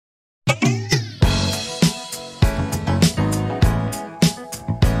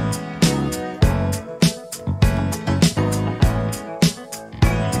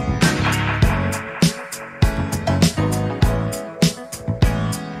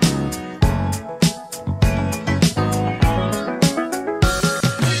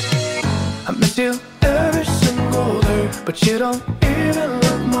but you don't even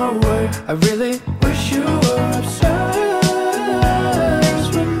look my way. I really wish you were obsessed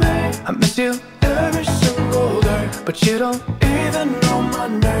with me. I miss you every single day, but you don't even know my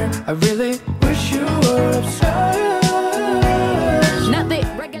name. I really wish you were obsessed.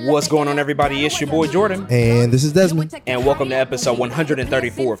 What's going on, everybody? It's your boy Jordan. And this is Desmond. And welcome to episode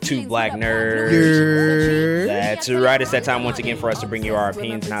 134 of Two Black Nerds. That's right. It's that time once again for us to bring you our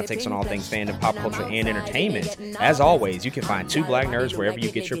opinions and outtakes on all things fandom, pop culture, and entertainment. As always, you can find Two Black Nerds wherever you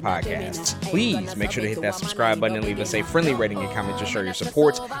get your podcasts. Please make sure to hit that subscribe button and leave us a friendly rating and comment to show your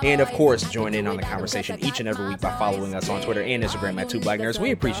support. And of course, join in on the conversation each and every week by following us on Twitter and Instagram at Two Black Nerds.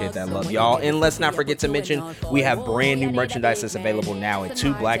 We appreciate that love, y'all. And let's not forget to mention, we have brand new merchandise that's available now at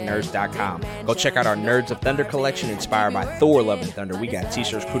twoblacknerds.com. Go check out our Nerds of Thunder collection inspired by Thor: Love and Thunder. We got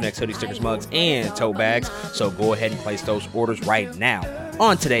t-shirts, crew necks, hoodies, stickers, mugs, and tote bags. So go ahead and place those orders right now.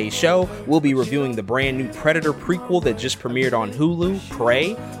 On today's show, we'll be reviewing the brand new Predator prequel that just premiered on Hulu,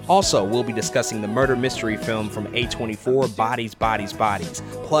 Prey. Also, we'll be discussing the murder mystery film from A24, Bodies, Bodies, Bodies.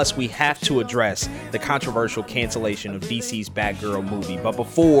 Plus, we have to address the controversial cancellation of DC's Batgirl movie. But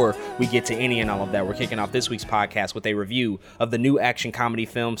before we get to any and all of that, we're kicking off this week's podcast with a review of the new action comedy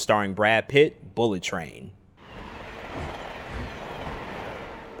film starring Brad Pitt, Bullet Train.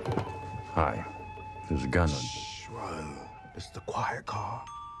 Hi, there's a gun on. Run. It's the quiet car.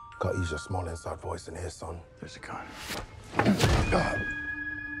 Gotta use your small inside voice in here, son. There's a gun.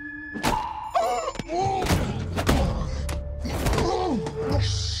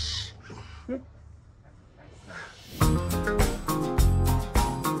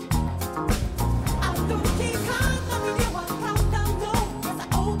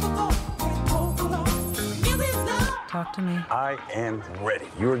 Talk to me. I am ready.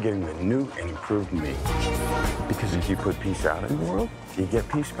 You are getting the new and improved me. Because if you put peace out in the world, you get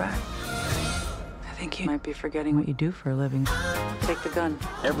peace back. I think you might be forgetting what you do for a living. Take the gun.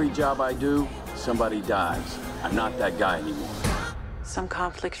 Every job I do, somebody dies. I'm not that guy anymore. Some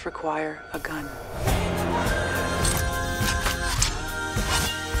conflicts require a gun.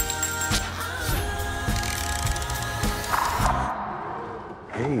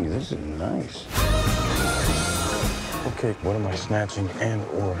 Hey, this is nice. Okay, what am I snatching and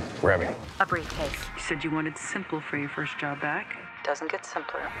or grabbing? A briefcase. You said you wanted simple for your first job back. Doesn't get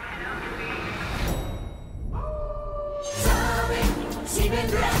simpler.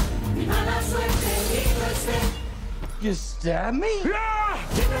 You stabbed me?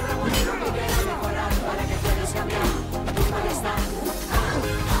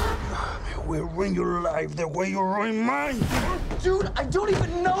 We'll ruin your life the way you ruin mine. Dude, I don't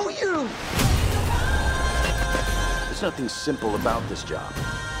even know you! There's nothing simple about this job.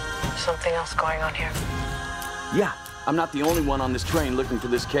 Something else going on here. Yeah, I'm not the only one on this train looking for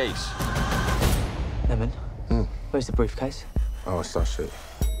this case. Lemon, where's the briefcase? Oh, it's that shit.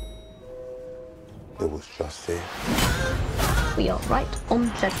 It was just here. We are right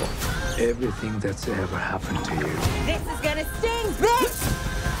on schedule. Everything that's ever happened to you This is gonna sting, bitch!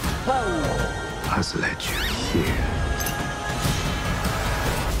 has led you here.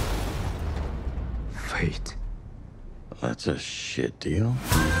 Fate. That's a shit deal.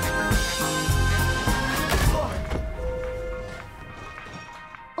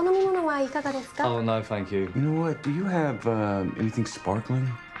 Oh, no, thank you. You know what? Do you have anything sparkling?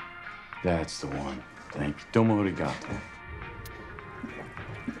 That's the one. Thank you. Domo arigato.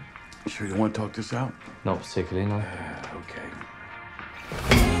 Sure you want to talk this out? Not particularly, no. Okay.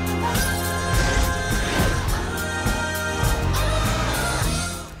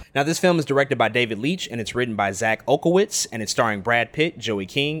 Now, this film is directed by David Leitch, and it's written by Zach Okowitz, and it's starring Brad Pitt, Joey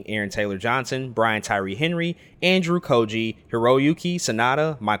King, Aaron Taylor Johnson, Brian Tyree Henry, Andrew Koji, Hiroyuki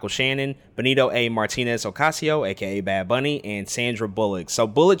Sanada, Michael Shannon, Benito A. Martinez Ocasio, aka Bad Bunny, and Sandra Bullock. So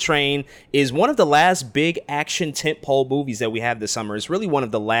Bullet Train is one of the last big action tentpole movies that we have this summer. It's really one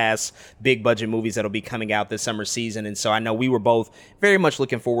of the last big budget movies that'll be coming out this summer season. And so I know we were both very much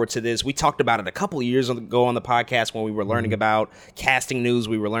looking forward to this. We talked about it a couple of years ago on the podcast when we were learning about casting news.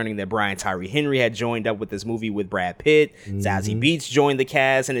 We were learning that Brian Tyree Henry had joined up with this movie with Brad Pitt. Zazie Beetz joined the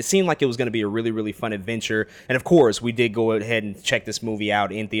cast, and it seemed like it was going to be a really, really fun adventure. And of course, we did go ahead and check this movie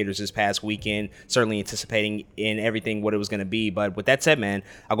out in theaters this past weekend, certainly anticipating in everything what it was going to be. But with that said, man,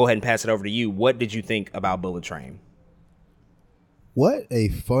 I'll go ahead and pass it over to you. What did you think about Bullet Train? What a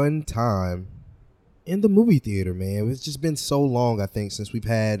fun time in the movie theater, man. It's just been so long, I think, since we've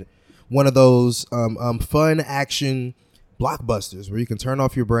had one of those fun action blockbusters where you can turn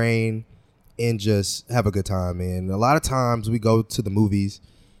off your brain and just have a good time, man. A lot of times we go to the movies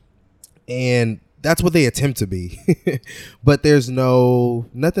and that's what they attempt to be. But there's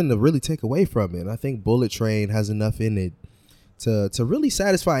nothing to really take away from it. I think Bullet Train has enough in it to really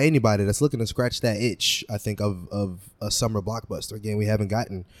satisfy anybody that's looking to scratch that itch, I think, of a summer blockbuster. Again, we haven't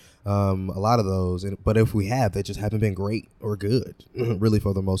gotten a lot of those, but if we have, they just haven't been great or good, really,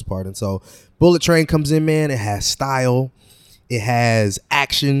 for the most part. And so Bullet Train comes in, man. It has style. It has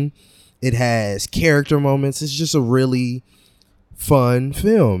action. It has character moments. It's just a really fun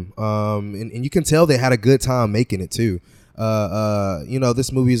film. And you can tell they had a good time making it, too.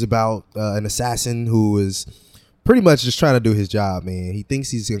 This movie is about an assassin who is pretty much just trying to do his job, man. He thinks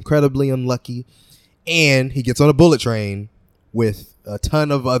he's incredibly unlucky, and he gets on a bullet train with a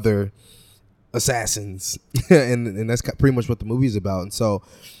ton of other assassins, and that's pretty much what the movie is about. And so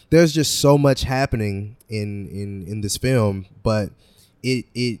there's just so much happening in this film, but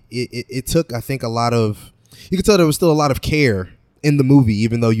it took, I think, a lot of, you could tell there was still a lot of care in the movie,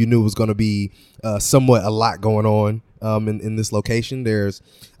 even though you knew it was going to be somewhat a lot going on in this location. There's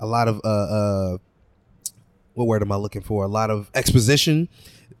a lot of what word am I looking for? A lot of exposition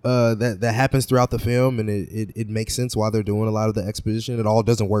that happens throughout the film, and it makes sense why they're doing a lot of the exposition. It all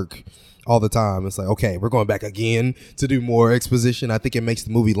doesn't work all the time. It's like, okay, we're going back again to do more exposition. I think it makes the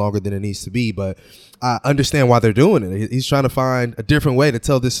movie longer than it needs to be, but I understand why they're doing it. He's trying to find a different way to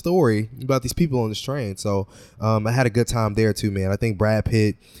tell this story about these people on this train. So I had a good time there too, man. I think Brad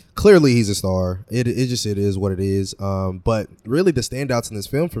Pitt, clearly he's a star. It is what it is. But really the standouts in this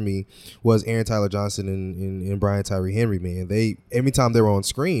film for me was Aaron Tyler Johnson and Brian Tyree Henry, man. Every time they were on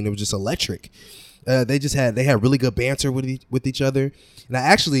screen, it was just electric. They had really good banter with each other. And I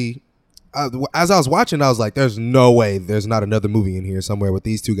actually, as I was watching, I was like, there's no way there's not another movie in here somewhere with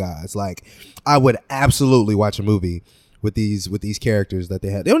these two guys. Like, I would absolutely watch a movie with these characters that they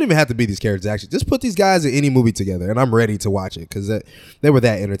had. They don't even have to be these characters, actually. Just put these guys in any movie together, and I'm ready to watch it, because they were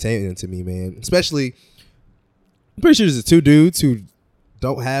that entertaining to me, man. Especially, I'm pretty sure there's two dudes who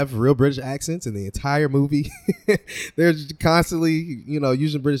don't have real British accents in the entire movie. They're constantly,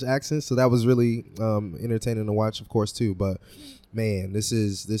 using British accents, so that was really entertaining to watch, of course, too. But man, this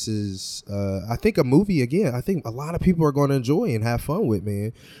is I think a movie, again, I think a lot of people are going to enjoy and have fun with,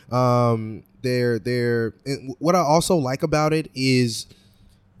 man. What I also like about it is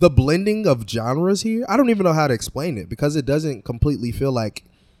the blending of genres here. I don't even know how to explain it, because it doesn't completely feel like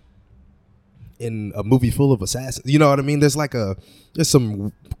in a movie full of assassins. You know what I mean? There's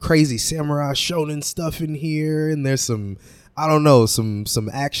some crazy samurai shonen stuff in here, and there's some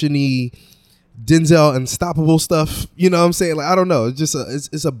actiony Denzel Unstoppable stuff. You know what I'm saying? Like, I don't know. It's just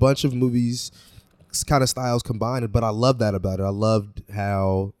it's a bunch of movies kind of styles combined, but I love that about it. I loved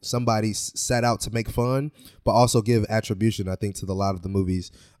how somebody set out to make fun, but also give attribution, I think, to a lot of the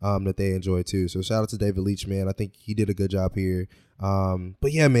movies that they enjoy too. So shout out to David Leitch, man. I think he did a good job here.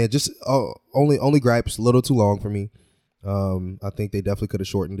 But yeah, man, just only gripes, a little too long for me. I think they definitely could have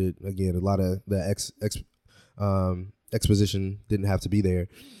shortened it. Again, a lot of the exposition didn't have to be there,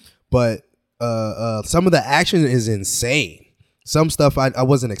 but some of the action is insane. Some stuff I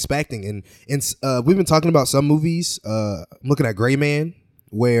wasn't expecting, and we've been talking about some movies. I'm looking at Gray Man,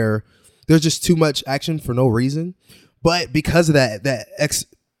 where there's just too much action for no reason, but because of that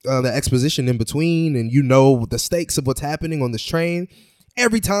exposition in between, and the stakes of what's happening on this train.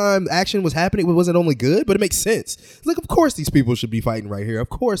 Every time action was happening, it wasn't only good, but it makes sense. It's like, of course these people should be fighting right here. Of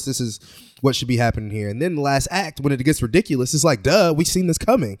course this is what should be happening here. And then the last act, when it gets ridiculous, it's like, duh, we've seen this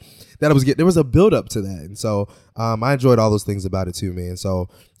coming. There was a build up to that. And so I enjoyed all those things about it too, man. So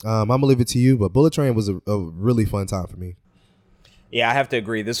I'm going to leave it to you, but Bullet Train was a really fun time for me. Yeah, I have to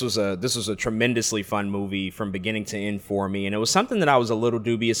agree. This was a tremendously fun movie from beginning to end for me, and it was something that I was a little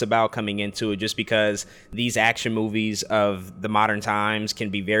dubious about coming into it, just because these action movies of the modern times can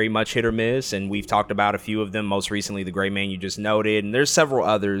be very much hit or miss, and we've talked about a few of them, most recently The Gray Man you just noted, and there's several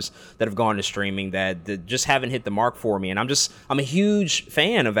others that have gone to streaming that just haven't hit the mark for me. And I'm a huge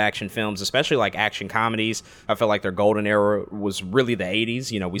fan of action films, especially like action comedies. I feel like their golden era was really the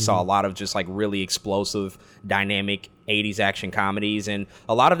 80s. We saw a lot of just like really explosive, dynamic 80s action comedies, and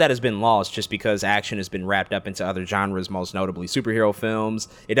a lot of that has been lost just because action has been wrapped up into other genres, most notably superhero films.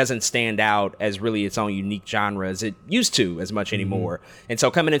 It doesn't stand out as really its own unique genre as it used to as much anymore. And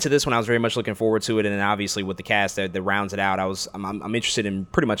so coming into this one, I was very much looking forward to it, and then obviously with the cast that rounds it out, I'm interested in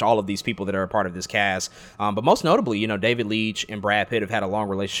pretty much all of these people that are a part of this cast. But most notably, David Leitch and Brad Pitt have had a long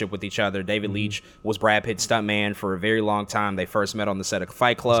relationship with each other. David Leitch was Brad Pitt's stuntman for a very long time. They first met on the set of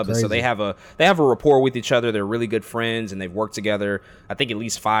Fight Club, and so they have a rapport with each other. They're really good friends. friends, and they've worked together, I think, at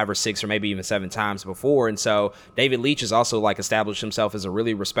least 5 or 6 or maybe even 7 times before. And so David Leitch has also like established himself as a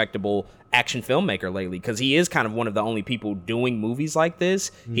really respectable action filmmaker lately, because he is kind of one of the only people doing movies like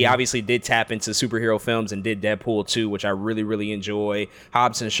this. He obviously did tap into superhero films and did Deadpool 2, which I really, really enjoy.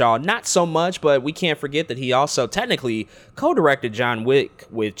 Hobbs and Shaw, not so much, but we can't forget that he also technically co-directed John Wick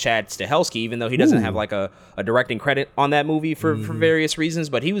with Chad Stahelski, even though he doesn't have like a directing credit on that movie for various reasons,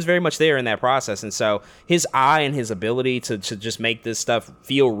 but he was very much there in that process. And so his eye and his ability to just make this stuff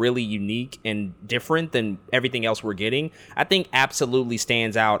feel really unique and different than everything else we're getting, I think absolutely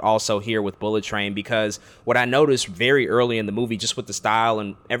stands out also here with Bullet Train, because what I noticed very early in the movie, just with the style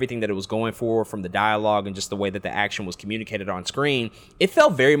and everything that it was going for, from the dialogue and just the way that the action was communicated on screen, it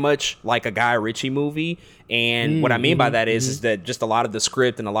felt very much like a Guy Ritchie movie. And what I mean by that is that just a lot of the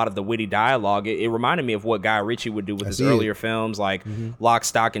script and a lot of the witty dialogue, it reminded me of what Guy Ritchie would do with his earlier films, like Lock,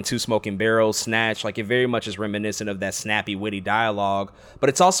 Stock, and Two Smoking Barrels, Snatch. Like, it very much is reminiscent of that snappy, witty dialogue, but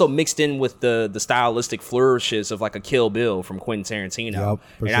it's also mixed in with the stylistic flourishes of like a Kill Bill from Quentin Tarantino.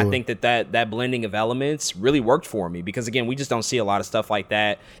 And I think that blending of elements really worked for me, because again, we just don't see a lot of stuff like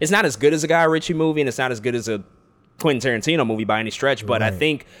that. It's not as good as a Guy Ritchie movie, and it's not as good as a Quentin Tarantino movie by any stretch, but I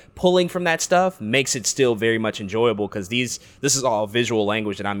think pulling from that stuff makes it still very much enjoyable, because this is all visual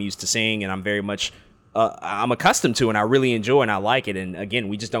language that I'm used to seeing, and I'm very much I'm accustomed to, and I really enjoy, and I like it. And again,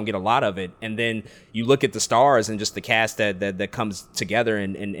 we just don't get a lot of it. And then you look at the stars and just the cast that comes together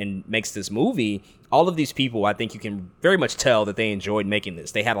and makes this movie. All of these people, I think you can very much tell that they enjoyed making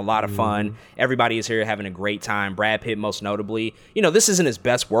this. They had a lot of fun. Everybody is here having a great time. Brad Pitt, most notably. You know, this isn't his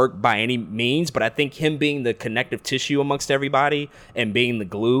best work by any means, but I think him being the connective tissue amongst everybody and being the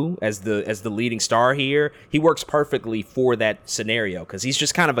glue as the leading star here, he works perfectly for that scenario, because he's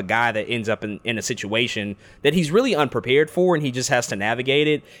just kind of a guy that ends up in a situation that he's really unprepared for, and he just has to navigate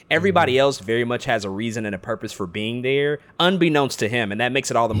it. Everybody else very much has a reason and a purpose for being there, unbeknownst to him, and that makes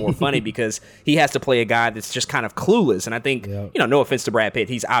it all the more funny because he has to play a guy that's just kind of clueless. And I think, you know, no offense to Brad Pitt,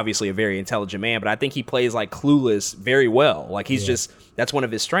 he's obviously a very intelligent man, but I think he plays like clueless very well. Like, he's just, that's one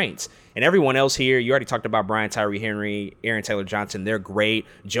of his strengths. And everyone else here, you already talked about Brian Tyree Henry, Aaron Taylor Johnson. They're great.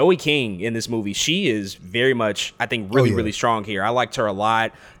 Joey King in this movie, she is very much, I think, really strong here. I liked her a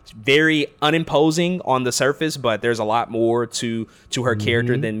lot. Very unimposing on the surface, but there's a lot more to her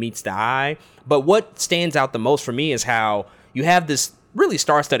character than meets the eye. But what stands out the most for me is how you have this really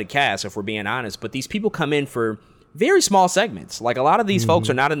star-studded cast, if we're being honest, but these people come in for very small segments. Like, a lot of these folks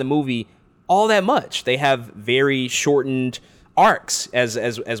are not in the movie all that much. They have very shortened arcs,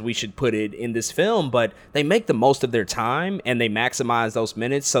 as we should put it, in this film, but they make the most of their time and they maximize those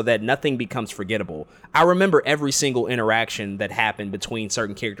minutes so that nothing becomes forgettable. I remember every single interaction that happened between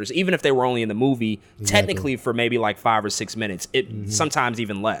certain characters, even if they were only in the movie technically for maybe like 5 or 6 minutes, sometimes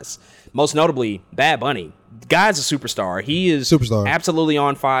even less. Most notably, Bad Bunny. The guy's a superstar. He is absolutely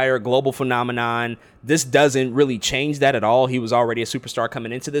on fire, global phenomenon. This doesn't really change that at all. He was already a superstar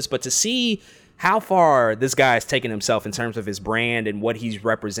coming into this, but to see how far this guy has taken himself in terms of his brand and what he's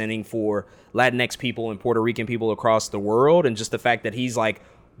representing for Latinx people and Puerto Rican people across the world, and just the fact that he's like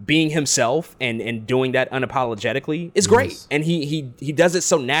being himself and doing that unapologetically is great. And he does it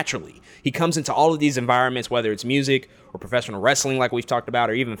so naturally. He comes into all of these environments, whether it's music or professional wrestling like we've talked about,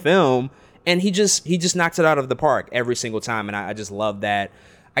 or even film, and he just knocks it out of the park every single time. And I just love that.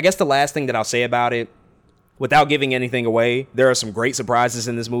 I guess the last thing that I'll say about it, without giving anything away, there are some great surprises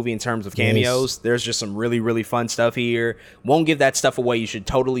in this movie in terms of cameos. There's just some really, really fun stuff here. Won't give that stuff away. You should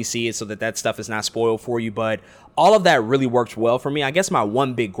totally see it so that stuff is not spoiled for you. But all of that really works well for me. I guess my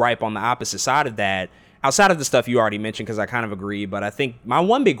one big gripe on the opposite side of that, outside of the stuff you already mentioned, because I kind of agree, but I think my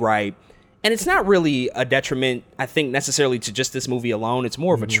one big gripe, and it's not really a detriment, I think, necessarily to just this movie alone. It's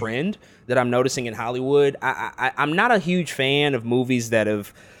more of a trend that I'm noticing in Hollywood. I'm not a huge fan of movies that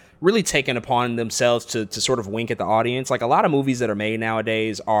have really taken upon themselves to sort of wink at the audience. Like, a lot of movies that are made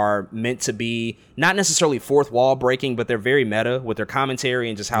nowadays are meant to be not necessarily fourth wall breaking, but they're very meta with their commentary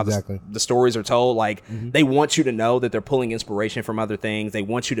and just how the stories are told. Like, they want you to know that they're pulling inspiration from other things. They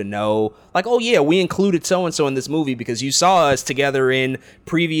want you to know, like, oh yeah, we included so-and-so in this movie because you saw us together in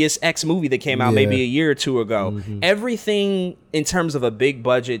previous X movie that came out maybe a year or two ago. Everything in terms of a big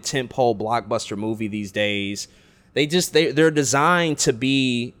budget tentpole blockbuster movie these days, they're designed to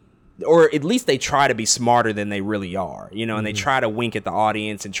be, or at least they try to be smarter than they really are, you know, and they try to wink at the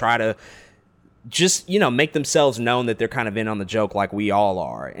audience and try to just, you know, make themselves known that they're kind of in on the joke like we all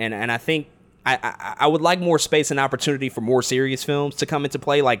are. And I think I would like more space and opportunity for more serious films to come into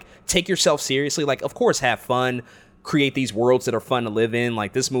play. Like, take yourself seriously. Like, of course, have fun, create these worlds that are fun to live in.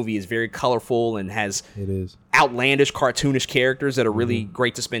 Like, this movie is very colorful and has outlandish, cartoonish characters that are really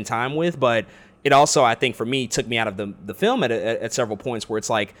great to spend time with, but it also, I think, for me, took me out of the film at several points where it's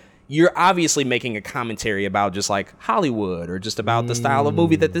like, you're obviously making a commentary about just like Hollywood or just about the style of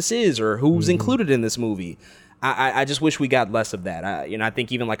movie that this is or who's included in this movie. I just wish we got less of that. I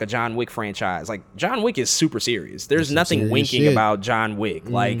think even like a John Wick franchise, like John Wick is super serious. There's nothing winking about John Wick.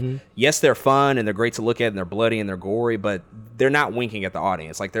 Like, yes, they're fun and they're great to look at and they're bloody and they're gory, but they're not winking at the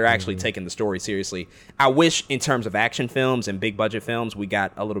audience. Like, they're actually taking the story seriously. I wish in terms of action films and big budget films, we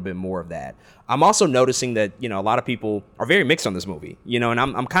got a little bit more of that. I'm also noticing that, a lot of people are very mixed on this movie, and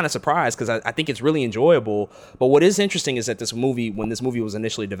I'm kind of surprised because I think it's really enjoyable. But what is interesting is that this movie, when this movie was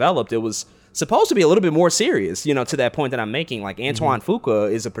initially developed, it was supposed to be a little bit more serious, to that point that I'm making. Like, Antoine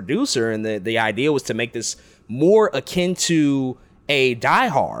Fuqua is a producer, and the idea was to make this more akin to a Die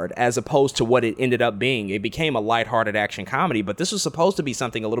Hard as opposed to what it ended up being. It became a lighthearted action comedy, but this was supposed to be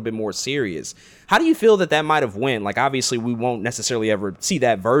something a little bit more serious. How do you feel that might have went? Like, obviously we won't necessarily ever see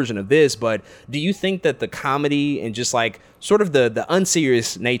that version of this, but do you think that the comedy and just like sort of the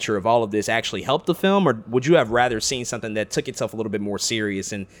unserious nature of all of this actually helped the film, or would you have rather seen something that took itself a little bit more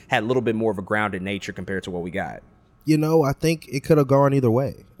serious and had a little bit more of a grounded nature compared to what we got? I think it could have gone either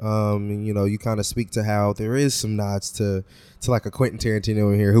way. You kind of speak to how there is some nods to like a Quentin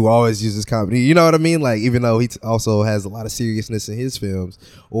Tarantino in here who always uses comedy. You know what I mean? Like, even though he also has a lot of seriousness in his films,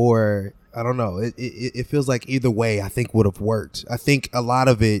 or I don't know, it feels like either way I think would have worked. I think a lot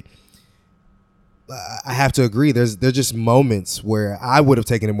of it, I have to agree, there's just moments where I would have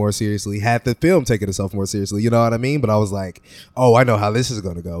taken it more seriously had the film taken itself more seriously. You know what I mean? But I was like, oh, I know how this is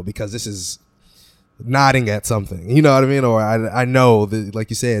going to go because this is nodding at something, you know what I mean? Or I know that,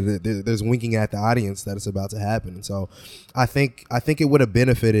 like you said, there's winking at the audience that it's about to happen. And so I think it would have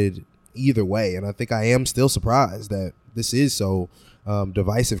benefited either way. And I think I am still surprised that this is so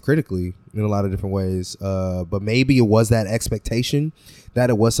divisive critically in a lot of different ways. But maybe it was that expectation that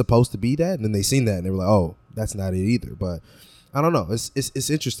it was supposed to be that, and then they seen that and they were like, oh, that's not it either. But I don't know. It's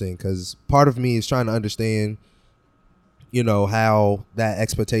interesting because part of me is trying to understand how that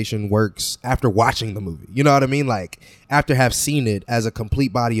expectation works after watching the movie. You know what I mean? Like, after have seen it as a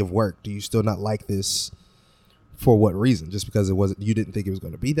complete body of work, do you still not like this for what reason? Just because you didn't think it was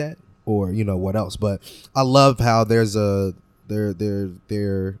going to be that, or what else? But I love how there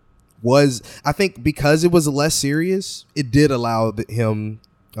was, I think because it was less serious, it did allow David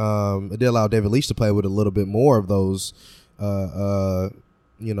Leitch to play with a little bit more of those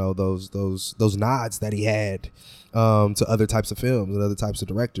those nods that he had to other types of films and other types of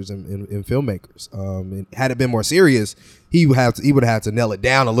directors and filmmakers. And had it been more serious, he would have to nail it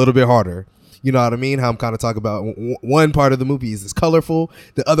down a little bit harder. You know what I mean? How I'm kind of talking about one part of the movie is colorful.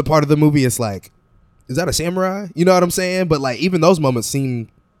 The other part of the movie is like, is that a samurai? You know what I'm saying? But like, even those moments seem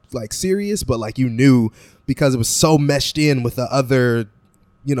like serious, but like, because it was so meshed in with the other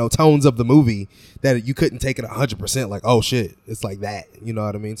tones of the movie that you couldn't take it 100%. Like, oh shit, it's like that. You know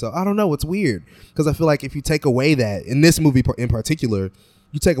what I mean? So I don't know. It's weird because I feel like if you take away that in this movie in particular,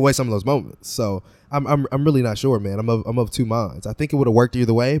 you take away some of those moments. So I'm really not sure, man. I'm of two minds. I think it would have worked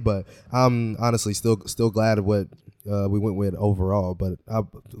either way, but I'm honestly still glad of what we went with overall. But I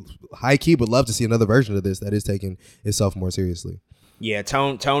high key would love to see another version of this that is taking itself more seriously. Yeah,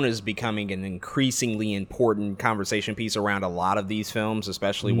 tone is becoming an increasingly important conversation piece around a lot of these films,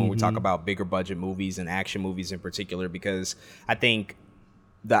 especially when we talk about bigger budget movies and action movies in particular, because I think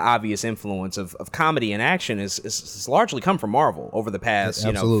the obvious influence of comedy and action is largely come from Marvel over the past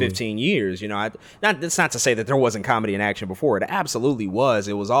 15 years. That's not to say that there wasn't comedy and action before. It absolutely was.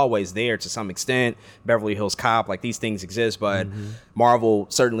 It was always there to some extent. Beverly Hills Cop, like, these things exist, but Marvel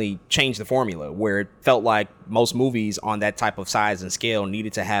certainly changed the formula where it felt like most movies on that type of size and scale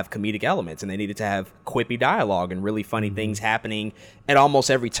needed to have comedic elements, and they needed to have quippy dialogue and really funny things happening at almost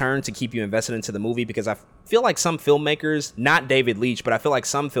every turn to keep you invested into the movie. Because I feel like some filmmakers, not David Leitch, but I feel like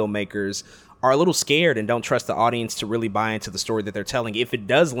some filmmakers are a little scared and don't trust the audience to really buy into the story that they're telling if it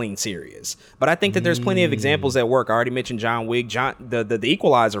does lean serious. But I think that there's plenty of examples that work. I already mentioned John Wick. The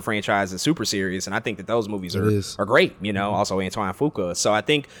Equalizer franchise is super serious, and I think that those movies are great. Also Antoine Fuqua. So I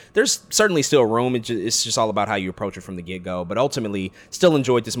think there's certainly still room. It's just all about how you approach it from the get-go. But ultimately, still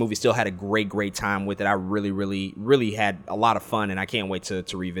enjoyed this movie. Still had a great time with it. I really, really, really had a lot of fun, and I can't wait to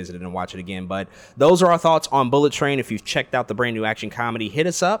revisit it and watch it again. But those are our thoughts on Bullet Train. If you've checked out the brand new action comedy, hit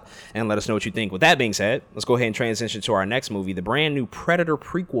us up and let us know what you think. With that being said, let's go ahead and transition to our next movie, the brand new Predator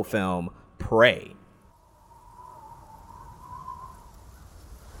prequel film, Prey.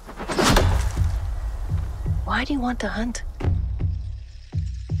 Why do you want to hunt?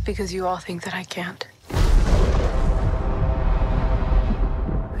 Because you all think that I can't.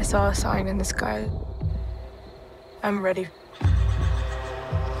 I saw a sign in the sky. I'm ready.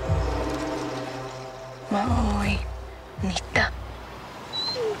 Maui Nita.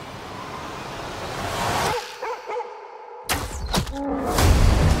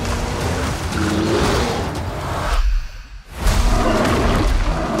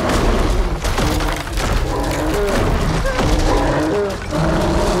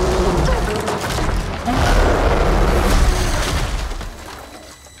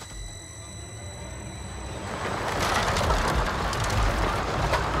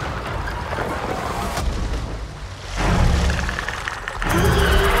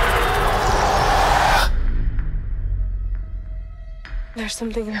 There's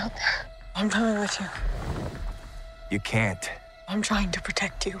something out there. I'm coming with you. You can't. I'm trying to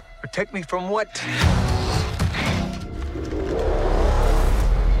protect you. Protect me from what?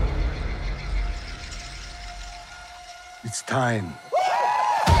 It's time.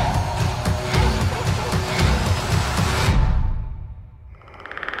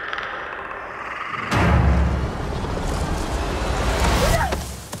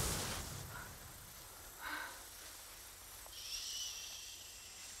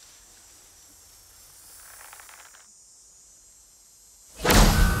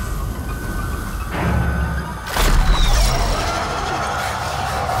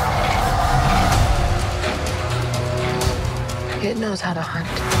 It knows how to hunt.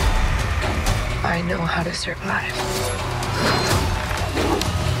 I know how to survive.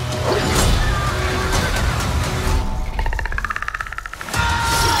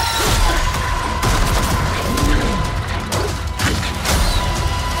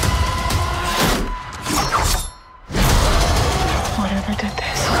 Whatever did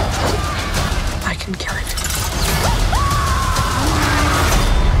this, I can kill it.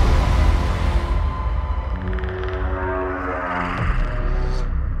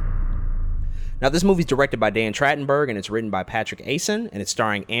 Now, this movie's directed by Dan Trachtenberg, and it's written by Patrick Asen, and it's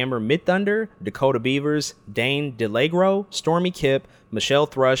starring Amber Midthunder, Dakota Beavers, Dane DeLegro, Stormy Kipp, Michelle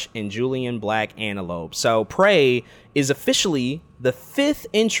Thrush, and Julian Black Antelope. So, Prey is officially the 5th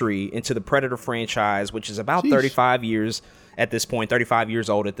entry into the Predator franchise, which is about 35 years at this point, 35 years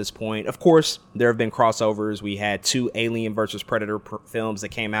old at this point. Of course, there have been crossovers. We had 2 Alien versus Predator films that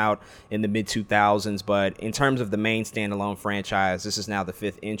came out in the mid-2000s, but in terms of the main standalone franchise, this is now the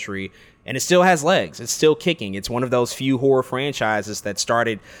 5th entry, and it still has legs. It's still kicking. It's one of those few horror franchises that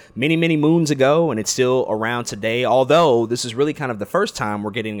started many, many moons ago, and it's still around today, although this is really kind of the first time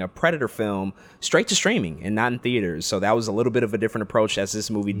we're getting a Predator film straight to streaming and not in theaters. So that was a little bit of a different approach, as this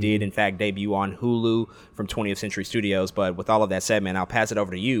movie did, in fact, debut on Hulu from 20th Century Studios. But with all of that said, man, I'll pass it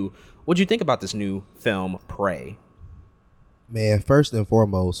over to you. What'd you think about this new film, Prey? Man, first and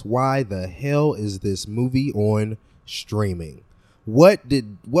foremost, why the hell is this movie on streaming? What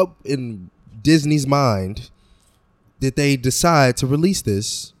in Disney's mind did they decide to release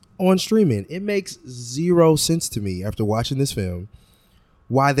this on streaming? It makes zero sense to me after watching this film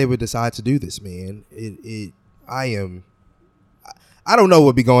why they would decide to do this, man. I don't know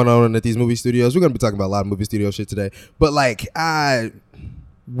what be going on at these movie studios. We're gonna be talking about a lot of movie studio shit today, but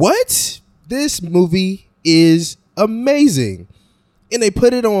what? This movie is amazing, and they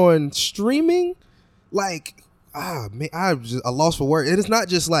put it on streaming. Man, I'm just a loss for words. It is not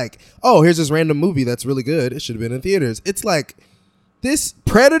just like, oh, here's this random movie that's really good. It should have been in theaters. It's like this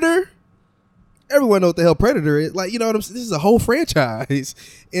Predator. Everyone know what the hell Predator is. Like, you know what I'm saying? This is a whole franchise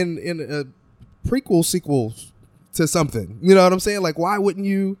in a prequel sequel to something. You know what I'm saying? Like, why wouldn't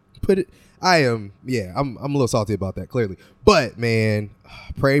you put it? I'm a little salty about that, clearly. But man,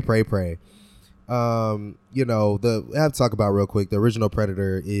 Prey. I have to talk about real quick. The original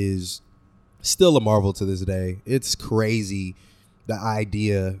Predator is still a marvel to this day. It's crazy, the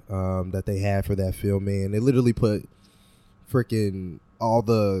idea that they had for that film, man. They literally put freaking all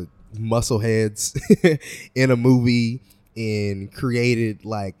the muscle heads in a movie and created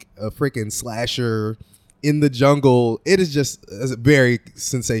like a freaking slasher in the jungle. It is just a very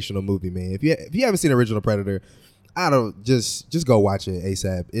sensational movie, man. If you haven't seen Original Predator, just go watch it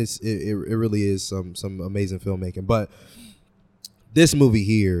ASAP. It really is some amazing filmmaking. But this movie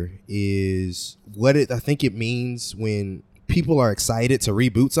here is what I think it means when people are excited to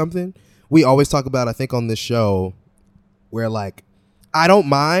reboot something. We always talk about, I think on this show, where like, I don't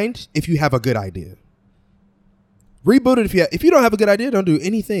mind if you have a good idea. Reboot it if you don't have a good idea, don't do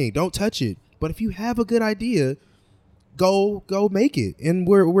anything. Don't touch it. But if you have a good idea, go make it. And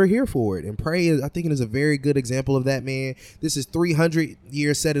we're here for it. And Prey, I think it is a very good example of that, man. This is 300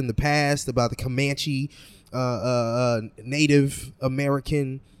 years set in the past about the Comanche Native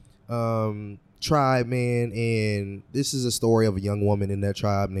American tribe, man, and this is a story of a young woman in that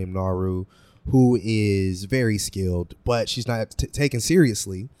tribe named Naru who is very skilled, but she's not taken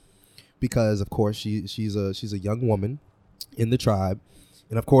seriously because of course she's a young woman in the tribe,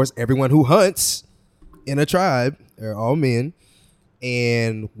 and of course everyone who hunts in a tribe are all men.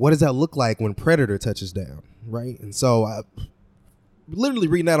 And what does that look like when Predator touches down, right? And so I literally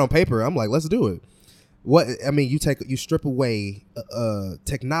reading that on paper, I'm like, let's do it. You strip away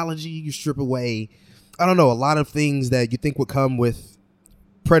technology, you strip away, I don't know, a lot of things that you think would come with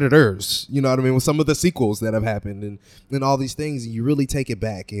Predators, you know what I mean, with some of the sequels that have happened and all these things, and you really take it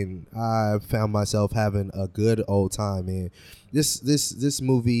back, and I found myself having a good old time, man. This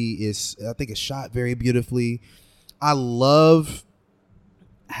movie is, I think it's shot very beautifully. I love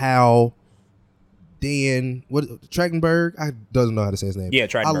how Dan Trachtenberg, I doesn't know how to say his name. Yeah,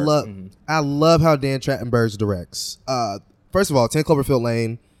 Trachtenberg. I love how Dan Trachtenberg directs. First of all, 10 Cloverfield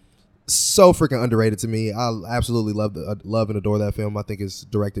Lane, so freaking underrated to me. I absolutely love and adore that film. I think it's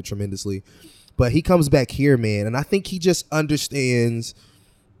directed tremendously. But he comes back here, man, and I think he just understands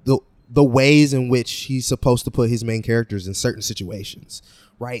the ways in which he's supposed to put his main characters in certain situations,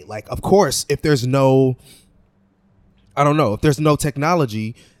 right? Like, of course, if there's no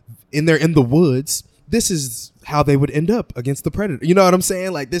technology and they're in the woods, this is how they would end up against the Predator. You know what I'm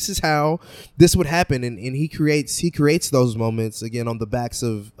saying? Like, this is how this would happen. And he creates those moments, again, on the backs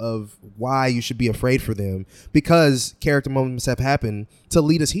of why you should be afraid for them, because character moments have happened to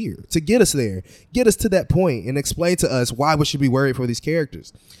lead us here, to get us there, get us to that point, and explain to us why we should be worried for these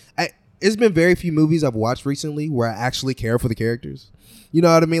characters. It's been very few movies I've watched recently where I actually care for the characters. You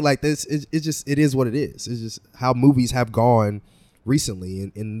know what I mean? Like, this, it is what it is. It's just how movies have gone recently.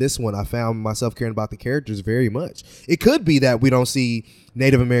 And in this one, I found myself caring about the characters very much. It could be that we don't see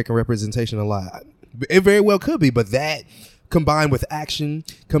Native American representation a lot. It very well could be, but that combined with action,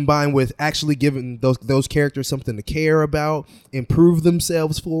 combined with actually giving those characters something to care about, improve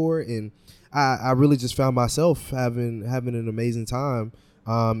themselves for, and I really just found myself having an amazing time.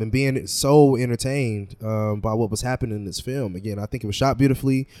 And being so entertained by what was happening in this film. Again, I think it was shot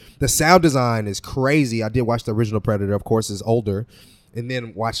beautifully. The sound design is crazy. I did watch the original Predator, of course, is older. And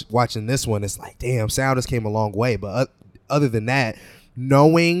then watching this one, it's like, damn, sound has came a long way. But other than that,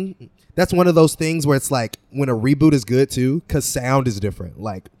 knowing, that's one of those things where it's like when a reboot is good too, because sound is different.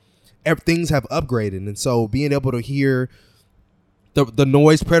 Like, things have upgraded. And so being able to hear the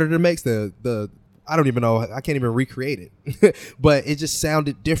noise Predator makes, I don't even know. I can't even recreate it, but it just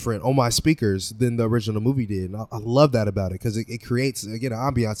sounded different on my speakers than the original movie did. And I love that about it, because it creates, again, an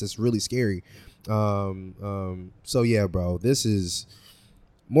ambiance that's really scary. So yeah, bro, this is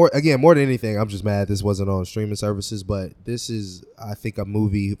more than anything. I'm just mad this wasn't on streaming services, but this is, I think, a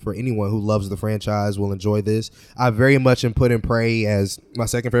movie for anyone who loves the franchise will enjoy this. I very much am putting Prey as my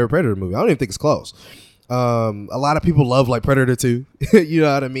second favorite Predator movie. I don't even think it's close. A lot of people love like Predator 2, you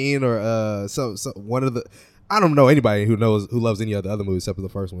know what I mean? Or so one of the, I don't know anybody who loves any of the other movies except for the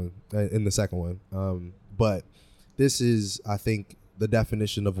first one and the second one. But this is, I think, the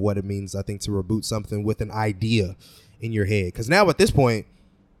definition of what it means, I think, to reboot something with an idea in your head. Because now at this point,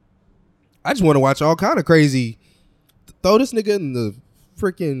 I just want to watch all kind of crazy. Throw this nigga in the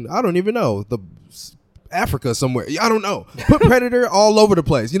freaking, I don't even know, the Africa somewhere. I don't know. Put Predator all over the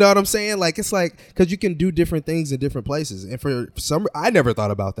place. You know what I'm saying? Like, it's like, because you can do different things in different places. And for some, I never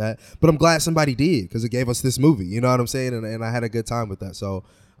thought about that, but I'm glad somebody did, because it gave us this movie. You know what I'm saying? And I had a good time with that. So,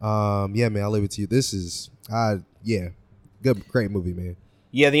 yeah, man, I'll leave it to you. This is, great movie, man.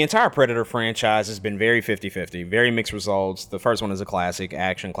 Yeah, the entire Predator franchise has been very 50-50, very mixed results. The first one is a classic,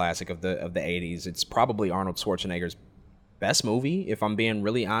 action classic of the 80s. It's probably Arnold Schwarzenegger's best movie, if I'm being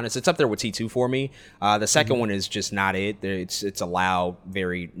really honest. It's up there with T2 for me. The second one is just not it. It's a loud,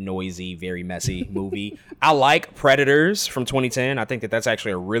 very noisy, very messy movie. I like Predators from 2010. I think that's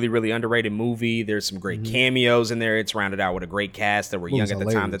actually a really, really underrated movie. There's some great cameos in there. It's rounded out with a great cast that were young at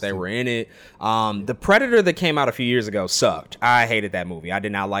the time that they were in it. The Predator that came out a few years ago sucked. I hated that movie. I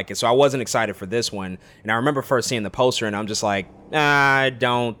did not like it. So I wasn't excited for this one. And I remember first seeing the poster and I'm just like, I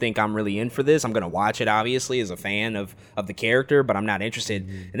don't think I'm really in for this. I'm going to watch it, obviously, as a fan of the character, but I'm not interested.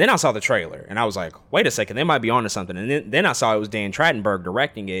 And then I saw the trailer, and I was like, wait a second, they might be onto something. And then I saw it was Dan Trachtenberg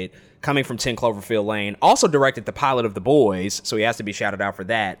directing it, coming from 10 Cloverfield Lane. Also directed the pilot of The Boys, so he has to be shouted out for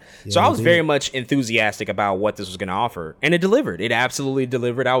that. Yeah, so I was very much enthusiastic about what this was going to offer, and it delivered. It absolutely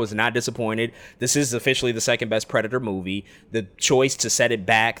delivered. I was not disappointed. This is officially the second best Predator movie. The choice to set it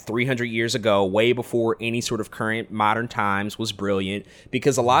back 300 years ago, way before any sort of current modern times, was brilliant,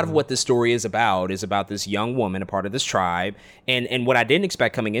 because a lot of what this story is about this young woman, a part of this tribe, and what I didn't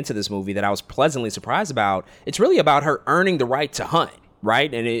expect coming into this movie that I was pleasantly surprised about, it's really about her earning the right to hunt.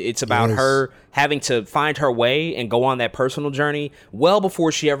 right? And it's about her having to find her way and go on that personal journey well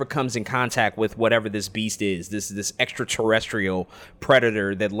before she ever comes in contact with whatever this beast is, this extraterrestrial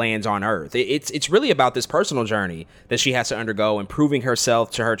predator that lands on Earth. It's really about this personal journey that she has to undergo and proving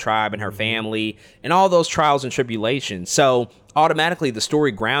herself to her tribe and her family and all those trials and tribulations. So automatically the story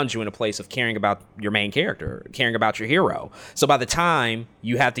grounds you in a place of caring about your main character, caring about your hero. So by the time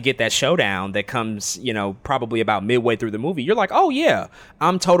you have to get that showdown that comes, you know, probably about midway through the movie, you're like, oh yeah,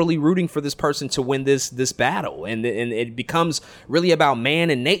 I'm totally rooting for this person to win this battle. And it becomes really about man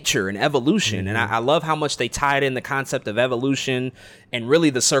and nature and evolution. And I love how much they tied in the concept of evolution and really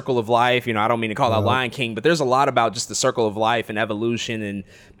the circle of life. You know, I don't mean to call that Lion King, but there's a lot about just the circle of life and evolution, and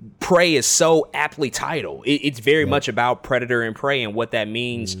Prey is so aptly titled. It's very much about predator and prey and what that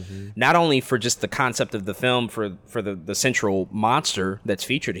means, not only for just the concept of the film, for the central monster that's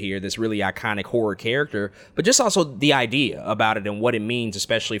featured here, this really iconic horror character, but just also the idea about it and what it means,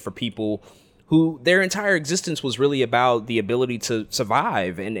 especially for people who their entire existence was really about the ability to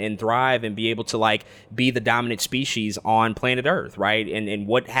survive and thrive and be able to like be the dominant species on planet Earth, right? And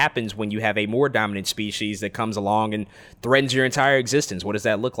what happens when you have a more dominant species that comes along and threatens your entire existence? What does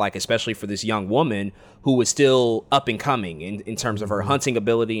that look like, especially for this young woman who is still up and coming in terms of her hunting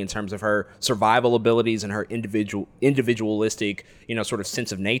ability, in terms of her survival abilities and her individualistic, you know, sort of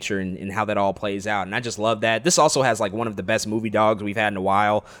sense of nature and how that all plays out. And I just love that. This also has like one of the best movie dogs we've had in a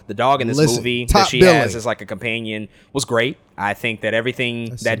while. The dog in this movie that she has as like a companion was great. I think that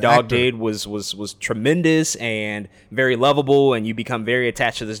everything that dog did was tremendous and very lovable, and you become very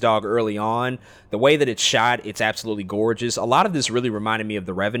attached to this dog early on. The way that it's shot, it's absolutely gorgeous. A lot of this really reminded me of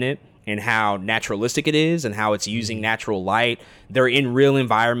The Revenant and how naturalistic it is and how it's using natural light. They're in real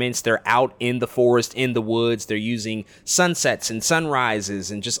environments. They're out in the forest, in the woods. They're using sunsets and sunrises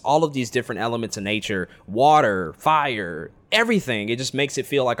and just all of these different elements of nature, water, fire, everything. It just makes it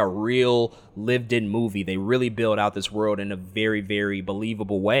feel like a real lived-in movie. They really build out this world in a very, very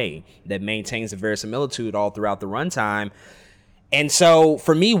believable way that maintains the verisimilitude all throughout the runtime. And so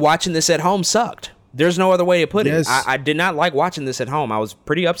for me, watching this at home sucked. There's no other way to put it. I did not like watching this at home. I was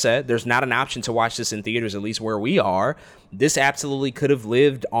pretty upset. There's not an option to watch this in theaters, at least where we are. This absolutely could have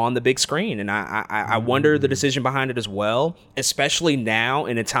lived on the big screen. And I wonder the decision behind it as well, especially now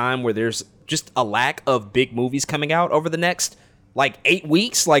in a time where there's just a lack of big movies coming out over the next like 8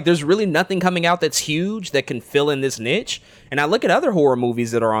 weeks. Like there's really nothing coming out that's huge that can fill in this niche. And I look at other horror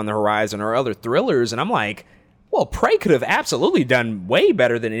movies that are on the horizon or other thrillers, and I'm like, well, Prey could have absolutely done way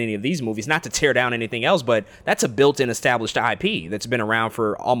better than any of these movies. Not to tear down anything else, but that's a built-in established IP that's been around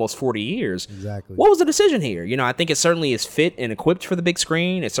for almost 40 years. Exactly. What was the decision here? You know, I think it certainly is fit and equipped for the big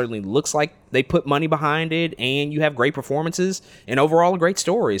screen. It certainly looks like they put money behind it, and you have great performances and overall a great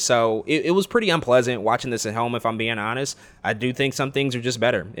story. So it was pretty unpleasant watching this at home, if I'm being honest. I do think some things are just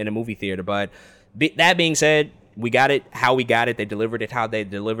better in a movie theater. But that being said, we got it how we got it. They delivered it how they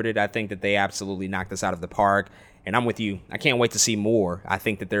delivered it. I think that they absolutely knocked us out of the park. And I'm with you. I can't wait to see more. I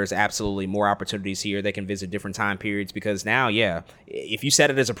think that there's absolutely more opportunities here. They can visit different time periods because now, yeah, if you set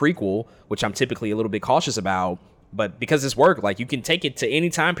it as a prequel, which I'm typically a little bit cautious about, but because this worked, like you can take it to any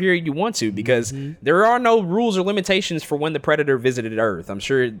time period you want to because there are no rules or limitations for when the Predator visited Earth. I'm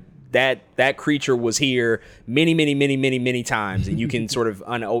sure that creature was here many times, and you can sort of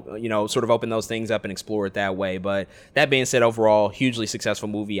open those things up and explore it that way. But that being said, overall, hugely successful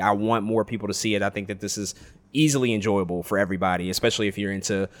movie. I want more people to see it. I think that this is easily enjoyable for everybody, especially if you're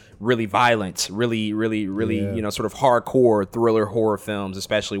into really violent, really, sort of hardcore thriller horror films,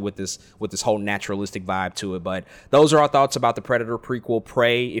 especially with this whole naturalistic vibe to it. But those are our thoughts about the Predator prequel,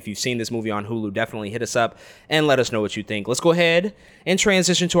 Prey. If you've seen this movie on Hulu, definitely hit us up and let us know what you think. Let's go ahead and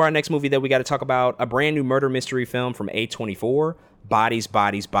transition to our next movie that we got to talk about, a brand new murder mystery film from A24, Bodies,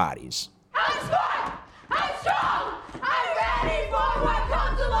 Bodies, Bodies. I'm smart! I'm strong! I'm ready for what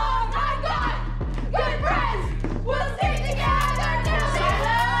comes along! I got good friends! We'll stick together till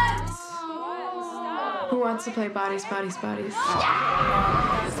silence! Who wants to play Bodies, Bodies, Bodies?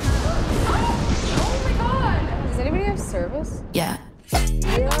 Yes! Oh my god! Does anybody have service? Yeah.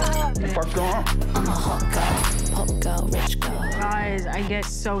 What the fuck's going on? I'm a hot girl, pop girl, rich girl. Guys, I get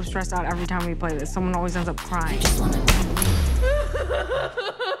so stressed out every time we play this. Someone always ends up crying.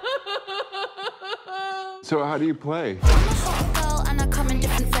 So how do you play? I'm a hot girl and I come in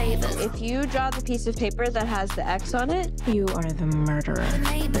different flavors. If you draw the piece of paper that has the X on it, you are the murderer.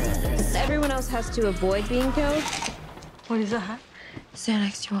 Everyone else has to avoid being killed. What is that?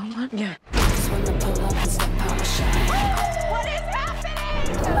 Xanax, do you want one? Yeah. What is happening?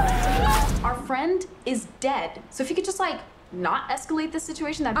 Our friend is dead. So if you could just, like, not escalate this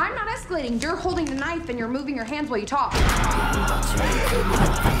situation? I'm not escalating. You're holding the knife and you're moving your hands while you talk.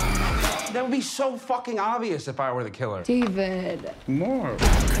 That would be so fucking obvious if I were the killer. David. More.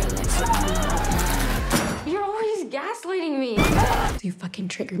 You're always gaslighting me. You fucking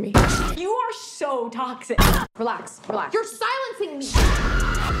trigger me. You are so toxic. Relax, relax. You're silencing me. Is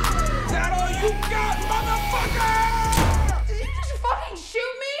that all you got, motherfucker? Did you just fucking shoot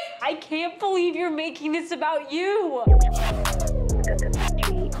me? I can't believe you're making this about you.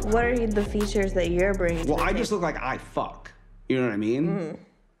 What are the features that you're bringing? Well, I just look like I fuck. You know what I mean? Mm.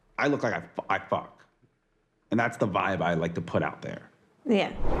 I look like I fuck. And that's the vibe I like to put out there.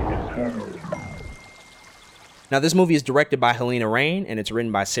 Yeah. Now, this movie is directed by Helena Rain, and it's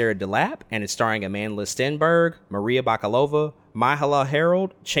written by Sarah DeLapp, and it's starring Amanda Stenberg, Maria Bakalova, Myha'la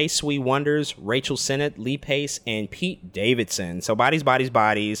Herrold, Chase Sweet Wonders, Rachel Sennett, Lee Pace, and Pete Davidson. So Bodies, Bodies,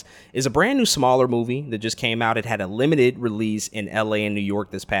 Bodies is a brand new, smaller movie that just came out. It had a limited release in LA and New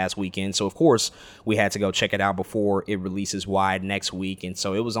York this past weekend. So, of course, we had to go check it out before it releases wide next week. And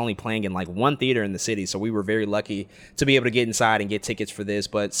so it was only playing in like one theater in the city. So we were very lucky to be able to get inside and get tickets for this.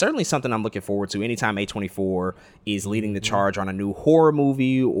 But certainly something I'm looking forward to anytime A24 is leading the charge on a new horror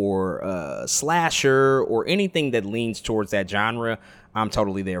movie or slasher or anything that leans towards that genre. I'm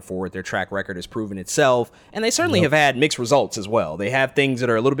totally there for it. Their track record has proven itself, and they certainly have had mixed results as well. They have things that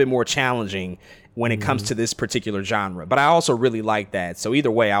are a little bit more challenging when it comes to this particular genre, but I also really like that. So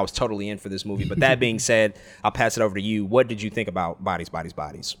either way, I was totally in for this movie. But that being said, I'll pass it over to you. What did you think about Bodies, Bodies,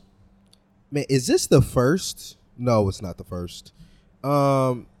 Bodies? Man, is this the first? No, it's not the first.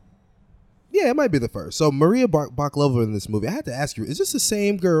 Yeah, it might be the first. So Maria Bakalova in this movie, I had to ask you, is this the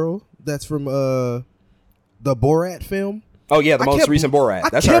same girl that's from the Borat film? Oh, yeah, the most recent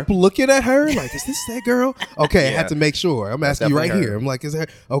Borat. That's her. I kept looking at her like, is this that girl? Okay, I had to make sure. I'm That's asking you right definitely here. her. I'm like, is that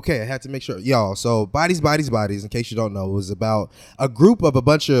okay? I had to make sure. Y'all, so Bodies, Bodies, Bodies, in case you don't know, was about a group of a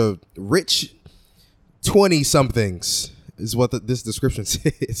bunch of rich 20-somethings is what this description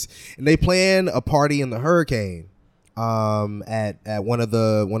says. And they plan a party in the hurricane at one of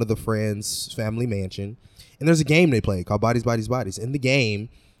the friends' family mansion. And there's a game they play called Bodies, Bodies, Bodies. In the game,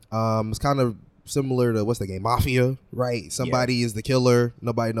 it's kind of similar to, what's the game? Mafia, right? Somebody is the killer.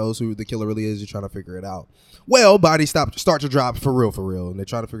 Nobody knows who the killer really is. You're trying to figure it out. Well, bodies start to drop for real. And they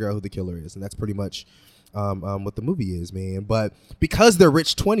try to figure out who the killer is. And that's pretty much what the movie is, man. But because they're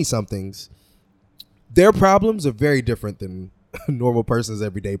rich 20-somethings, their problems are very different than a normal person's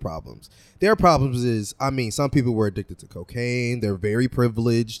everyday problems. Their problems is, I mean, some people were addicted to cocaine. They're very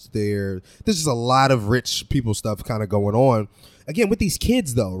privileged. There's just a lot of rich people stuff kind of going on. Again, with these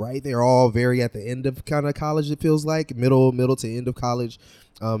kids, though, right? They're all very at the end of kind of college, it feels like, middle to end of college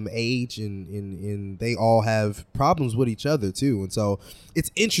age, and they all have problems with each other, too. And so it's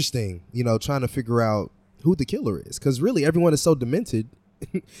interesting, trying to figure out who the killer is, because really everyone is so demented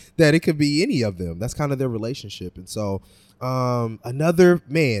that it could be any of them. That's kind of their relationship. And so another,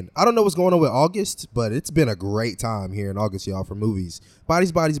 man, I don't know what's going on with August, but it's been a great time here in August, y'all, for movies.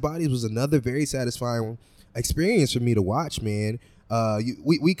 Bodies, Bodies, Bodies was another very satisfying experience for me to watch, man.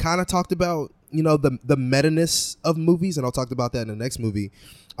 We kind of talked about, the meta-ness of movies, and I'll talk about that in the next movie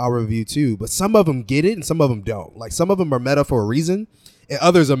I'll review too. But some of them get it and some of them don't. Like, some of them are meta for a reason, and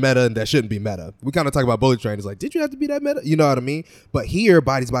others are meta and that shouldn't be meta. We kind of talk about Bullet Train. It's like, did you have to be that meta? You know what I mean? But here,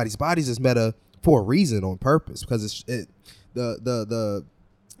 Bodies, Bodies, Bodies is meta for a reason, on purpose, because the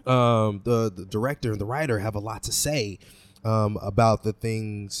director and the writer have a lot to say about the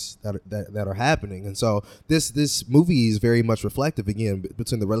things that are happening. And so this movie is very much reflective, again,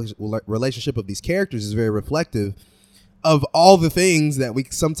 between the relationship of these characters is very reflective of all the things that we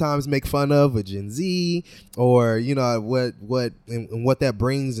sometimes make fun of with Gen Z, or what that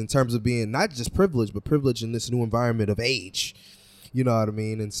brings in terms of being not just privileged, but privilege in this new environment of age. You know what I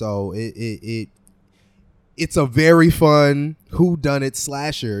mean? And so it's a very fun whodunit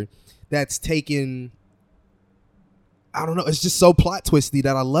slasher that's taken, I don't know, it's just so plot twisty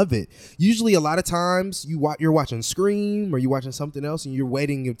that I love it. Usually a lot of times you're watching Scream or you're watching something else and you're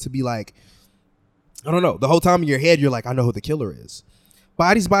waiting to be like, I don't know, the whole time in your head you're like, I know who the killer is.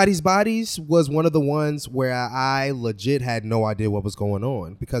 Bodies, Bodies, Bodies was one of the ones where I legit had no idea what was going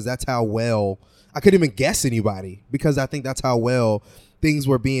on, because that's how well, I couldn't even guess anybody, because I think that's how well things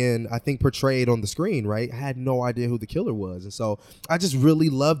were being, I think, portrayed on the screen, right? I had no idea who the killer was. And so I just really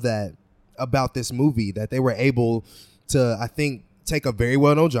love that about this movie, that they were able to, I think, take a very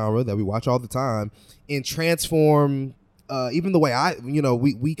well-known genre that we watch all the time and transform even the way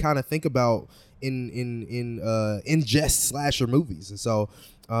we kind of think about in jest slasher movies. And so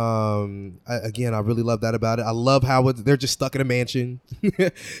I really love that about it. I love how they're just stuck in a mansion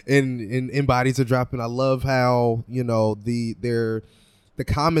and bodies are dropping. I love how, the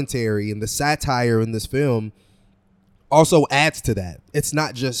commentary and the satire in this film also adds to that. It's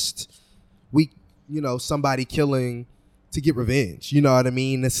not just somebody killing to get revenge. You know what I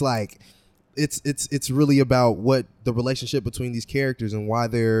mean? It's like it's really about what the relationship between these characters and why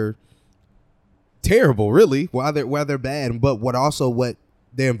they're terrible, really, why they're bad, but what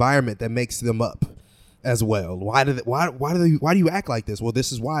the environment that makes them up as well. Why do you act like this? Well,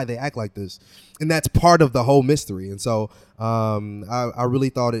 this is why they act like this, and that's part of the whole mystery. And so I really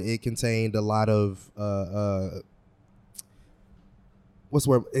thought it contained a lot of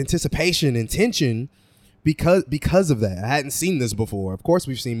anticipation and tension because of that. I hadn't seen this before. Of course,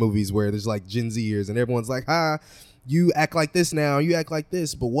 we've seen movies where there's like Gen Zers and everyone's like, you act like this now, you act like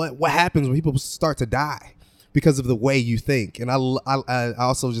this. But what happens when people start to die because of the way you think? And I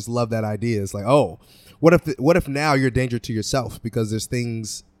also just love that idea. It's like, oh, what if now you're a danger to yourself because there's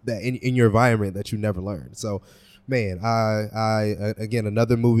things that in your environment that you never learned. So, man, I again,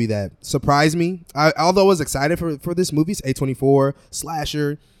 another movie that surprised me. Although I was excited for this movie, it's A24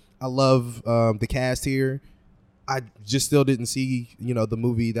 slasher. I love the cast here. I just still didn't see, the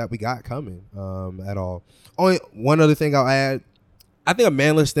movie that we got coming at all. Only one other thing I'll add. I think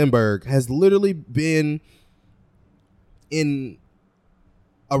Amandla Stenberg has literally been in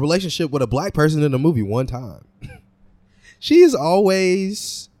a relationship with a black person in a movie one time. She is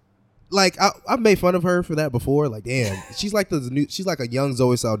always like, I've made fun of her for that before. Like, damn, she's like she's like a young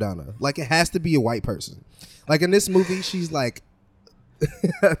Zoe Saldana. Like, it has to be a white person. Like in this movie, she's like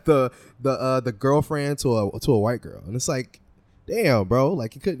the girlfriend to a white girl, and it's like, damn, bro,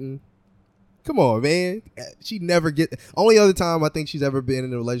 like you couldn't. Come on, man. She never only other time I think she's ever been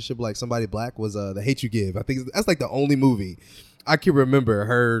in a relationship like somebody black was The Hate You Give. I think that's like the only movie I can remember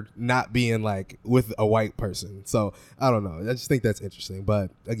her not being like with a white person. So I don't know. I just think that's interesting. But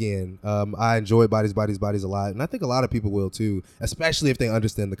again, I enjoy Bodies a lot, and I think a lot of people will too, especially if they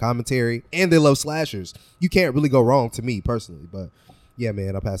understand the commentary and they love slashers. You can't really go wrong, to me personally. But yeah,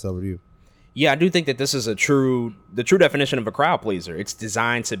 man, I'll pass it over to you. Yeah, I do think that this is the true definition of a crowd pleaser. It's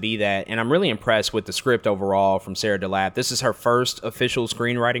designed to be that, and I'm really impressed with the script overall from Sarah DeLapp. This is her first official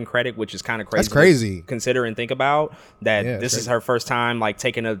screenwriting credit, which is kind of crazy. That's crazy. To consider and think about that. Yeah, this is her first time like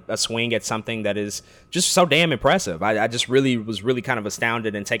taking a swing at something that is just so damn impressive. I just was really kind of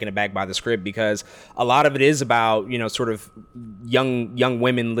astounded and taken aback by the script, because a lot of it is about, sort of young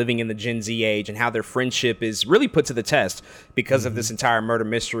women living in the Gen Z age and how their friendship is really put to the test because of this entire murder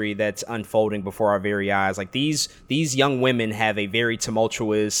mystery that's unfolding before our very eyes. Like these young women have a very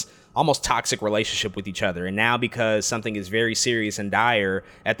tumultuous, almost toxic relationship with each other, and now because something is very serious and dire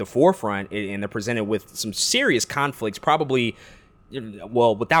at the forefront, and they're presented with some serious conflicts, probably,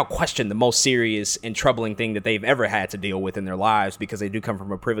 well, without question, the most serious and troubling thing that they've ever had to deal with in their lives, because they do come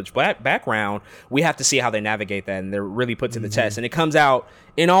from a privileged background. We have to see how they navigate that, and they're really put to the test, and it comes out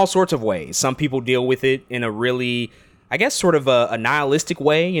in all sorts of ways. Some people deal with it in a really, I guess, sort of a nihilistic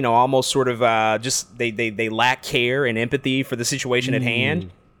way, almost sort of just they lack care and empathy for the situation at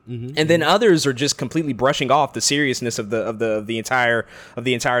hand. And then others are just completely brushing off the seriousness of the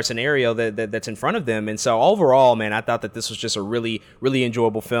entire scenario that's in front of them. And so overall, man, I thought that this was just a really, really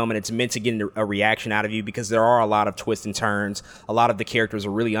enjoyable film, and it's meant to get a reaction out of you, because there are a lot of twists and turns. A lot of the characters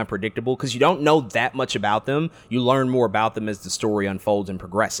are really unpredictable because you don't know that much about them. You learn more about them as the story unfolds and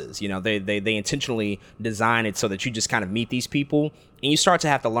progresses. They intentionally design it so that you just kind of meet these people, and you start to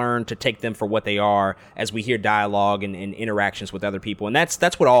have to learn to take them for what they are as we hear dialogue and interactions with other people. And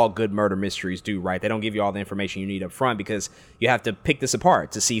that's what all good murder mysteries do, right? They don't give you all the information you need up front, because you have to pick this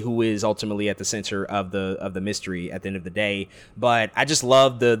apart to see who is ultimately at the center of the mystery at the end of the day. But I just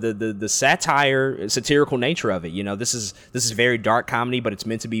love the satirical nature of it. This is very dark comedy, but it's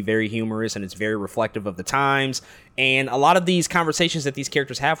meant to be very humorous, and it's very reflective of the times. And a lot of these conversations that these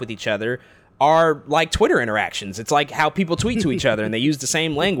characters have with each other are like Twitter interactions. It's like how people tweet to each other, and they use the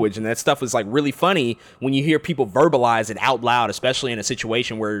same language, and that stuff is like really funny when you hear people verbalize it out loud, especially in a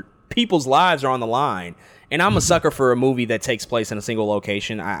situation where people's lives are on the line. And I'm a sucker for a movie that takes place in a single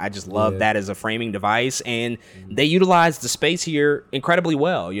location. I just love that as a framing device, and they utilize the space here incredibly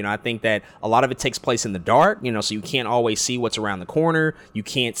well. I think that a lot of it takes place in the dark, so you can't always see what's around the corner. You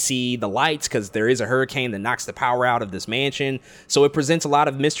can't see the lights because there is a hurricane that knocks the power out of this mansion. So it presents a lot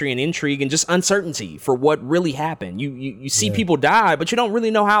of mystery and intrigue and just uncertainty for what really happened. You see people die, but you don't really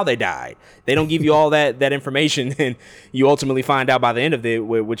know how they died. They don't give you all that information, and you ultimately find out by the end of it,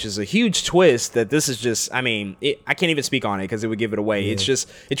 which is a huge twist, that this is just, I mean, I can't even speak on it because it would give it away. Yeah.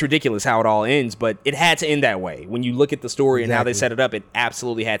 It's ridiculous how it all ends, but it had to end that way. When you look at the story and how they set it up, it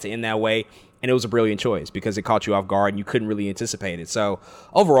absolutely had to end that way. And it was a brilliant choice because it caught you off guard and you couldn't really anticipate it. So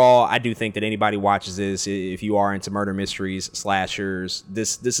overall, I do think that anybody watches this, if you are into murder mysteries, slashers,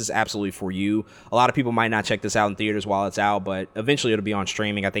 this is absolutely for you. A lot of people might not check this out in theaters while it's out, but eventually it'll be on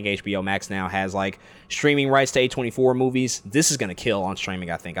streaming. I think HBO Max now has like streaming rights to A24 movies. This is going to kill on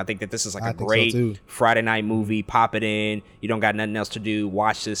streaming, I think. I think that this is like a great Friday night movie. Pop it in. You don't got nothing else to do.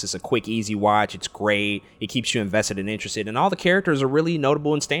 Watch this. It's a quick, easy watch. It's great. It keeps you invested and interested. And all the characters are really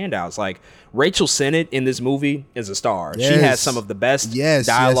notable and standouts. Like, Rachel Sennett in this movie is a star. Yes. She has some of the best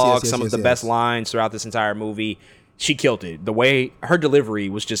dialogue, some of the best lines throughout this entire movie. She killed it. The way her delivery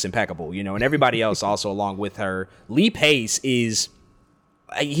was just impeccable, you know, and everybody else also along with her. Lee Pace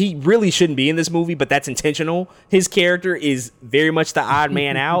he really shouldn't be in this movie, but that's intentional. His character is very much the odd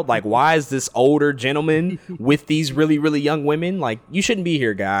man out. Like, why is this older gentleman with these really, really young women? Like, you shouldn't be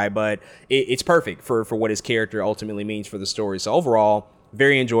here, guy, but it's perfect for what his character ultimately means for the story. So overall,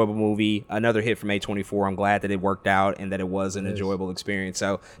 very enjoyable movie. Another hit from A24. I'm glad that it worked out and that it was an enjoyable experience.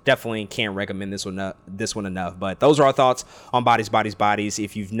 So definitely can't recommend this one enough. But those are our thoughts on Bodies, Bodies, Bodies.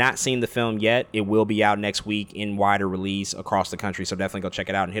 If you've not seen the film yet, it will be out next week in wider release across the country. So definitely go check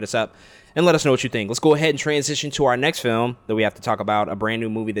it out and hit us up and let us know what you think. Let's go ahead and transition to our next film that we have to talk about. A brand new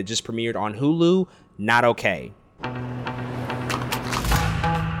movie that just premiered on Hulu, Not Okay.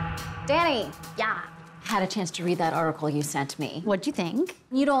 Danny, yeah. Had a chance to read that article you sent me. What'd you think?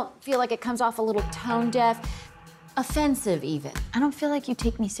 You don't feel like it comes off a little tone deaf, offensive even? I don't feel like you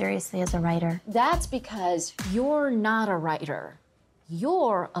take me seriously as a writer. That's because you're not a writer.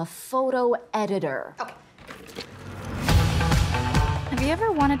 You're a photo editor. Okay. Have you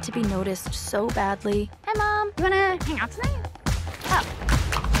ever wanted to be noticed so badly? Hi, Mom. You wanna hang out tonight?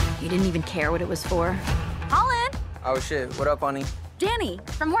 Oh. You didn't even care what it was for. Colin! Oh, shit. What up, honey? Danny,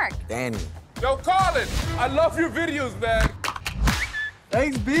 from work. Danny. Yo, Colin, I love your videos, man.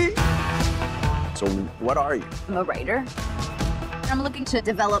 Thanks, B. So, what are you? I'm a writer. I'm looking to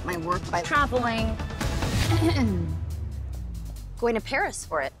develop my work by traveling. Going to Paris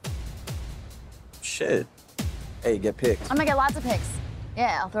for it. Shit. Hey, get pics. I'm gonna get lots of pics.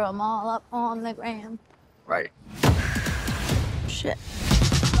 Yeah, I'll throw them all up on the gram. Right. Shit.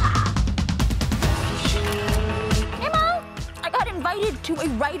 Hey, Mom! I got invited to a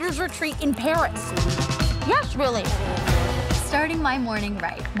writer's retreat in Paris. Yes, really. Starting my morning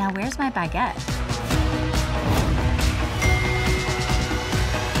right. Now, where's my baguette?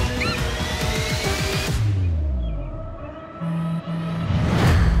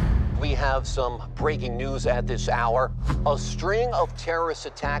 We have some breaking news at this hour. A string of terrorist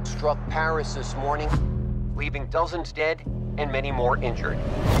attacks struck Paris this morning, leaving dozens dead and many more injured.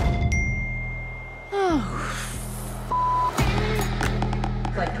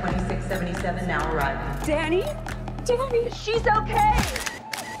 Flight 2677 now arriving. Danny? Danny, she's okay!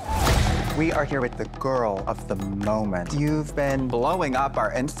 We are here with the girl of the moment. You've been blowing up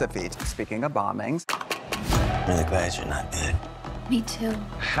our Insta feed. Speaking of bombings. I'm really glad you're not dead. Me too.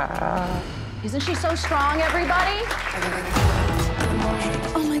 Isn't she so strong, everybody?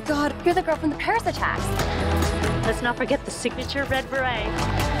 Oh my God, you're the girl from the Paris attacks. Let's not forget the signature red beret.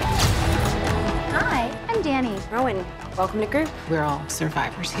 Hi, I'm Danny. Rowan, welcome to group. We're all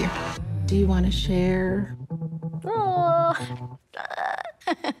survivors here. Do you want to share? Oh.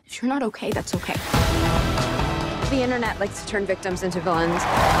 If you're not okay, that's okay. The internet likes to turn victims into villains.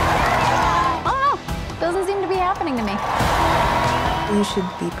 Oh no, doesn't seem to be happening to me. You should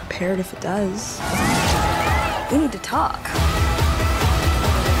be prepared if it does. We need to talk.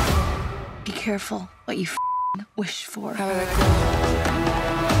 Be careful what you wish for.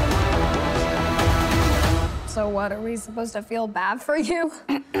 So what, are we supposed to feel bad for you?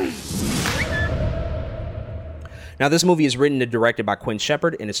 Now, this movie is written and directed by Quinn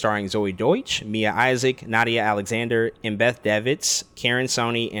Shepard and is starring Zoe Deutsch, Mia Isaac, Nadia Alexander, Embeth Davidtz, Karen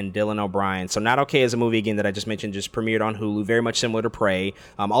Sony, and Dylan O'Brien. So Not Okay is a movie, again, that I just mentioned, just premiered on Hulu, very much similar to Prey,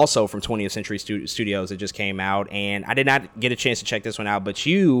 also from 20th Century Studios. It just came out, and I did not get a chance to check this one out, but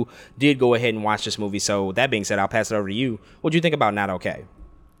you did go ahead and watch this movie. So that being said, I'll pass it over to you. What do you think about Not Okay?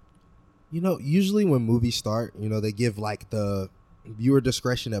 You know, usually when movies start, you know, they give like the viewer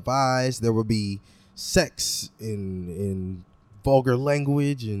discretion advised. There will be sex in vulgar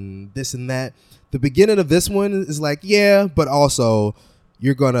language and this and that. The beginning of this one is like, yeah, but also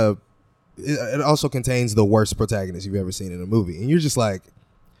it also contains the worst protagonist you've ever seen in a movie. And you're just like,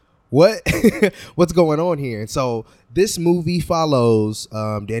 what? What's going on here? And so this movie follows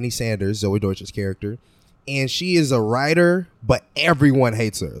Danny Sanders, Zoe Deutsch's character, and she is a writer, but everyone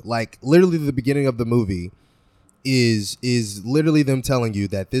hates her. Like literally the beginning of the movie is literally them telling you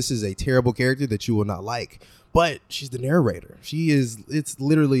that this is a terrible character that you will not like. But she's the narrator. It's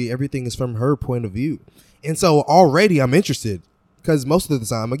literally everything is from her point of view. And so already I'm interested because most of the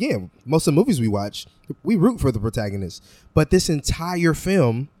time, again, most of the movies we watch, we root for the protagonist. But this entire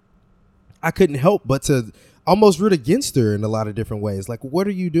film, I couldn't help but to almost root against her in a lot of different ways. Like, what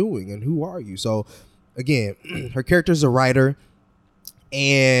are you doing and who are you? So again, her character's a writer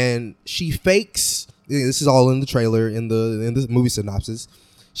and she fakes, this is all in the trailer, in the movie synopsis,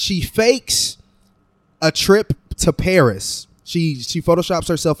 she fakes a trip to Paris. She photoshops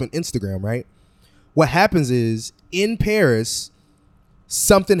herself on Instagram, right? What happens is in Paris,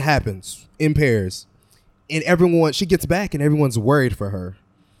 something happens in Paris, and she gets back, and everyone's worried for her,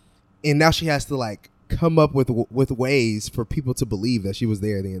 and now she has to like come up with ways for people to believe that she was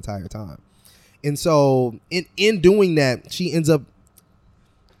there the entire time. And so in doing that, she ends up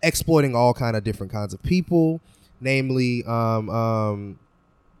exploiting all kind of different kinds of people, namely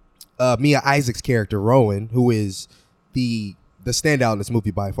Mia Isaac's character Rowan, who is the standout in this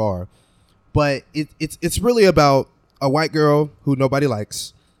movie by far. But it's really about a white girl who nobody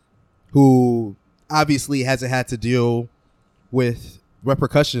likes, who obviously hasn't had to deal with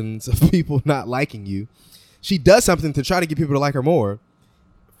repercussions of people not liking you. She does something to try to get people to like her more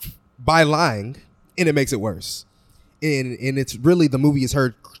by lying, and it makes it worse. And it's really, the movie is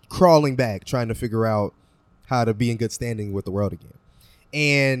her crawling back, trying to figure out how to be in good standing with the world again.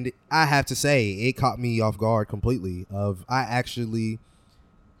 And I have to say, it caught me off guard completely. I actually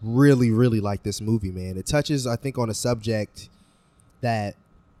really, really like this movie, man. It touches, I think, on a subject that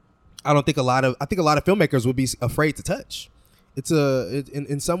I think a lot of filmmakers would be afraid to touch.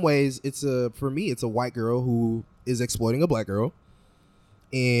 In some ways, for me, it's a white girl who is exploiting a black girl,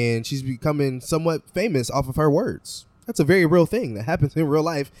 and she's becoming somewhat famous off of her words. That's a very real thing that happens in real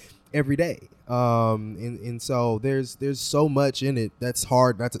life every day. And so there's so much in it that's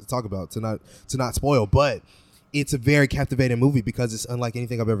hard not to talk about, to not spoil, but it's a very captivating movie because it's unlike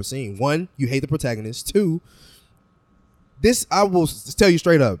anything I've ever seen. One, you hate the protagonist. Two, this, I will tell you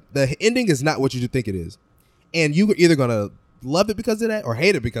straight up, the ending is not what you think it is. And you're either going to love it because of that or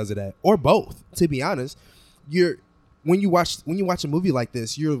hate it because of that, or both, to be honest. When you watch a movie like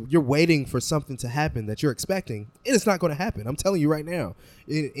this, you're waiting for something to happen that you're expecting, and it's not going to happen. I'm telling you right now.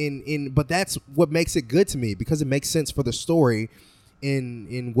 But that's what makes it good to me, because it makes sense for the story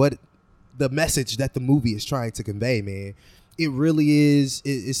in what the message that the movie is trying to convey, man. It really is.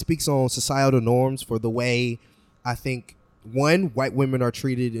 It speaks on societal norms for the way, I think, one, white women are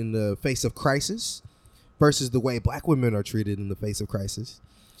treated in the face of crisis versus the way black women are treated in the face of crisis.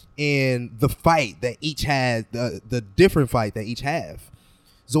 And the fight that each had, the different fight that each have.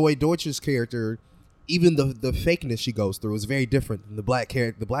 Zoe Deutsch's character, even the fakeness she goes through is very different than the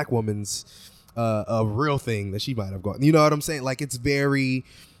black woman's a real thing that she might have gone. You know what I'm saying? Like, it's very,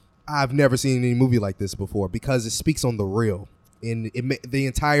 I've never seen any movie like this before, because it speaks on the real. And the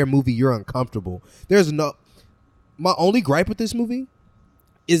entire movie, you're uncomfortable. My only gripe with this movie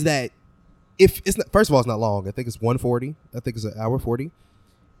is that if it's not, first of all, it's not long. I think it's 1:40. I think it's an hour 40.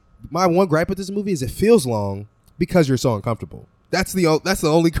 My one gripe with this movie is it feels long because you're so uncomfortable. That's the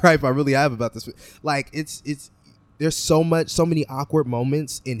only gripe I really have about this. Like, there's so many awkward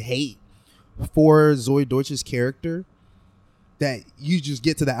moments and hate for Zoe Deutsch's character that you just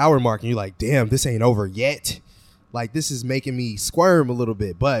get to the hour mark and you're like, damn, this ain't over yet. Like, this is making me squirm a little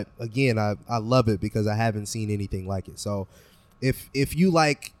bit. But again, I love it because I haven't seen anything like it. So if you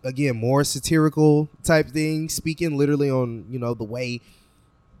like, again, more satirical type things, speaking literally on, the way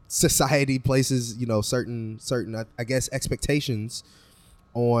society places, certain I guess expectations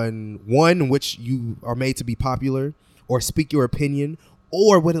on one, which you are made to be popular or speak your opinion,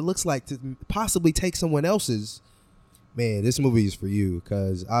 or what it looks like to possibly take someone else's, man, this movie is for you.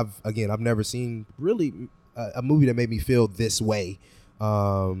 Because I've never seen really a movie that made me feel this way.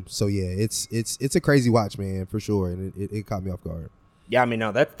 So yeah, it's a crazy watch, man, for sure, and it caught me off guard. Yeah, I mean,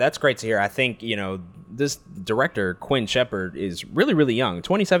 no, that's great to hear. I think, this director, Quinn Shepard, is really, really young,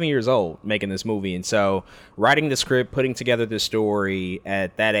 27 years old, making this movie. And so writing the script, putting together this story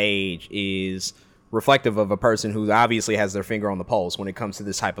at that age is reflective of a person who obviously has their finger on the pulse when it comes to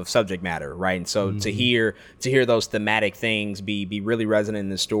this type of subject matter, right? And so to hear those thematic things be really resonant in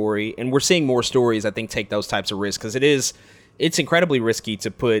the story, and we're seeing more stories, I think, take those types of risks, because it's incredibly risky to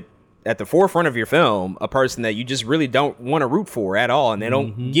put at the forefront of your film a person that you just really don't want to root for at all, and they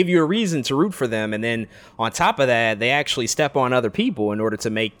don't give you a reason to root for them, and then on top of that, they actually step on other people in order to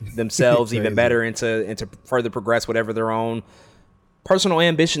make themselves even better and to further progress whatever their own personal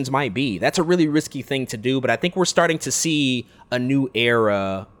ambitions might be. That's a really risky thing to do, but I think we're starting to see a new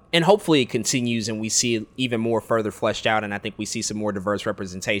era, and hopefully it continues and we see it even more further fleshed out, and I think we see some more diverse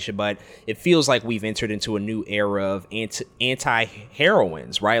representation. But it feels like we've entered into a new era of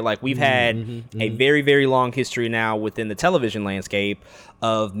anti-heroines, right? Like we've had a very, very long history now within the television landscape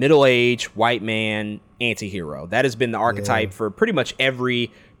of middle-aged white man anti-hero. That has been the archetype for pretty much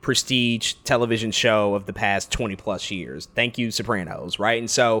every prestige television show of the past 20 plus years. Thank you, Sopranos, right? And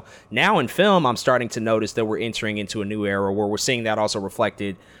so now in film, I'm starting to notice that we're entering into a new era where we're seeing that also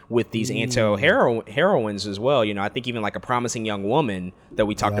reflected with these anti-heroines as well. You know, I think even like A Promising Young Woman that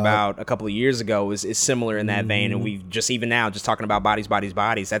we talked about a couple of years ago is similar in that vein. And we've just even now just talking about Bodies, Bodies,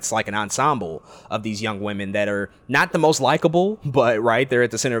 Bodies. That's like an ensemble of these young women that are not the most likable, but right, they're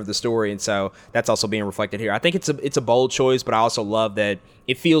at the center of the story. And so that's also being reflected here. I think it's a bold choice, but I also love that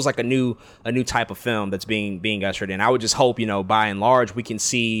it feels like a new type of film that's being ushered in. I would just hope, you know, by and large, we can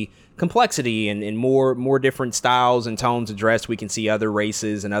see complexity and more different styles and tones addressed. We can see other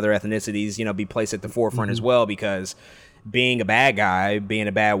races and other ethnicities, you know, be placed at the forefront as well, because being a bad guy, being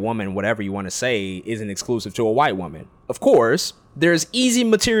a bad woman, whatever you want to say, isn't exclusive to a white woman. Of course, there's easy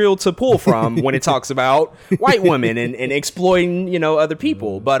material to pull from when it talks about white women and exploiting, you know, other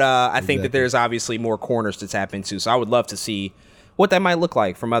people. But I think that there's obviously more corners to tap into. So I would love to see what that might look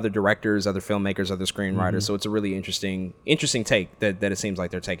like from other directors, other filmmakers, other screenwriters. So it's a really interesting take that it seems like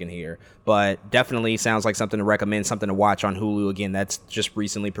they're taking here. But definitely sounds like something to recommend, something to watch on Hulu. Again, that's just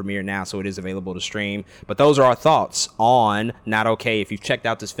recently premiered now, so it is available to stream. But those are our thoughts on Not Okay. If you've checked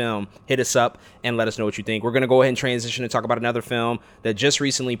out this film, hit us up and let us know what you think. We're going to go ahead and transition and talk about another film that just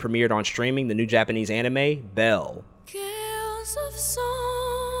recently premiered on streaming, the new Japanese anime, Belle. Gales of song,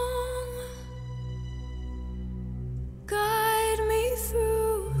 guide me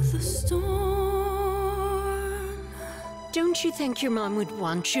through the storm. Don't you think your mom would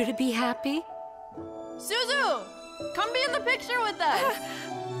want you to be happy? Suzu, come be in the picture with us.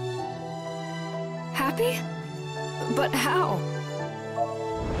 Happy? But how?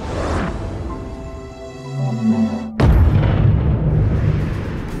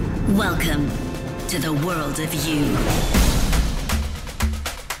 Welcome to the world of you.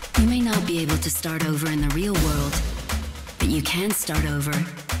 You may not be able to start over in the real world, but you can start over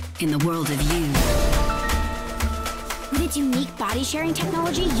in the world of you. With its unique body sharing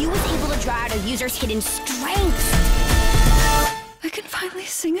technology, you was able to draw out a user's hidden strengths. I can finally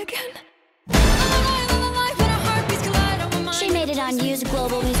sing again. She made it on U's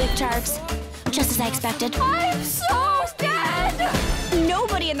global music charts, just as I expected. I'm so dead!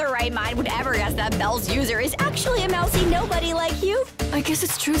 Nobody in their right mind would ever guess that Belle's user is actually a mousy nobody like you. I guess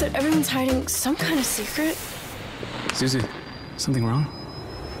it's true that everyone's hiding some kind of secret. Susie, something wrong?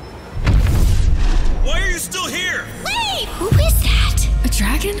 Why are you still here? Wait! Who is that? A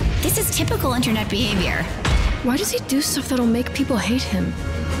dragon? This is typical internet behavior. Why does he do stuff that'll make people hate him?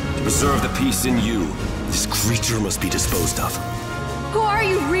 To preserve the peace in you, this creature must be disposed of. Who are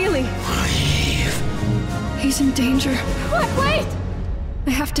you, really? Leave. He's in danger. What? Wait! I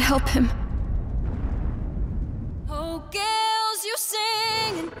have to help him. Oh, girls, you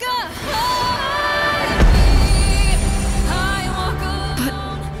sing and guide me. But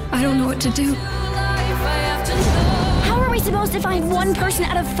I don't know what to do. How are we supposed to find one person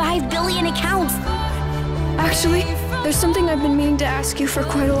out of 5 billion accounts? Actually, there's something I've been meaning to ask you for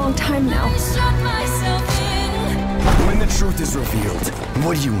quite a long time now. When the truth is revealed,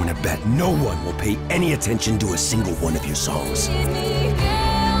 what do you want to bet? No one will pay any attention to a single one of your songs.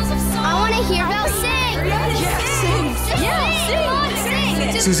 I want to hear Belle sing! Yeah,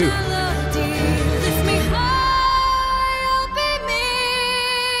 sing! Suzu.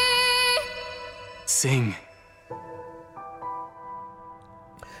 Sing.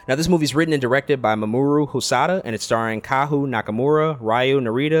 Now, this movie's written and directed by Mamoru Hosoda, and it's starring Kahu Nakamura, Ryu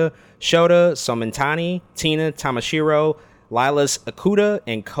Narita, Shota Somantani, Tina Tamashiro, Lilas Akuda,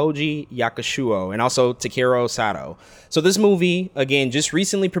 and Koji Yakushuo, and also Takeru Sato. So this movie, again, just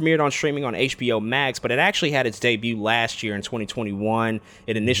recently premiered on streaming on HBO Max, but it actually had its debut last year in 2021.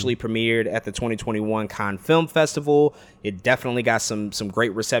 It initially premiered at the 2021 Cannes Film Festival. It definitely got some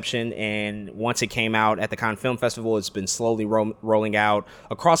great reception, and once it came out at the Cannes Film Festival, it's been slowly rolling out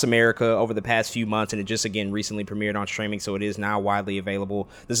across America over the past few months, and it just, again, recently premiered on streaming, so it is now widely available.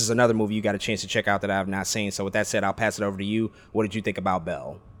 This is another movie you got a chance to check out that I have not seen, so with that said, I'll pass it over to you. What did you think about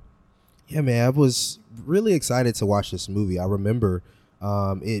Belle? Yeah, man, I was really excited to watch this movie. I remember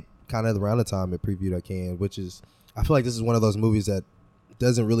it kind of around the time it previewed at Cannes, which is, I feel like this is one of those movies that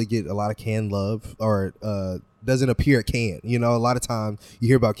doesn't really get a lot of Cannes love or doesn't appear at Cannes. You know, a lot of times you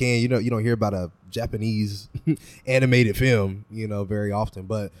hear about Cannes, you don't hear about a Japanese animated film, very often.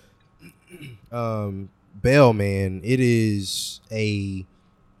 But Belle, man, it is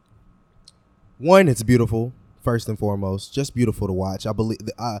it's beautiful, first and foremost, just beautiful to watch. I believe.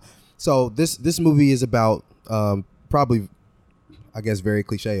 So this movie is about probably, I guess, very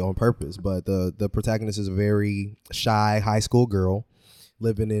cliche on purpose, but the protagonist is a very shy high school girl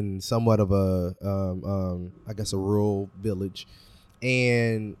living in somewhat of a rural village,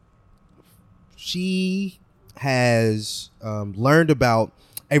 and she has learned about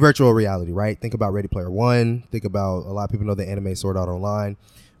a virtual reality, right? Think about Ready Player One. Think about, a lot of people know the anime Sword Art Online.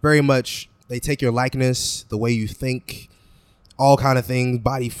 Very much, they take your likeness, the way you think, all kind of things,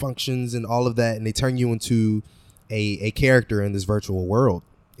 body functions and all of that, and they turn you into a character in this virtual world.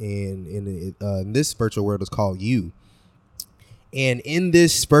 And in this virtual world is called You. And in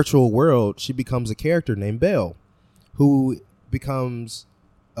this virtual world, she becomes a character named Belle, who becomes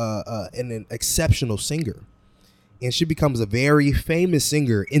an exceptional singer. And she becomes a very famous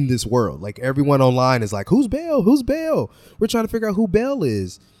singer in this world. Like, everyone online is like, who's Belle? Who's Belle? We're trying to figure out who Belle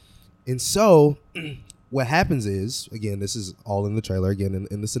is. And so what happens is, again, this is all in the trailer, again,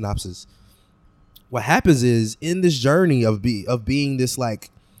 in the synopsis. What happens is, in this journey of being this like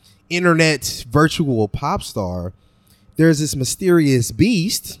internet virtual pop star, there's this mysterious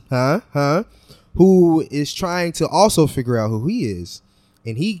beast, who is trying to also figure out who he is.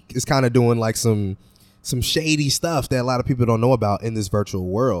 And he is kind of doing like some shady stuff that a lot of people don't know about in this virtual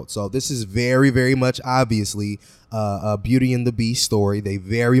world. So this is very, very much obviously a Beauty and the Beast story. They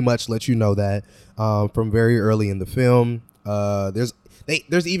very much let you know that from very early in the film.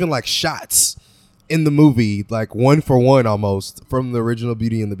 There's even like shots in the movie, like one for one almost, from the original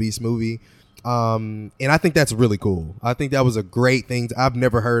Beauty and the Beast movie. And I think that's really cool. I think that was a great thing. I've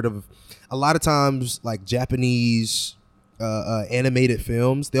never heard of. A lot of times, like Japanese animated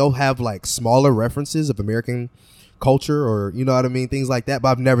films, they'll have like smaller references of American culture, or you know what I mean, things like that. But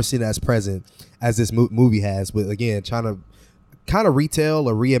I've never seen it as present as this movie has, with, again, trying to kind of retell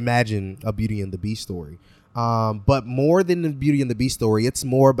or reimagine a Beauty and the Beast story. But more than the Beauty and the Beast story, it's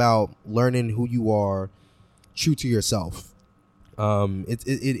more about learning who you are, true to yourself.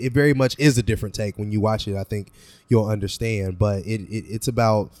 It very much is a different take when you watch it. I think you'll understand, but it's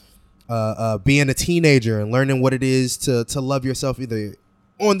about being a teenager and learning what it is to love yourself, either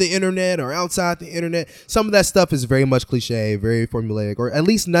on the internet or outside the internet. Some of that stuff is very much cliche, very formulaic, or at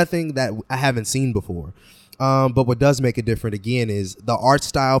least nothing that I haven't seen before. But what does make it different, again, is the art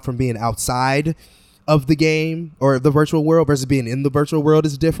style from being outside of the game or the virtual world versus being in the virtual world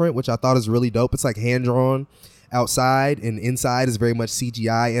is different, which I thought is really dope. It's like hand-drawn outside, and inside is very much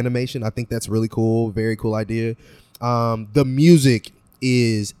CGI animation. I think that's really cool. Very cool idea. The music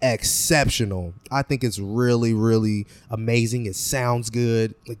is exceptional. I think it's really, really amazing. It sounds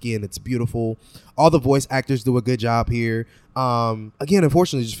good. Again, it's beautiful. All the voice actors do a good job here. Again,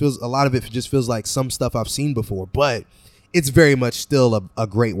 unfortunately, a lot of it just feels like some stuff I've seen before, but it's very much still a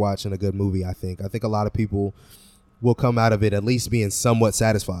great watch and a good movie. I think a lot of people will come out of it at least being somewhat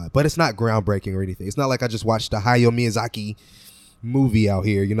satisfied, but it's not groundbreaking or anything. It's not like I just watched a Hayao Miyazaki movie out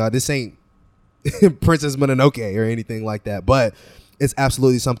here. This ain't Princess Mononoke or anything like that, but it's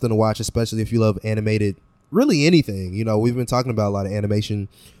absolutely something to watch, especially if you love animated, really anything. We've been talking about a lot of animation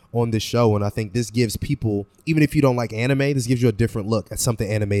on this show, and I think this gives people, even if you don't like anime, this gives you a different look at something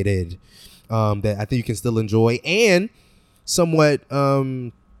animated that I think you can still enjoy and somewhat,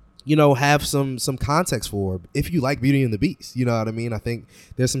 have some context for if you like Beauty and the Beast. You know what I mean? I think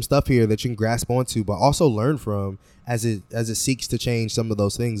there's some stuff here that you can grasp onto, but also learn from as it seeks to change some of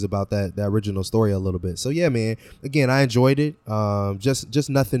those things about that original story a little bit. So yeah, man, again, I enjoyed it. Just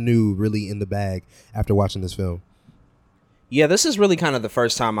nothing new really in the bag after watching this film. Yeah, this is really kind of the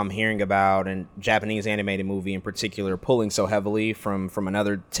first time I'm hearing about a Japanese animated movie in particular pulling so heavily from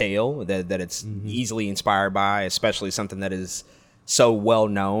another tale that it's easily inspired by, especially something that is so well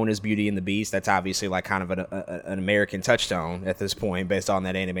known as Beauty and the Beast. That's obviously like kind of an American touchstone at this point based on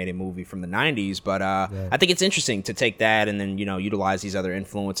that animated movie from the 90s. But I think it's interesting to take that and then, utilize these other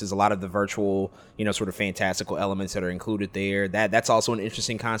influences. A lot of the virtual, sort of fantastical elements that are included there. That's also an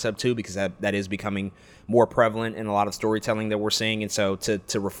interesting concept too, because that is becoming more prevalent in a lot of storytelling that we're seeing. And so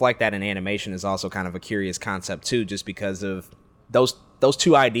to reflect that in animation is also kind of a curious concept too, just because of those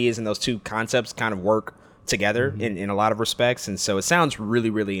two ideas and those two concepts kind of work together in a lot of respects. And so it sounds really,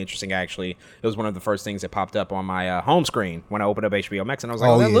 really interesting, actually. It was one of the first things that popped up on my home screen when I opened up HBO Max, and I was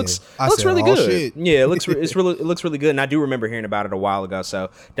like, that looks really good. Shit. Yeah, it looks really good. And I do remember hearing about it a while ago, so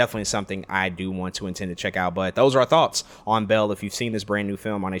definitely something I do want to intend to check out. But those are our thoughts on Belle. If you've seen this brand new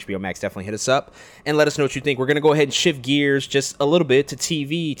film on HBO Max, definitely hit us up and let us know what you think. We're going to go ahead and shift gears just a little bit to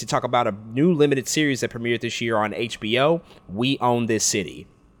TV to talk about a new limited series that premiered this year on HBO, We Own This City.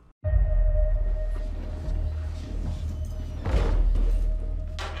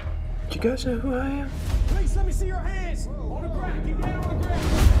 You guys know who I am? Please let me see your hands. On the ground. Keep your hand on the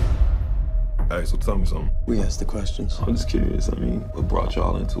ground. Alright, so tell me something. We asked the questions. I'm just curious. I mean, what brought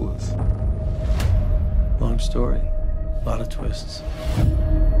y'all into us? Long story. A lot of twists.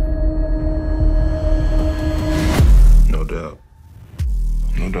 No doubt.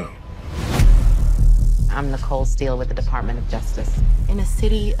 No doubt. I'm Nicole Steele with the Department of Justice. In a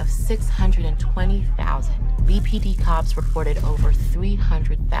city of 620,000, BPD cops reported over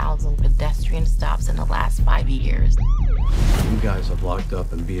 300,000 pedestrian stops in the last 5 years. You guys have locked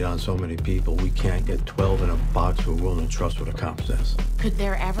up and beat on so many people, we can't get 12 in a box who are willing to trust what a cop says. Could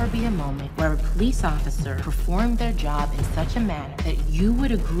there ever be a moment where a police officer performed their job in such a manner that you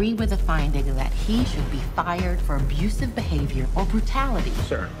would agree with the finding that he should be fired for abusive behavior or brutality?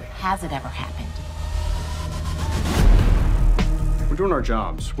 Certainly. Has it ever happened? We're doing our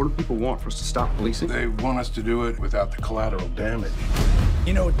jobs. What do people want for us to stop policing? They want us to do it without the collateral damage.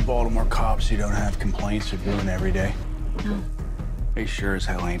 You know what the Baltimore cops you don't have complaints are doing every day? No. They sure as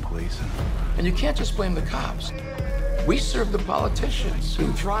hell ain't policing. And you can't just blame the cops. We serve the politicians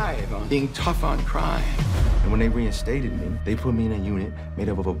who thrive on being tough on crime. And when they reinstated me, they put me in a unit made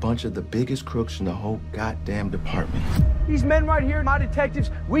up of a bunch of the biggest crooks in the whole goddamn department. These men right here, my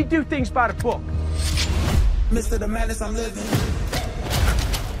detectives, we do things by the book. Mr. the Madness, I'm living.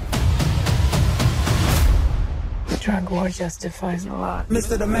 Drug war justifies a lot.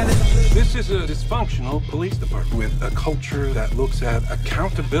 Mr. the Madness. This is a dysfunctional police department with a culture that looks at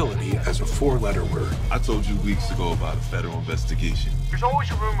accountability as a four-letter word. I told you weeks ago about a federal investigation. There's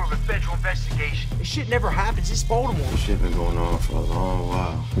always a rumor of a federal investigation. This shit never happens. It's Baltimore. This shit been going on for a long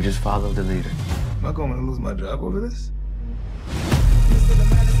while. We just followed the leader. Am I going to lose my job over this?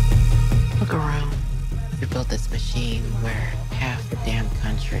 Look around. We built this machine where half the damn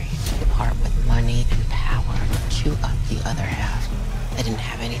country part with money and power to chew up the other half that didn't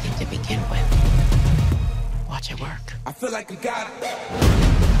have anything to begin with. Watch it work. I feel like we got it.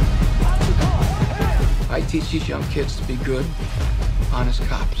 I teach these young kids to be good, honest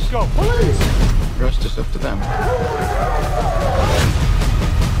cops. Let's go, police! The rest is up to them.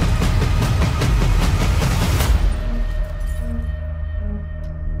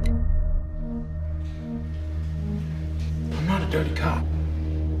 I'm not a dirty cop.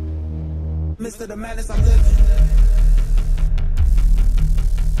 Mr. the Madness, I'm living.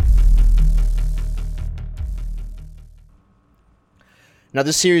 Now,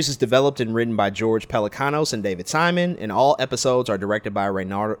 this series is developed and written by George Pelecanos and David Simon, and all episodes are directed by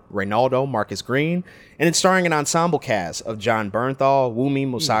Reynaldo Marcus Green, and it's starring an ensemble cast of John Bernthal, Wunmi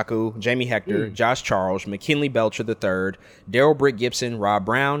Mosaku, Jamie Hector, Josh Charles, McKinley Belcher III, Daryl Britt Gibson, Rob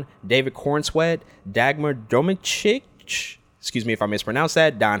Brown, David Cornsweet, Dagmar Domicic, excuse me if I mispronounced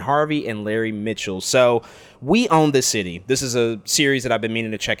that, Don Harvey, and Larry Mitchell. So, We Own This City. This is a series that I've been meaning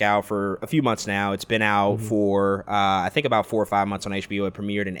to check out for a few months now. It's been out for, I think, about 4 or 5 months on HBO. It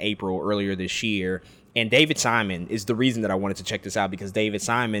premiered in April earlier this year. And David Simon is the reason that I wanted to check this out, because David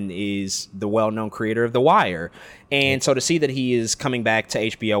Simon is the well-known creator of The Wire. And so to see that he is coming back to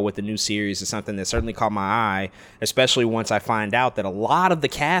HBO with a new series is something that certainly caught my eye, especially once I find out that a lot of the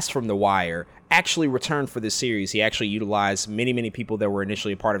cast from The Wire actually returned for this series. He actually utilized many people that were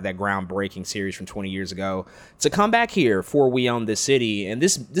initially a part of that groundbreaking series from 20 years ago to come back here for We Own This City. And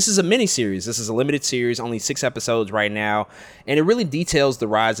this is a mini series. This is a limited series, only 6 episodes right now, and it really details the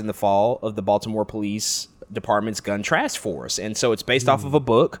rise and the fall of the Baltimore Police Department's gun task force. And so it's based off of a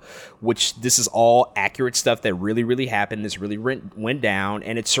book, which this is all accurate stuff that really happened. This really went down,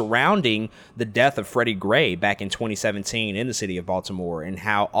 and it's surrounding the death of Freddie Gray back in 2017 in the city of Baltimore, and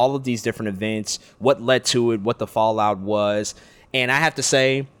how all of these different events, what led to it, what the fallout was. And I have to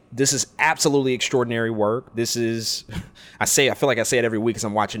say, this is absolutely extraordinary work. This is, I feel like I say it every week because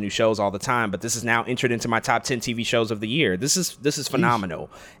I'm watching new shows all the time, but this is now entered into my top 10 TV shows of the year. This is phenomenal.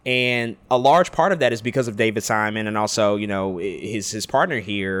 And a large part of that is because of David Simon and also, you know, his partner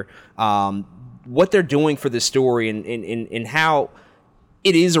here, what they're doing for this story and how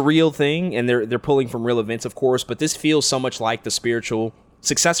it is a real thing, and they're pulling from real events, of course, but this feels so much like the spiritual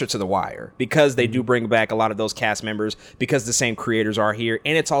successor to The Wire, because they do bring back a lot of those cast members, because the same creators are here,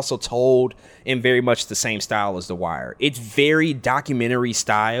 and it's also told in very much the same style as The Wire. It's very documentary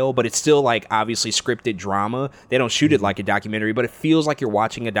style, but it's still like obviously scripted drama. They don't shoot it like a documentary, but it feels like you're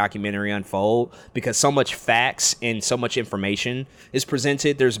watching a documentary unfold because so much facts and so much information is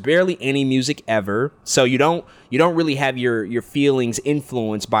presented. There's barely any music ever, so you don't really have your feelings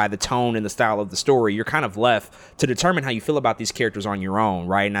influenced by the tone and the style of the story. You're kind of left to determine how you feel about these characters on your own,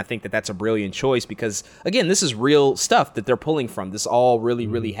 right? And I think that that's a brilliant choice because, again, this is real stuff that they're pulling from. This all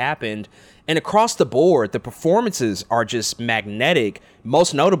really happened. And across the board, the performances are just magnetic.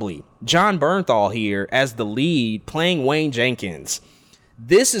 Most notably, Jon Bernthal here as the lead, playing Wayne Jenkins.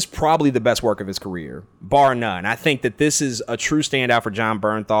 This is probably the best work of his career, bar none. I think that this is a true standout for Jon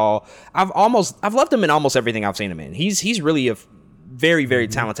Bernthal. I've loved him in almost everything I've seen him in. He's really a very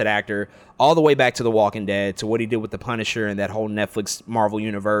talented actor, all the way back to The Walking Dead, to what he did with The Punisher and that whole Netflix Marvel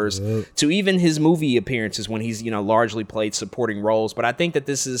universe, to even his movie appearances when he's, largely played supporting roles. But I think that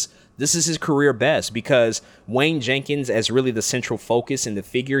this is his career best because Wayne Jenkins, as really the central focus and the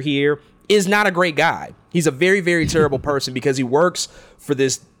figure here, is not a great guy. He's a very terrible person because he works for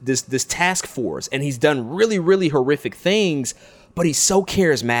this task force and he's done really horrific things. But he's so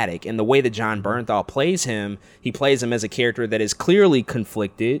charismatic, and the way that Jon Bernthal plays him, he plays him as a character that is clearly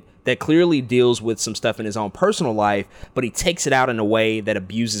conflicted, that clearly deals with some stuff in his own personal life, but he takes it out in a way that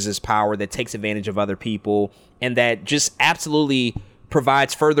abuses his power, that takes advantage of other people, and that just absolutely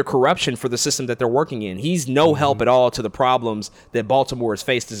provides further corruption for the system that they're working in. He's no help at all to the problems that Baltimore has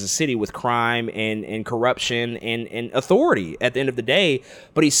faced as a city with crime and corruption and authority at the end of the day.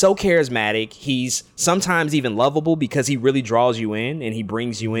 But he's so charismatic. He's sometimes even lovable because he really draws you in and he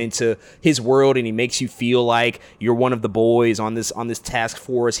brings you into his world and he makes you feel like you're one of the boys on this task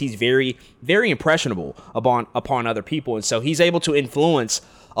force. He's very impressionable upon other people. And so he's able to influence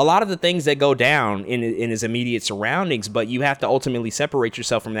a lot of the things that go down in his immediate surroundings, but you have to ultimately separate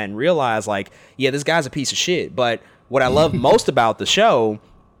yourself from that and realize, like, yeah, this guy's a piece of shit. But what I love most about the show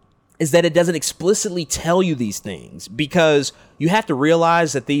is that it doesn't explicitly tell you these things, because you have to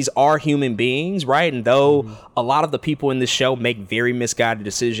realize that these are human beings, right? And though a lot of the people in this show make very misguided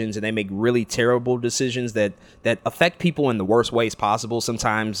decisions and they make really terrible decisions that affect people in the worst ways possible,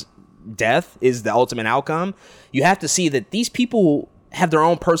 sometimes death is the ultimate outcome, you have to see that these people have their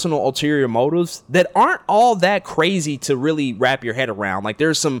own personal ulterior motives that aren't all that crazy to really wrap your head around. Like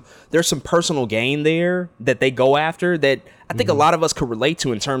there's some personal gain there that they go after that I think a lot of us could relate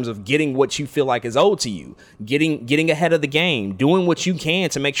to in terms of getting what you feel like is owed to you, getting ahead of the game, doing what you can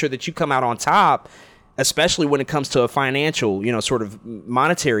to make sure that you come out on top, especially when it comes to a financial, sort of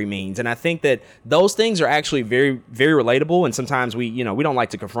monetary means. And I think that those things are actually very, very relatable. And sometimes we don't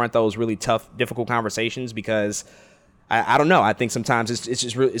like to confront those really tough, difficult conversations because I don't know. I think sometimes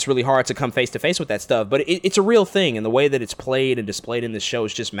it's really hard to come face to face with that stuff, but it's a real thing, and the way that it's played and displayed in this show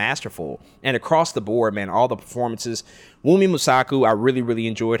is just masterful. And across the board, man, all the performances. Wunmi Mosaku, I really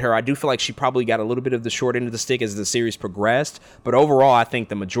enjoyed her. I do feel like she probably got a little bit of the short end of the stick as the series progressed, but overall, I think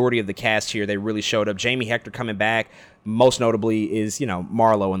the majority of the cast here, they really showed up. Jamie Hector coming back, most notably, is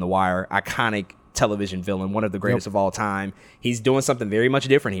Marlowe in The Wire, iconic television villain, one of the greatest of all time. He's doing something very much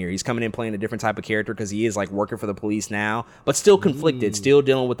different here. He's coming in playing a different type of character because he is like working for the police now, but still conflicted, still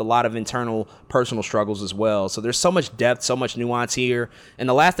dealing with a lot of internal personal struggles as well. So there's so much depth, so much nuance here. And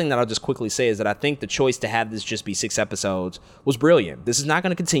the last thing that I'll just quickly say is that I think the choice to have this just be 6 episodes was brilliant. This is not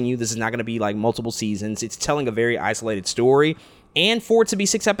going to continue. This is not going to be like multiple seasons. It's telling a very isolated story. And for it to be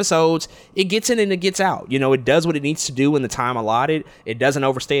 6 episodes, it gets in and it gets out. It does what it needs to do in the time allotted. It doesn't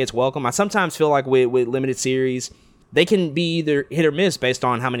overstay its welcome. I sometimes feel like with limited series, they can be either hit or miss based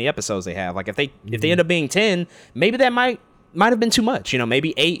on how many episodes they have. Like if they end up being 10, maybe that might have been too much.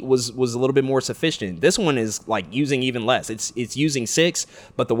 Maybe 8 was a little bit more sufficient. This one is like using even less. It's using 6,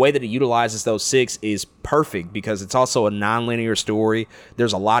 but the way that it utilizes those 6 is perfect because it's also a non-linear story.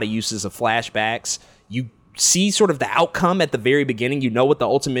 There's a lot of uses of flashbacks. You see sort of the outcome at the very beginning. You know what the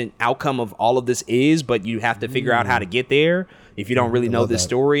ultimate outcome of all of this is, but you have to figure out how to get there if you don't really know this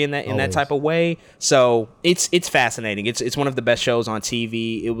story in that type of way. So it's fascinating. It's one of the best shows on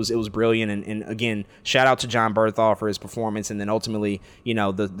TV. It was brilliant. And again, shout out to Jon Bernthal for his performance. And then ultimately, the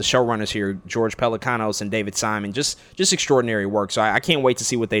showrunners here, George Pelecanos and David Simon, just extraordinary work. So I can't wait to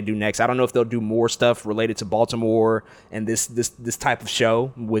see what they do next. I don't know if they'll do more stuff related to Baltimore and this type of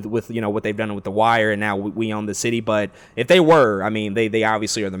show with what they've done with The Wire and now We Own the City. But if they were, I mean, they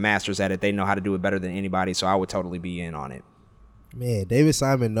obviously are the masters at it. They know how to do it better than anybody. So I would totally be in on it. Man, David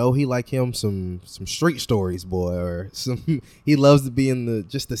Simon, he like him some street stories, boy, or some. He loves to be in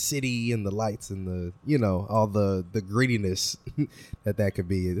the city and the lights and the all the grittiness that could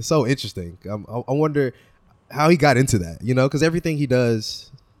be. It's so interesting. I wonder how he got into that, because everything he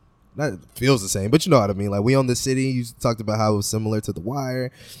does not feels the same, but you know what I mean. Like We Own the City, you talked about how it was similar to The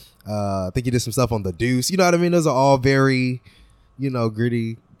Wire. I think he did some stuff on The Deuce. You know what I mean? Those are all very,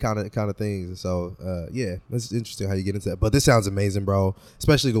 gritty kind of things. And so yeah, it's interesting how you get into that. But this sounds amazing, bro.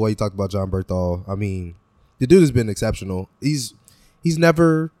 Especially the way you talked about Jon Bernthal. I mean, the dude has been exceptional. He's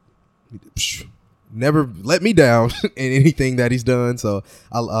never let me down in anything that he's done. So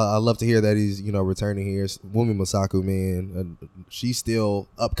I love to hear that he's returning here. Wunmi Mosaku, man, she's still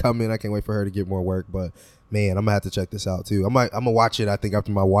upcoming. I can't wait for her to get more work. But man, I'm gonna have to check this out too. I'm gonna watch it. I think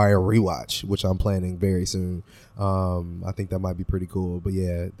after my Wire rewatch, which I'm planning very soon. I think that might be pretty cool. But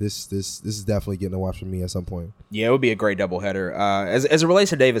yeah, this is definitely getting a watch from me at some point. Yeah, it would be a great doubleheader. As it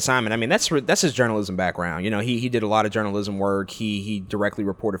relates to David Simon, I mean that's his journalism background. He did a lot of journalism work. He directly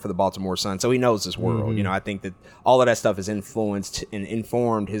reported for the Baltimore Sun, so he knows this world. Mm-hmm. I think that all of that stuff has influenced and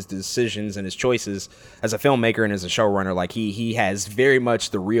informed his decisions and his choices as a filmmaker and as a showrunner. Like he has very much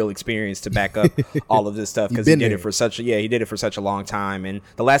the real experience to back up all of this stuff because he did it for such a long time. And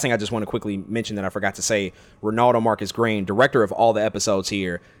the last thing I just want to quickly mention that I forgot to say, Ronaldo Marcus Green, director of all the episodes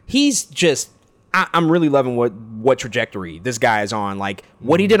here, he's just I'm really loving what trajectory this guy is on. Like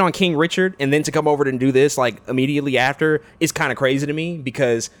what he did on King Richard and then to come over and do this like immediately after is kind of crazy to me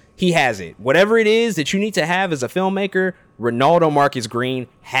because he has it. Whatever it is that you need to have as a filmmaker, Ronaldo Marcus Green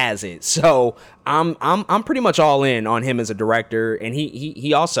has it. So I'm pretty much all in on him as a director, and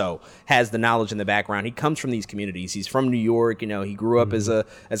he also has the knowledge in the background. He comes from these communities. He's from New York. He grew up as an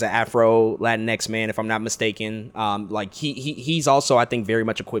Afro Latinx man, if I'm not mistaken. Like he's also, I think, very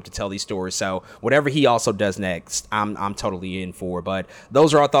much equipped to tell these stories. So whatever he also does next, I'm totally in for. But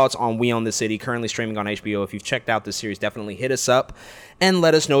those are our thoughts on We Own the City, currently streaming on HBO. If you've checked out this series, definitely hit us up and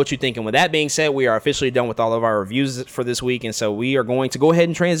let us know what you think. And with that being said, we are officially done with all of our reviews for this week. And so we are going to go ahead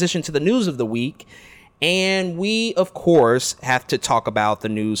and transition to the news of the week. And we, of course, have to talk about the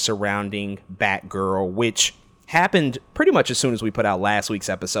news surrounding Batgirl, which happened pretty much as soon as we put out last week's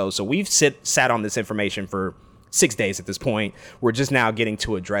episode. So we've sat on this information for 6 days at this point. We're just now getting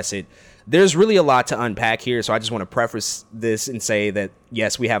to address it. There's really a lot to unpack here, so I just want to preface this and say that,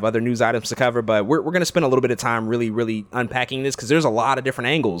 yes, we have other news items to cover, but we're going to spend a little bit of time really unpacking this because there's a lot of different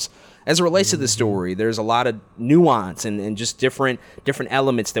angles as it relates to this story. There's a lot of nuance and just different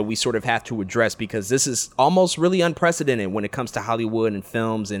elements that we sort of have to address because this is almost really unprecedented when it comes to Hollywood and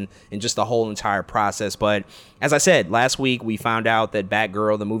films and just the whole entire process. But as I said, last week we found out that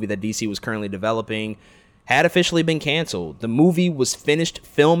Batgirl, the movie that DC was currently developing, had officially been canceled. The movie was finished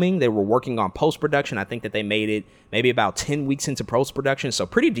filming. They were working on post-production. I think that they made it maybe about 10 weeks into post-production, so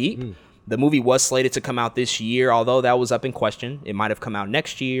pretty deep. The movie was slated to come out this year, although that was up in question. It might have come out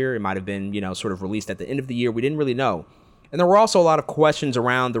next year. It might have been, sort of released at the end of the year. We didn't really know. And there were also a lot of questions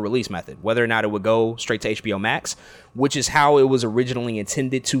around the release method, whether or not it would go straight to HBO Max, which is how it was originally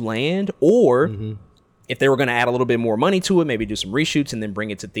intended to land, or if they were going to add a little bit more money to it, maybe do some reshoots and then bring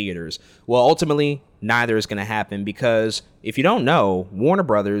it to theaters. Well, ultimately, neither is going to happen because if you don't know, Warner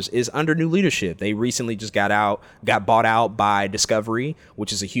Brothers is under new leadership. They recently just got bought out by Discovery,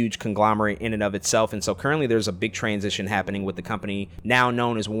 which is a huge conglomerate in and of itself. And so currently there's a big transition happening with the company now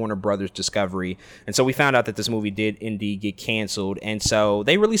known as Warner Brothers Discovery. And so we found out that this movie did indeed get canceled. And so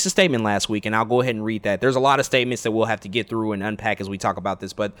they released a statement last week, and I'll go ahead and read that. There's a lot of statements that we'll have to get through and unpack as we talk about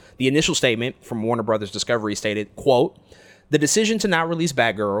this. But the initial statement from Warner Brothers Discovery stated, quote, "The decision to not release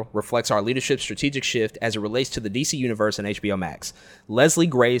Batgirl reflects our leadership's strategic shift as it relates to the DC Universe and HBO Max. Leslie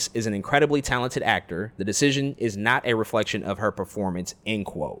Grace is an incredibly talented actor. The decision is not a reflection of her performance," end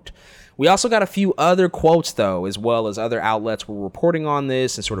quote. We also got a few other quotes, though, as well as other outlets were reporting on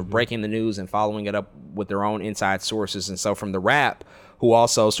this and sort of breaking the news and following it up with their own inside sources. And so from The Wrap, who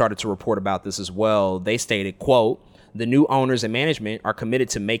also started to report about this as well, they stated, quote, "The new owners and management are committed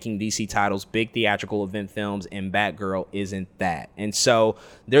to making DC titles big theatrical event films, and Batgirl isn't that." And so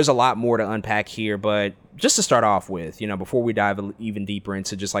there's a lot more to unpack here, but just to start off with, before we dive even deeper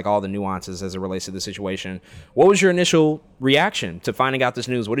into just like all the nuances as it relates to the situation, what was your initial reaction to finding out this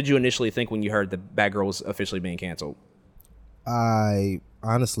news? What did you initially think when you heard that Batgirl was officially being canceled? I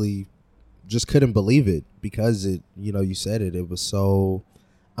honestly just couldn't believe it because you said it was so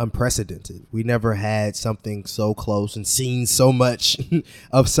unprecedented. We never had something so close and seen so much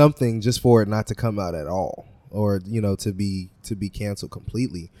of something just for it not to come out at all, or to be canceled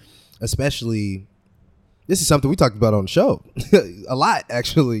completely. Especially this is something we talked about on the show a lot,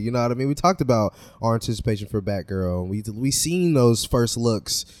 actually. You know what I mean? We talked about our anticipation for Batgirl. We seen those first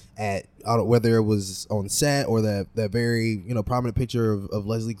looks at whether it was on set or that very prominent picture of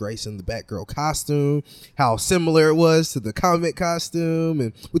Leslie Grace in the Batgirl costume, how similar it was to the comic costume,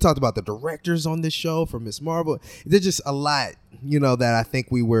 and we talked about the directors on this show for Ms. Marvel. There's just a lot, that I think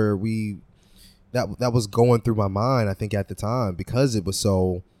that was going through my mind, I think, at the time, because it was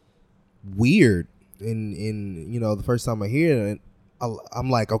so weird. In the first time I hear it, I'm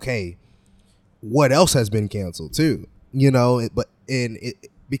like, okay, what else has been canceled too?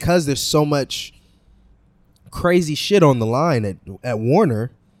 Because there's so much crazy shit on the line at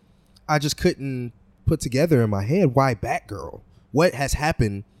Warner, I just couldn't put together in my head why Batgirl. What has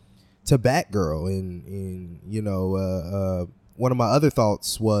happened to Batgirl? And one of my other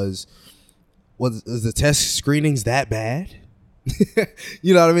thoughts was the test screenings that bad?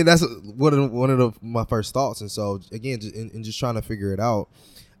 You know what I mean? That's one of my first thoughts. And so again, in just trying to figure it out,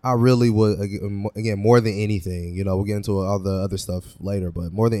 I really was, again, more than anything, we'll get into all the other stuff later,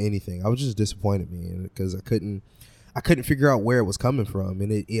 but more than anything, I was just disappointed, man, because I couldn't figure out where it was coming from,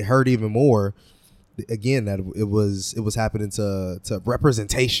 and it hurt even more. Again, that it was happening to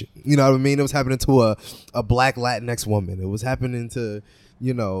representation. You know what I mean? It was happening to a Black Latinx woman. It was happening to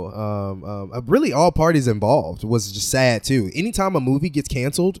really all parties involved. It was just sad too. Anytime a movie gets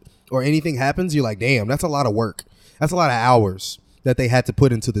canceled or anything happens, you're like, damn, that's a lot of work. That's a lot of hours that they had to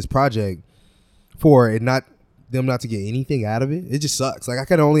put into this project for them not to get anything out of it. It just sucks. Like, I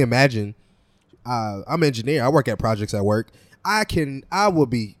can only imagine. I'm an engineer. I work at projects at work. Listen,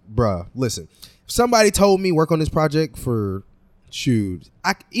 if somebody told me work on this project for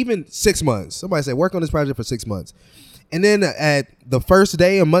even 6 months, somebody said work on this project for 6 months. And then at the first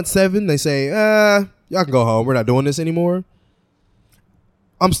day of month 7, they say, y'all can go home. We're not doing this anymore.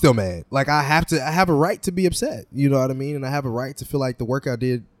 I'm still mad. Like, I have a right to be upset. You know what I mean? And I have a right to feel like the work I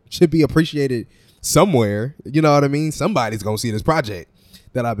did should be appreciated somewhere. You know what I mean? Somebody's going to see this project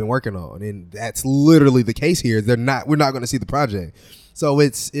that I've been working on. And that's literally the case here. We're not going to see the project. So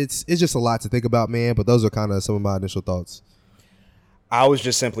it's just a lot to think about, man. But those are kind of some of my initial thoughts. I was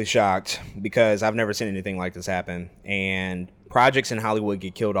just simply shocked because I've never seen anything like this happen. And projects in Hollywood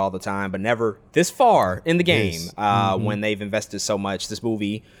get killed all the time, but never this far in the game when they've invested so much. This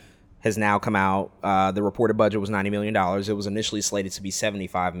movie has now come out. The reported budget was $90 million. It was initially slated to be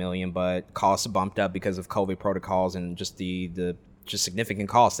 $75 million, but costs bumped up because of COVID protocols and just the significant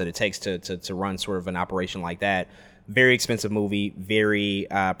costs that it takes to run sort of an operation like that. Very expensive movie, very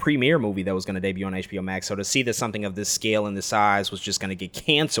premiere movie that was going to debut on HBO Max. So to see that something of this scale and this size was just going to get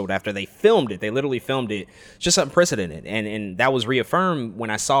canceled after they filmed it, they literally filmed it, just unprecedented. And that was reaffirmed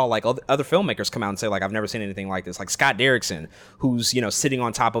when I saw like other filmmakers come out and say, like, I've never seen anything like this. Like Scott Derrickson, who's, sitting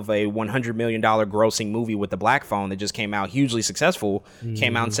on top of a $100 million grossing movie with The Black Phone that just came out hugely successful,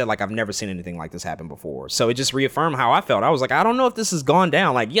 came out and said, like, I've never seen anything like this happen before. So it just reaffirmed how I felt. I was like, I don't know if this has gone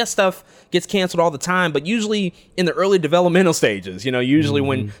down. Like, yes, stuff gets canceled all the time, but usually in the early developmental stages, usually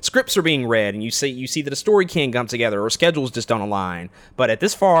when scripts are being read and you see that a story can't come together or schedules just don't align. But at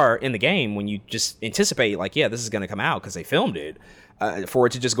this far in the game, when you just anticipate, like, yeah, this is going to come out because they filmed it, for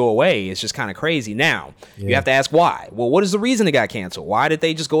it to just go away, it's just kind of crazy. Now, you have to ask why. Well, what is the reason it got canceled? Why did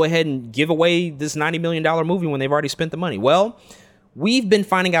they just go ahead and give away this $90 million movie when they've already spent the money? Well, we've been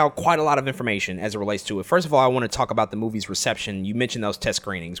finding out quite a lot of information as it relates to it. First of all, I want to talk about the movie's reception. You mentioned those test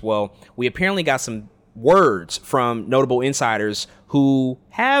screenings. Well, we apparently got some words from notable insiders who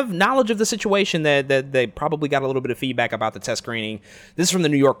have knowledge of the situation that they probably got a little bit of feedback about the test screening. This is from the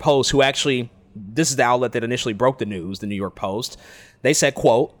New York Post, this is the outlet that initially broke the news, the New York Post. They said,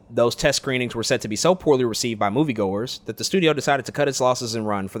 quote, those test screenings were said to be so poorly received by moviegoers that the studio decided to cut its losses and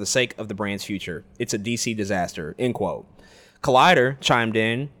run for the sake of the brand's future. It's a DC disaster, end quote. Collider chimed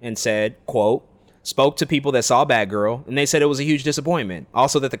in and said, quote, spoke to people that saw Batgirl, and they said it was a huge disappointment.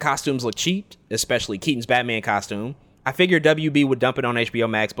 Also that the costumes look cheap, especially Keaton's Batman costume. I figured WB would dump it on HBO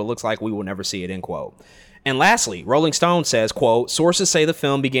Max, but looks like we will never see it, end quote. And lastly, Rolling Stone says, quote, sources say the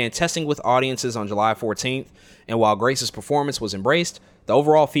film began testing with audiences on July 14th, and while Grace's performance was embraced, the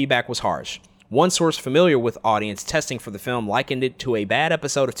overall feedback was harsh. One source familiar with audience testing for the film likened it to a bad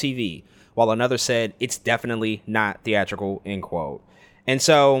episode of TV, while another said it's definitely not theatrical, end quote. And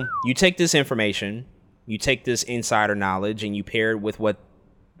so you take this information, you take this insider knowledge, and you pair it with what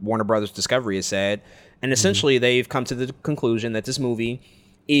Warner Brothers Discovery has said, and essentially they've come to the conclusion that this movie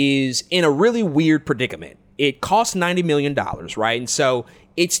is in a really weird predicament. It costs $90 million, right? And so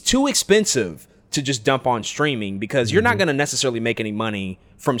it's too expensive to just dump on streaming because you're not going to necessarily make any money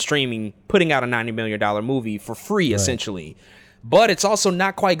from streaming, putting out a $90 million movie for free, essentially. but it's also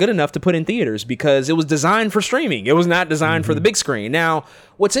not quite good enough to put in theaters because it was designed for streaming. It was not designed for the big screen. Now,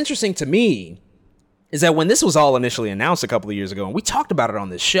 what's interesting to me is that when this was all initially announced a couple of years ago, and we talked about it on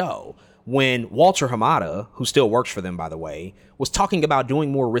this show, when Walter Hamada, who still works for them, by the way, was talking about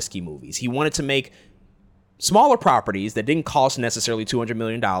doing more risky movies. He wanted to make smaller properties that didn't cost necessarily $200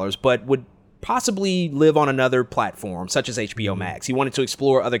 million, but would possibly live on another platform, such as HBO Max. He wanted to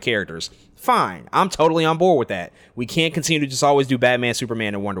explore other characters. Fine. I'm totally on board with that. We can't continue to just always do Batman,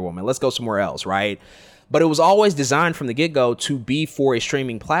 Superman, and Wonder Woman. Let's go somewhere else, right? But it was always designed from the get-go to be for a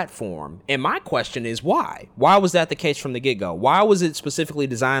streaming platform. And my question is why? Why was that the case from the get-go? Why was it specifically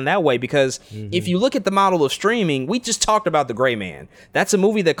designed that way? Because if you look at the model of streaming, we just talked about The Gray Man. That's a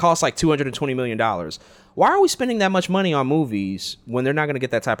movie that costs like $220 million. Why are we spending that much money on movies when they're not going to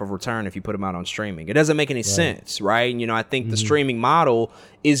get that type of return if you put them out on streaming? It doesn't make any sense, right? You know, I think the streaming model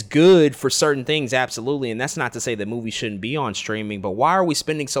is good for certain things, absolutely. And that's not to say that movies shouldn't be on streaming, but why are we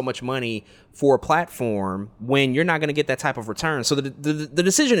spending so much money for a platform when you're not going to get that type of return? So the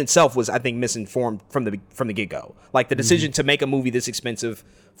decision itself was, I think, misinformed from the get-go. Like the decision to make a movie this expensive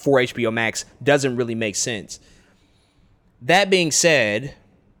for HBO Max doesn't really make sense. That being said,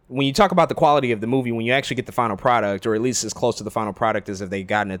 when you talk about the quality of the movie, when you actually get the final product, or at least as close to the final product as if they've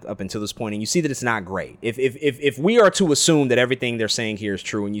gotten it up until this point, and you see that it's not great. If we are to assume that everything they're saying here is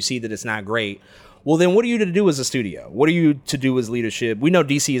true, and you see that it's not great, well, then what are you to do as a studio? What are you to do as leadership? We know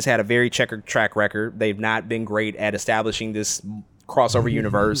DC has had a very checkered track record. They've not been great at establishing this crossover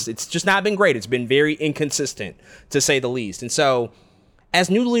universe. It's just not been great. It's been very inconsistent, to say the least. And so, as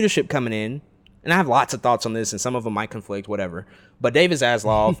new leadership coming in, and I have lots of thoughts on this, and some of them might conflict, whatever. But David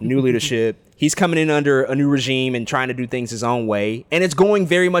Zaslav, new leadership, he's coming in under a new regime and trying to do things his own way. And it's going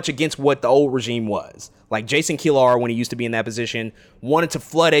very much against what the old regime was. Like Jason Kilar, when he used to be in that position, wanted to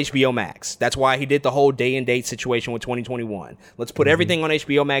flood HBO Max. That's why he did the whole day and date situation with 2021. Let's put everything on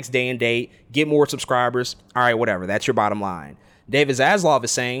HBO Max day and date, get more subscribers. All right, whatever. That's your bottom line. David Zaslav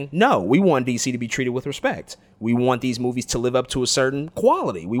is saying, no, we want DC to be treated with respect. We want these movies to live up to a certain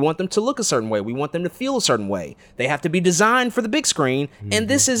quality. We want them to look a certain way. We want them to feel a certain way. They have to be designed for the big screen, and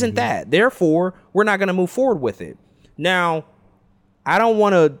this isn't that. Therefore, we're not going to move forward with it. Now, I don't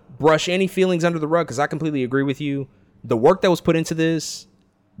want to brush any feelings under the rug because I completely agree with you. The work that was put into this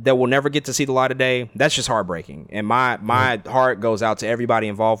that will never get to see the light of day, that's just heartbreaking. And my heart goes out to everybody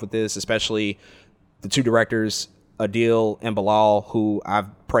involved with this, especially the two directors, Adil and Bilal, who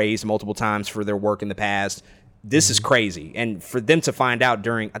I've praised multiple times for their work in the past. This is crazy. And for them to find out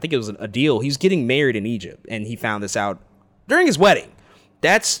during, I think it was Adil, he's getting married in Egypt, and he found this out during his wedding.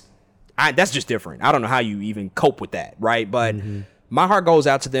 That's just different. I don't know how you even cope with that, right? But my heart goes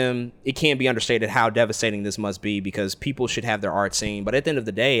out to them. It can't be understated how devastating this must be because people should have their art seen. But at the end of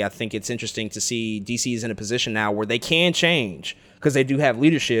the day, I think it's interesting to see DC is in a position now where they can change because they do have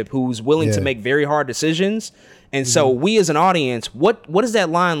leadership who's willing to make very hard decisions. And so we as an audience, what does that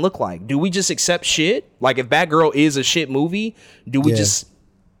line look like? Do we just accept shit? Like if Batgirl is a shit movie, do we just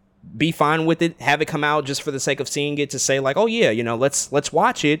be fine with it, have it come out just for the sake of seeing it to say like, oh yeah, you know, let's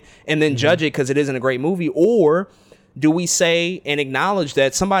watch it and then judge it because it isn't a great movie? Or do we say and acknowledge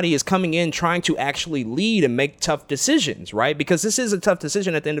that somebody is coming in trying to actually lead and make tough decisions, right? Because this is a tough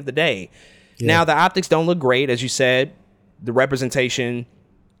decision at the end of the day. Now, the optics don't look great, as you said. The representation,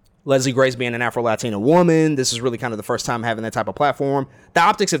 Leslie Grace being an Afro-Latina woman, this is really kind of the first time having that type of platform. The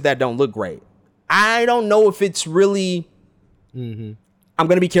optics of that don't look great. I don't know if it's really... I'm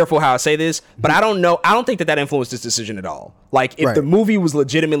going to be careful how I say this, but I don't know. I don't think that influenced this decision at all. Like, if the movie was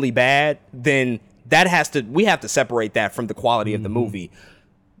legitimately bad, then we have to separate that from the quality of the movie.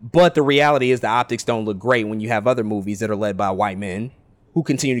 But the reality is the optics don't look great when you have other movies that are led by white men who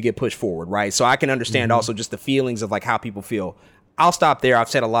continue to get pushed forward, right? So I can understand also just the feelings of like how people feel. I'll stop there. I've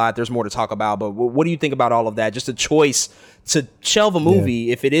said a lot. There's more to talk about, but what do you think about all of that? Just a choice to shelve a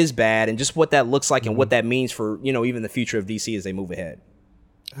movie if it is bad, and just what that looks like and what that means for, you know, even the future of DC as they move ahead.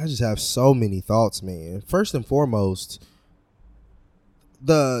 I just have so many thoughts, man. First and foremost,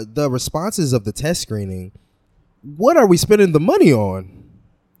 the responses of the test screening. What are we spending the money on?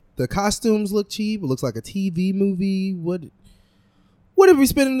 The costumes look cheap. It looks like a TV movie. What are we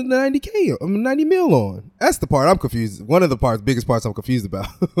spending the 90 mil on? That's the part I'm confused. One of the biggest parts I'm confused about.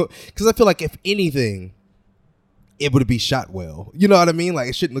 Because I feel like if anything, it would be shot well. You know what I mean? Like,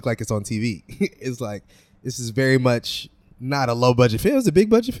 it shouldn't look like it's on TV. It's like, this is very much not a low budget film. It's a big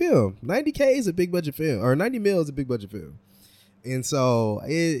budget film. 90K is a big budget film. Or 90 mil is a big budget film. And so,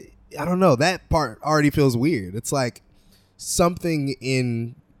 I don't know. That part already feels weird. It's like something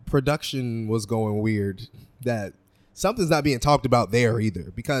in production was going weird, that something's not being talked about there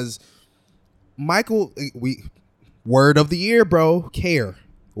either, because Michael, Word of the year, bro. Care.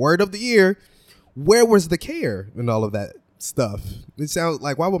 Word of the year. Where was the care in all of that stuff? It sounds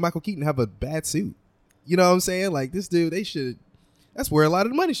like, why would Michael Keaton have a bad suit? You know what I'm saying? Like, this dude, that's where a lot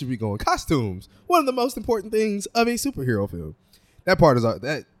of the money should be going. Costumes. One of the most important things of a superhero film. That part is,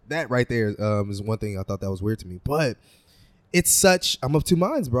 that right there is one thing I thought that was weird to me. But it's I'm of two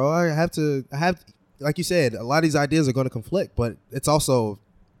minds, bro. I have, like you said, a lot of these ideas are going to conflict, but it's also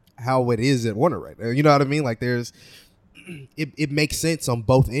how it is at Warner right now. You know what I mean? Like, it makes sense on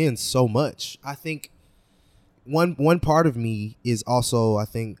both ends so much. I think one part of me is also, I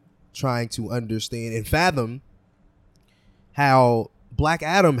think, trying to understand and fathom how Black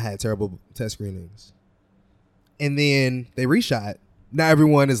Adam had terrible test screenings. And then they reshot. Now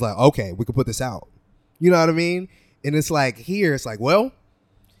everyone is like, okay, we can put this out. You know what I mean? And it's like, here, it's like, well,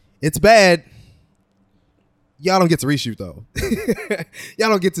 it's bad. Y'all don't get to reshoot, though. Y'all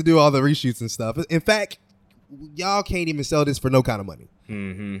don't get to do all the reshoots and stuff. In fact, y'all can't even sell this for no kind of money.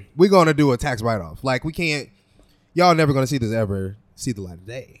 Mm-hmm. We're going to do a tax write-off. Like, we can't. Y'all never going to see this ever see the light of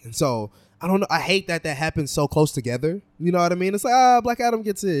day. And so, I don't know. I hate that happens so close together. You know what I mean? It's like, Black Adam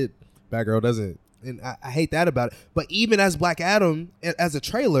gets it. Batgirl doesn't. And I hate that about it. But even as Black Adam, as a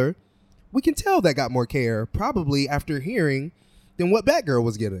trailer, we can tell that got more care probably after hearing than what Batgirl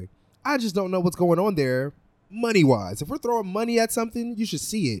was getting. I just don't know what's going on there. Money-wise, if we're throwing money at something, you should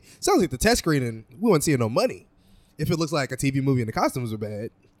see it. Sounds like the test screening, we weren't seeing no money. If it looks like a TV movie and the costumes are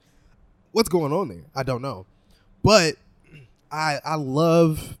bad, what's going on there? I don't know. But I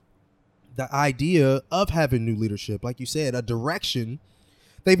love the idea of having new leadership. Like you said, a direction.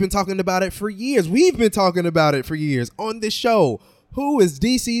 They've been talking about it for years. We've been talking about it for years on this show. Who is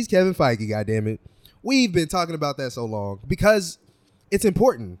DC's Kevin Feige, goddammit? We've been talking about that so long because it's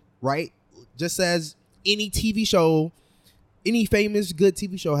important, right? Just as any TV show, any famous good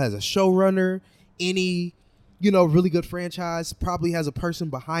TV show has a showrunner. Any, really good franchise probably has a person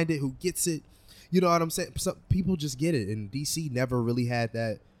behind it who gets it. You know what I'm saying? Some people just get it, and DC never really had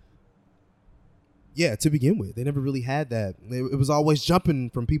that. Yeah, to begin with, they never really had that. It was always jumping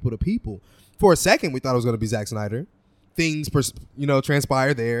from people to people. For a second, we thought it was going to be Zack Snyder. Things,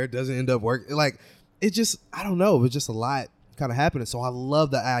 transpire there. It doesn't end up working. Like, it just, I don't know. It was just a lot kind of happening. So I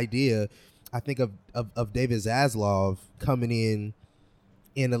love the idea. I think of David Zaslav coming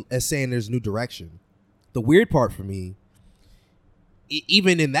in as saying there's new direction. The weird part for me,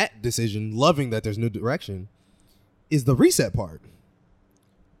 even in that decision, loving that there's new direction, is the reset part.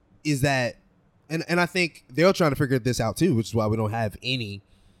 Is that, and I think they're trying to figure this out too, which is why we don't have any,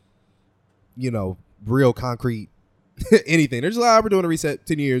 real concrete anything. They're just like, we're doing a reset,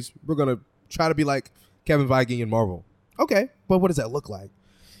 10 years. We're going to try to be like Kevin Feige and Marvel. Okay, but what does that look like?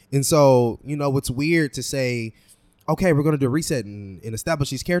 And so, what's weird to say, okay, we're going to do a reset and establish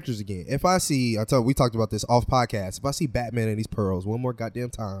these characters again. If I see, we talked about this off podcast. If I see Batman and these pearls one more goddamn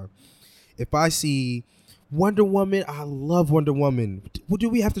time, if I see Wonder Woman, I love Wonder Woman. Do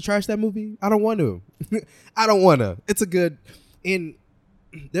we have to trash that movie? I don't want to. I don't want to. It's a good, and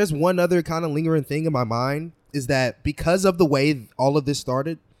there's one other kind of lingering thing in my mind is that because of the way all of this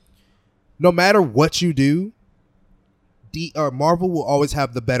started, no matter what you do, Marvel will always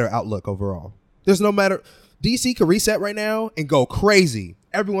have the better outlook overall. There's no matter, DC could reset right now and go crazy.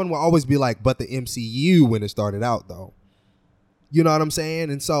 Everyone will always be like, but the MCU when it started out though. You know what I'm saying?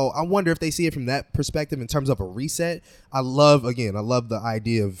 And so I wonder if they see it from that perspective in terms of a reset. I love the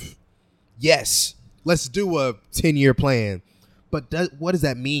idea of, yes, let's do a 10-year plan. But what does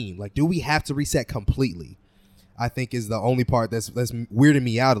that mean? Like, do we have to reset completely? I think is the only part that's weirding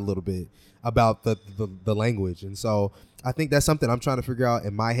me out a little bit about the language. And so I think that's something I'm trying to figure out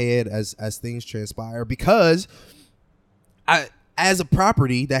in my head as things transpire, because as a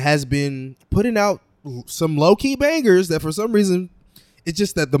property that has been putting out some low-key bangers that for some reason, it's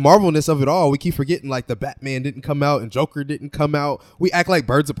just that the Marvelness of it all, we keep forgetting, like the Batman didn't come out and Joker didn't come out. We act like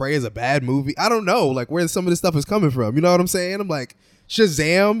Birds of Prey is a bad movie. I don't know, like, where some of this stuff is coming from. You know what I'm saying? I'm like,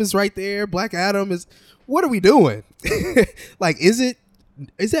 Shazam is right there. Black Adam is, what are we doing? Like, is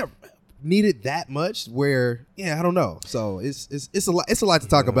that needed that much? Where, yeah, I don't know. So it's a lot to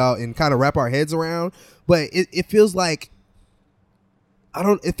talk about and kind of wrap our heads around. But it feels like,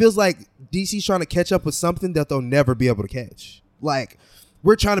 it feels like DC's trying to catch up with something that they'll never be able to catch. Like,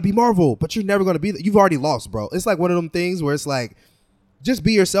 we're trying to be Marvel, but you're never going to be that. You've already lost, bro. It's like one of them things where it's like, just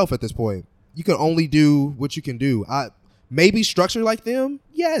be yourself at this point. You can only do what you can do. Maybe structure like them?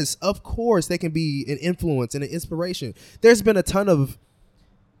 Yes, of course. They can be an influence and an inspiration. There's been a ton of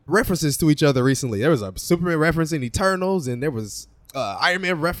references to each other recently. There was a Superman reference in Eternals, and there was Iron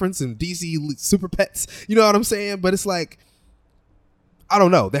Man reference in DC Super Pets. You know what I'm saying? But it's like, I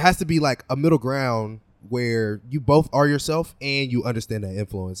don't know. There has to be like a middle ground where you both are yourself and you understand that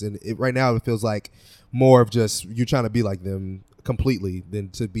influence. And right now it feels like more of just you trying to be like them completely than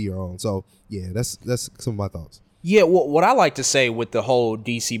to be your own. So yeah, that's some of my thoughts. Yeah, well, what I like to say with the whole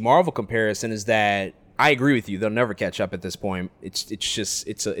DC Marvel comparison is that I agree with you. They'll never catch up at this point.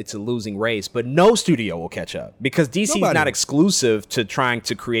 It's a losing race, but no studio will catch up because DC is not exclusive to trying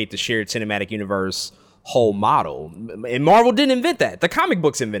to create the shared cinematic universe whole model. And Marvel didn't invent that. The comic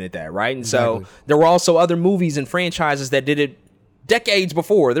books invented that, right? And so there were also other movies and franchises that did it decades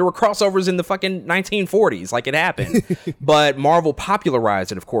before. There were crossovers in the fucking 1940s, like it happened. But Marvel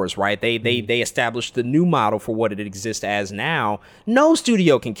popularized it, of course, right? They established the new model for what it exists as now. No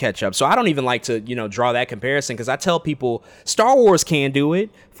studio can catch up. So I don't even like to, draw that comparison because I tell people Star Wars can't do it.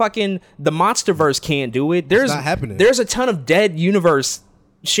 Fucking the Monsterverse can't do it. It's not happening. There's a ton of dead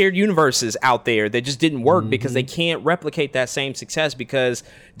shared universes out there that just didn't work because they can't replicate that same success because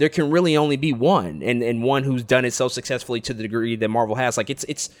there can really only be one and one who's done it so successfully to the degree that Marvel has. Like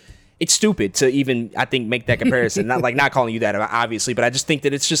it's stupid to even, I think, make that comparison. not calling you that obviously, but I just think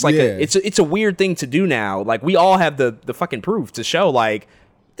that it's just like it's a weird thing to do now. Like we all have the fucking proof to show like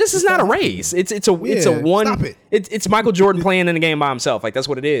this is not a race. It's Michael Jordan playing in the game by himself. Like that's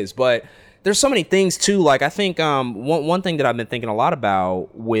what it is. But there's so many things too. Like I think one thing that I've been thinking a lot about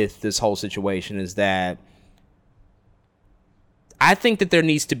with this whole situation is that I think that there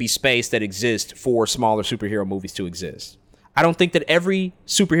needs to be space that exists for smaller superhero movies to exist. I don't think that every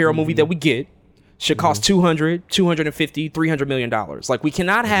superhero movie that we get should cost $200, $250, $300 million. Like we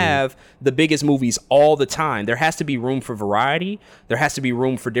cannot have the biggest movies all the time. There has to be room for variety. There has to be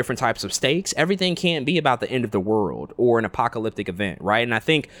room for different types of stakes. Everything can't be about the end of the world or an apocalyptic event, right? And I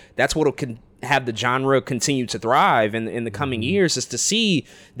think that's what will have the genre continue to thrive in the coming years is to see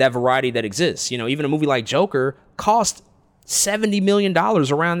that variety that exists. Even a movie like Joker cost $70 million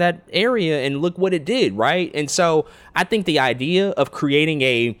around that area, and look what it did, right? And so I think the idea of creating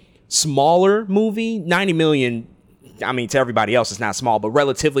a smaller movie, 90 million, I mean, to everybody else, it's not small, but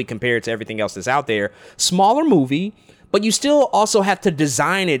relatively compared to everything else that's out there, smaller movie, but you still also have to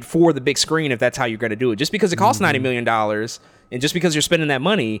design it for the big screen if that's how you're going to do it. Just because it costs $90 million and just because you're spending that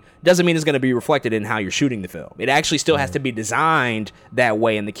money doesn't mean it's going to be reflected in how you're shooting the film. It actually still has to be designed that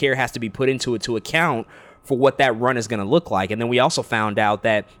way, and the care has to be put into it to account for what that run is going to look like. And then we also found out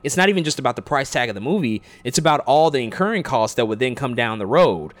that it's not even just about the price tag of the movie, it's about all the incurring costs that would then come down the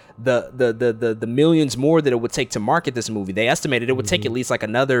road. The millions more that it would take to market this movie. They estimated it would take at least like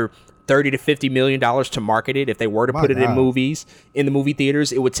another $30 to $50 million to market it if they were to put it in movies, in the movie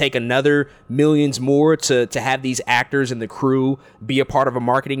theaters. It would take another millions more to have these actors and the crew be a part of a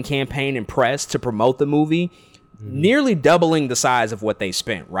marketing campaign and press to promote the movie. Nearly doubling the size of what they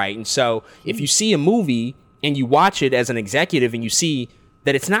spent, right? And so if you see a movie and you watch it as an executive and you see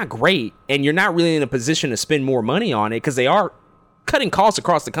that it's not great and you're not really in a position to spend more money on it because they are cutting costs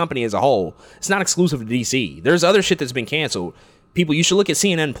across the company as a whole. It's not exclusive to DC. There's other shit that's been canceled. People, you should look at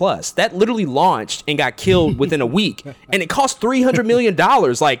CNN Plus. That literally launched and got killed within a week, and it cost $300 million.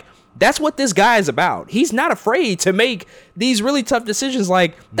 Like, that's what this guy is about. He's not afraid to make these really tough decisions.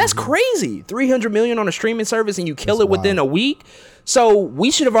 Like, that's crazy. $300 million on a streaming service and you kill it within a week. So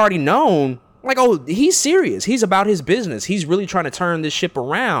we should have already known, like, oh, he's serious. He's about his business. He's really trying to turn this ship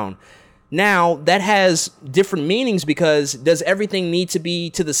around. Now, that has different meanings because does everything need to be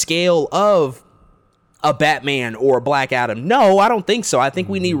to the scale of a Batman or a Black Adam? No, I don't think so. I think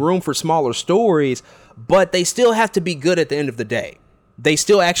we need room for smaller stories, but they still have to be good at the end of the day. They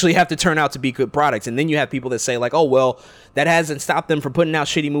still actually have to turn out to be good products. And then you have people that say like, oh, well, that hasn't stopped them from putting out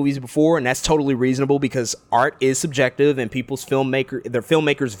shitty movies before. And that's totally reasonable because art is subjective and people's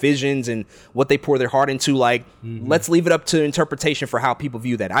filmmakers' visions and what they pour their heart into. Like, let's leave it up to interpretation for how people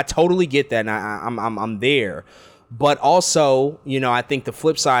view that. I totally get that. And I'm there. But also, I think the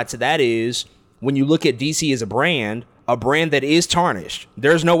flip side to that is when you look at DC as a brand that is tarnished,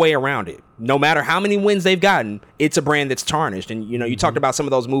 there's no way around it. No matter how many wins they've gotten, it's a brand that's tarnished. And, you talked about some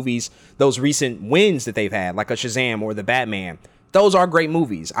of those movies, those recent wins that they've had, like a Shazam or the Batman. Those are great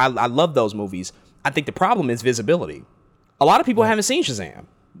movies. I love those movies. I think the problem is visibility. A lot of people haven't seen Shazam,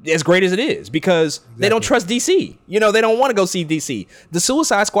 as great as it is, because they don't trust DC. They don't want to go see DC. The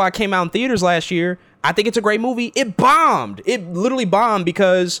Suicide Squad came out in theaters last year. I think it's a great movie. It bombed. It literally bombed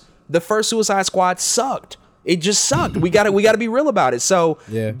because the first Suicide Squad sucked. It just sucked. We got to be real about it. So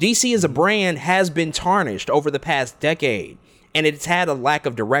DC as a brand has been tarnished over the past decade, and it's had a lack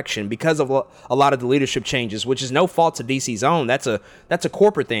of direction because of a lot of the leadership changes, which is no fault to DC's own. That's a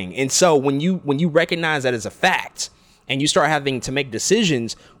corporate thing. And so when you recognize that as a fact and you start having to make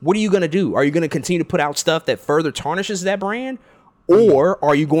decisions, what are you going to do? Are you going to continue to put out stuff that further tarnishes that brand? Or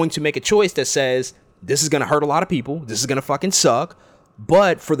are you going to make a choice that says, this is going to hurt a lot of people. This is going to fucking suck.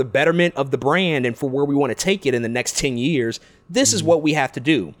 But for the betterment of the brand and for where we want to take it in the next 10 years, this is what we have to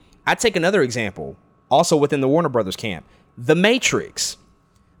do. I take another example, also within the Warner Brothers camp, The Matrix.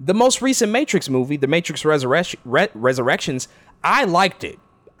 The most recent Matrix movie, The Matrix Resurrections, I liked it.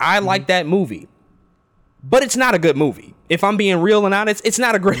 I liked that movie. But it's not a good movie. If I'm being real and honest, it's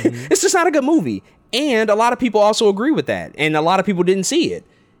not a great, it's just not a good movie. And a lot of people also agree with that. And a lot of people didn't see it.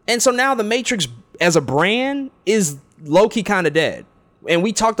 And so now The Matrix as a brand is low-key kind of dead. And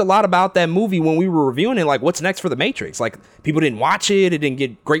we talked a lot about that movie when we were reviewing it, like, what's next for The Matrix? Like, people didn't watch it. It didn't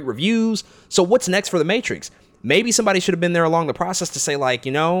get great reviews. So what's next for The Matrix? Maybe somebody should have been there along the process to say, like,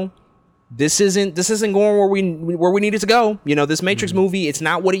 you know, this isn't going where we need it to go. You know, this Matrix movie, it's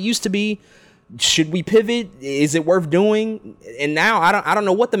not what it used to be. Should we pivot? Is it worth doing? And now I don't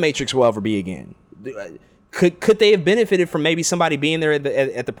know what The Matrix will ever be again. Could they have benefited from maybe somebody being there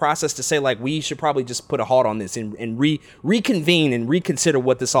at the process to say, like, we should probably just put a halt on this and reconvene and reconsider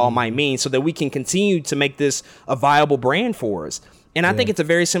what this all might mean so that we can continue to make this a viable brand for us. And I think it's a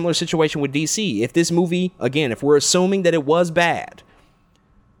very similar situation with DC. If this movie, again, if we're assuming that it was bad,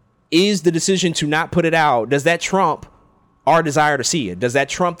 is the decision to not put it out, does that trump our desire to see it? Does that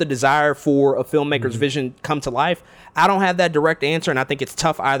trump the desire for a filmmaker's vision come to life? I don't have that direct answer, and I think it's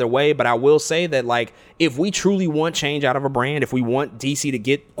tough either way, but I will say that, like, if we truly want change out of a brand, if we want DC to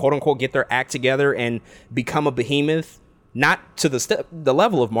get, quote unquote, get their act together and become a behemoth, not to the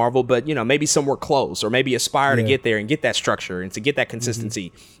level of Marvel, but, you know, maybe somewhere close, or maybe aspire to get there and get that structure and to get that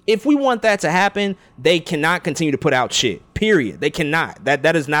consistency. If we want that to happen, they cannot continue to put out shit, period. They cannot.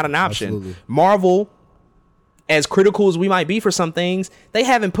 That is not an option. Absolutely. Marvel, as critical as we might be for some things, they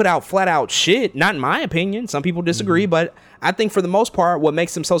haven't put out flat out shit. Not in my opinion. Some people disagree, but I think for the most part, what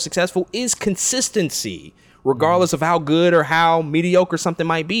makes them so successful is consistency, regardless of how good or how mediocre something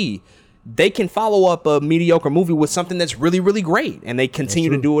might be. They can follow up a mediocre movie with something that's really, really great, and they continue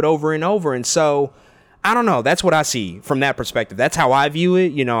to do it over and over. And so, I don't know. That's what I see from that perspective. That's how I view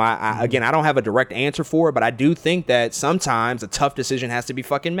it. You know, I again, I don't have a direct answer for it, but I do think that sometimes a tough decision has to be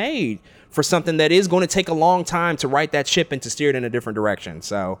fucking made for something that is going to take a long time to right that ship and to steer it in a different direction.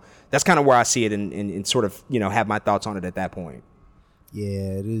 So that's kind of where I see it and sort of, you know, have my thoughts on it at that point.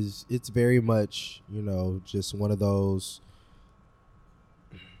 Yeah, it is. It's very much, you know, just one of those.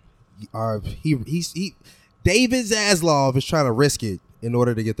 David Zaslav is trying to risk it in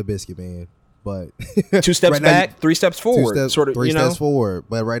order to get the biscuit, man. But 2 steps right back, now, 3 steps forward. Sort of, 3 you know? steps forward.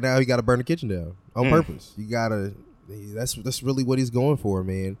 But right now, he got to burn the kitchen down on purpose. You gotta. That's really what he's going for,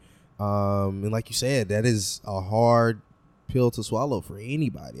 man. And like you said, that is a hard pill to swallow for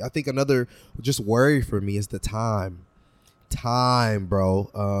anybody. I think another just worry for me is the time,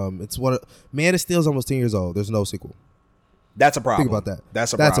 bro. It's Man of Steel is almost 10 years old. There's no sequel. That's a problem. Think about that.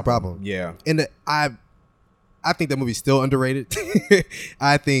 That's a problem. Yeah. And I think that movie's still underrated.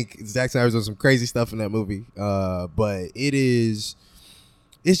 I think Zack Snyder's done some crazy stuff in that movie. But it's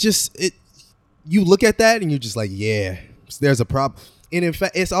just you look at that and you're just like, yeah, there's a problem. And in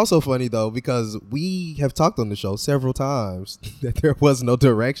fact, it's also funny though, because we have talked on the show several times that there was no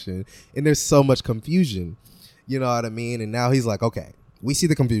direction and there's so much confusion. You know what I mean? And now he's like, okay, we see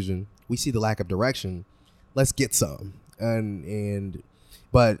the confusion, we see the lack of direction, let's get some.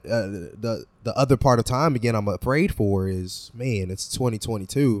 But the other part of time, again, I'm afraid for is, man, it's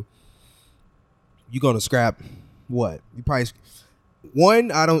 2022. You're gonna scrap what? You probably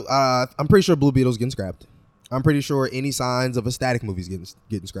I'm pretty sure Blue Beetle's getting scrapped. I'm pretty sure any signs of a Static movie's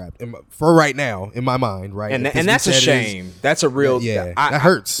getting scrapped for right now in my mind, right? And that's a shame. That's a real that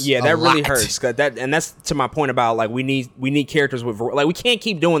hurts. Yeah, that really hurts. And that's to my point about, like, we need characters with, like, we can't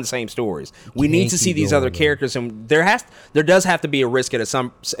keep doing the same stories. We need to see these other characters, and there does have to be a risk at a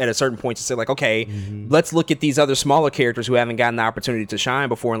certain point to say, like, okay, let's look at these other smaller characters who haven't gotten the opportunity to shine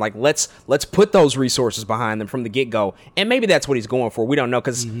before, and, like, let's put those resources behind them from the get go. And maybe that's what he's going for. We don't know,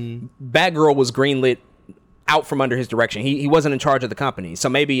 because Batgirl was greenlit out from under his direction. He wasn't in charge of the company. So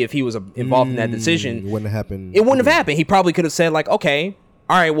maybe if he was involved in that decision, it wouldn't have happened. It wouldn't have happened. He probably could have said, like, okay,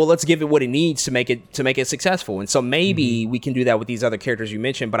 all right, well, let's give it what it needs to make it successful. And so maybe we can do that with these other characters you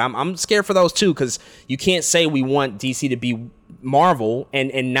mentioned. But I'm scared for those too, because you can't say we want DC to be Marvel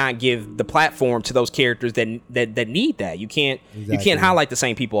and not give the platform to those characters that need that. You can't highlight the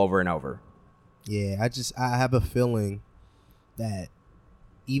same people over and over. Yeah, I have a feeling that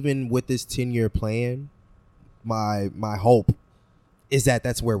even with this 10-year plan, my hope is that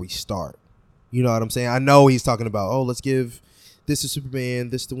that's where we start. You know what I'm saying? I know he's talking about, oh, let's give this to Superman,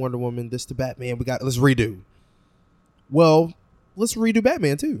 this to Wonder Woman, this to Batman. Let's redo. Well, let's redo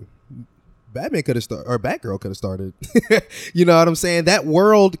Batman too. Batman could have started, or Batgirl could have started. You know what I'm saying? That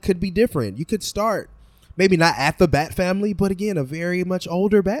world could be different. You could start maybe not at the Bat family, but again, a very much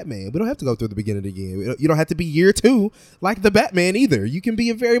older Batman. We don't have to go through the beginning again. You don't have to be year 2 like the Batman either. You can be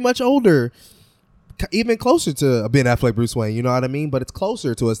a very much older, even closer to a Ben Affleck Bruce Wayne, you know what I mean? But it's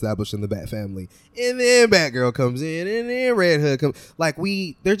closer to establishing the Bat family. And then Batgirl comes in, and then Red Hood comes. Like,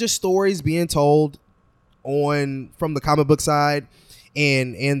 they're just stories being told from the comic book side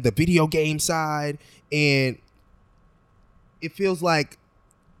and the video game side. And it feels like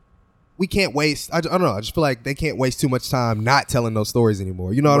we can't waste. I don't know. I just feel like they can't waste too much time not telling those stories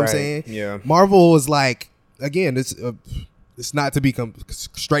anymore. You know what I'm saying? Yeah. Marvel is like, again, it's not to be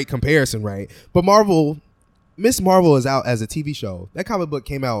straight comparison, right? But Miss Marvel is out as a TV show. That comic book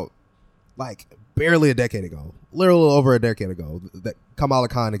came out like barely a decade ago, literally over a decade ago, that Kamala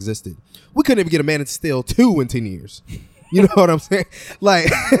Khan existed. We couldn't even get a Man of Steel 2 in 10 years. You know what I'm saying?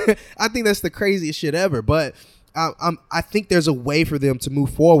 Like, I think that's the craziest shit ever. But I think there's a way for them to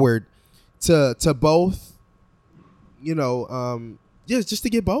move forward to both, you know, just to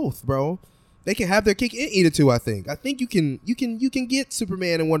get both, bro. They can have their cake and eat it too. I think you can get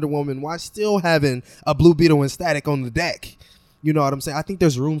Superman and Wonder Woman while still having a Blue Beetle and Static on the deck. You know what I'm saying? I think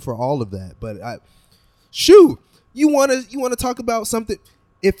there's room for all of that. But you want to talk about something?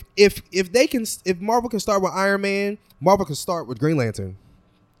 If Marvel can start with Iron Man, Marvel can start with Green Lantern.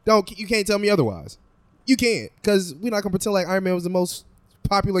 You can't tell me otherwise. You can't, because we're not gonna pretend like Iron Man was the most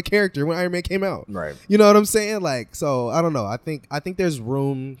popular character when Iron Man came out. Right. You know what I'm saying? Like, so I don't know. I think there's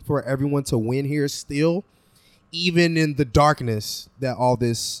room for everyone to win here still, even in the darkness that all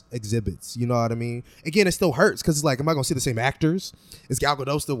this exhibits. You know what I mean? Again, it still hurts because it's like, am I gonna see the same actors? Is Gal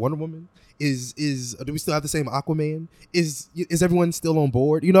Gadot still Wonder Woman? Do we still have the same Aquaman? Is everyone still on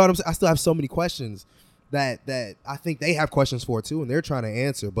board? You know what I'm saying? I still have so many questions that I think they have questions for too, and they're trying to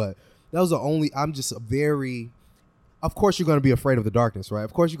answer. But that was the only. I'm just of course you're going to be afraid of the darkness, right?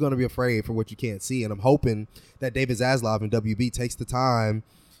 Of course you're going to be afraid for what you can't see. And I'm hoping that David Zaslav and WB takes the time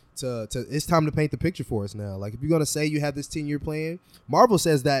to it's time to paint the picture for us now. Like, if you're going to say you have this 10-year plan, Marvel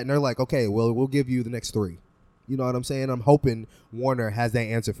says that and they're like, okay, well, we'll give you the next 3. You know what I'm saying? I'm hoping Warner has that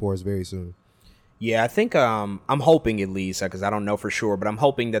answer for us very soon. Yeah, I think I'm hoping, at least, because I don't know for sure, but I'm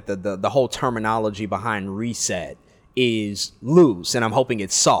hoping that the whole terminology behind reset is loose, and I'm hoping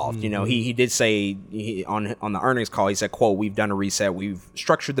it's soft. You know, he did say on the earnings call, he said, quote, "We've done a reset. We've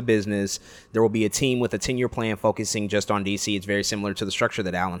structured the business. There will be a team with a 10-year plan focusing just on DC. It's very similar to the structure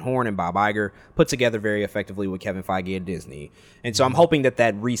that Alan Horn and Bob Iger put together very effectively with Kevin Feige at Disney." And so I'm hoping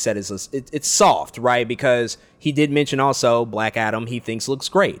that reset it's soft, right? Because he did mention also Black Adam, he thinks looks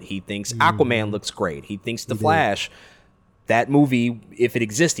great. He thinks Aquaman looks great. He thinks The Flash, that movie, if it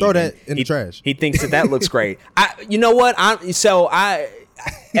exists, throw that in the trash. He thinks that looks great. You know what?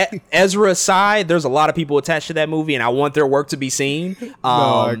 Ezra aside, there's a lot of people attached to that movie, and I want their work to be seen.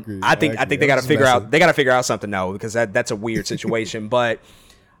 I agree. I think they got to figure out. They got to figure out something though, because that's a weird situation. But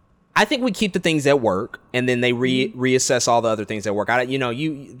I think we keep the things that work, and then they reassess all the other things that work.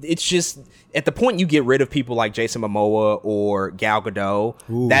 It's just at the point you get rid of people like Jason Momoa or Gal Gadot,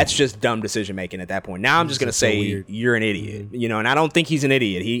 that's just dumb decision making at that point. Now I'm just gonna say you're an idiot, and I don't think he's an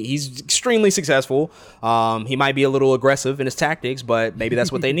idiot. He's extremely successful. He might be a little aggressive in his tactics, but maybe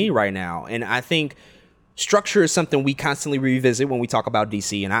that's what they need right now. And I think structure is something we constantly revisit when we talk about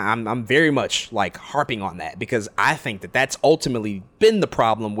DC, and I'm very much like harping on that, because I think that's ultimately been the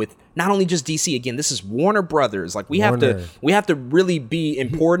problem with not only just DC. Again, this is Warner Brothers. Like, we have to really be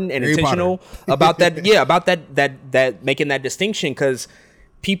important and intentional about that. Yeah, about that making that distinction, because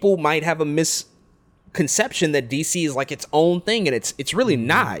people might have a misconception that DC is like its own thing, and it's really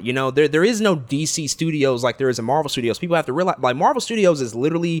not. There is no DC Studios like there is in Marvel Studios. People have to realize, like, Marvel Studios is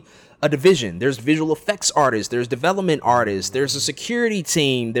literally a division. There's visual effects artists, there's development artists, there's a security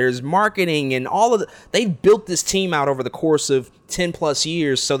team, there's marketing, and all of they've built this team out over the course of 10 plus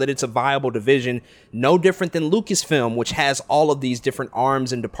years so that it's a viable division, no different than Lucasfilm, which has all of these different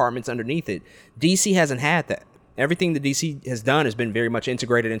arms and departments underneath it. DC hasn't had that. Everything that DC has done has been very much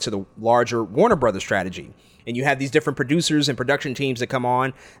integrated into the larger Warner Brothers strategy. And you have these different producers and production teams that come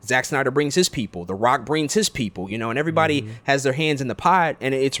on. Zack Snyder brings his people. The Rock brings his people, and everybody has their hands in the pot.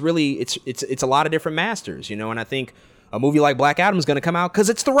 And it's really, it's a lot of different masters, and I think a movie like Black Adam is going to come out because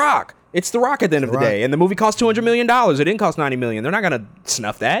it's The Rock. It's The Rock at the end of the day. And the movie cost $200 million. It didn't cost $90 million. They're not going to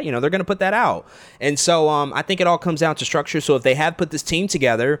snuff that. They're going to put that out. And so I think it all comes down to structure. So if they have put this team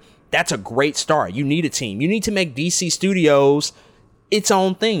together, that's a great start. You need a team. You need to make DC Studios its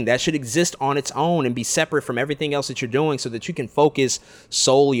own thing that should exist on its own and be separate from everything else that you're doing, so that you can focus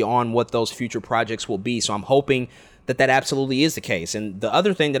solely on what those future projects will be. So I'm hoping that absolutely is the case. And the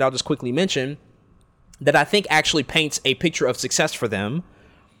other thing that I'll just quickly mention that I think actually paints a picture of success for them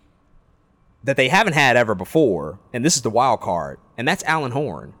that they haven't had ever before, and this is the wild card, and that's Alan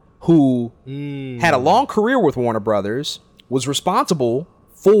Horn, who had a long career with Warner Brothers, was responsible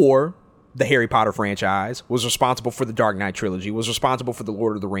for the Harry Potter franchise, was responsible for the Dark Knight trilogy, was responsible for the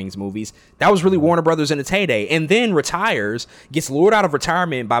Lord of the Rings movies. That was really Warner Brothers in its heyday, and then retires, gets lured out of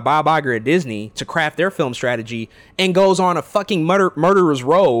retirement by Bob Iger at Disney to craft their film strategy, and goes on a fucking murderer's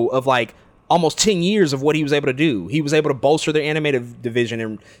row of like almost 10 years of what he was able to do. He was able to bolster their animated division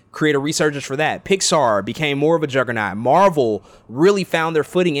and create a resurgence for that. Pixar became more of a juggernaut. Marvel really found their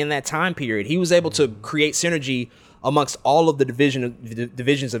footing in that time period. He was able to create synergy amongst all of the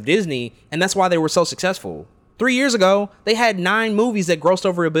divisions of Disney, and that's why they were so successful. 3 years ago, they had 9 movies that grossed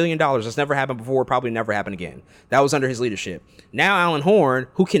over $1 billion. That's never happened before, probably never happen again. That was under his leadership. Now Alan Horn,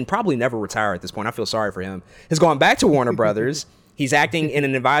 who can probably never retire at this point, I feel sorry for him, has gone back to Warner Brothers. He's acting in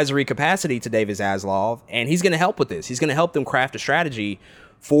an advisory capacity to David Zaslav, and he's going to help with this. He's going to help them craft a strategy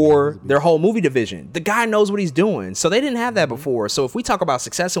for their whole movie division. The guy knows what he's doing. So they didn't have that before. So if we talk about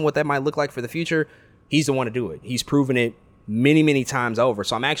success and what that might look like for the future, he's the one to do it. He's proven it many, many times over.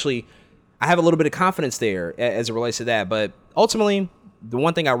 So I have a little bit of confidence there as it relates to that. But ultimately, the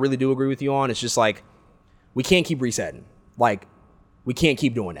one thing I really do agree with you on is just like, we can't keep resetting. Like, we can't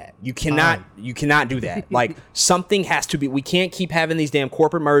keep doing that. You cannot do that. Like, something has to be, we can't keep having these damn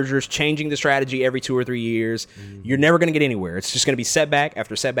corporate mergers, changing the strategy every 2 or 3 years. You're never going to get anywhere. It's just going to be setback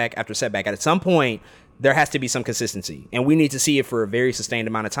after setback after setback. And at some point, there has to be some consistency, and we need to see it for a very sustained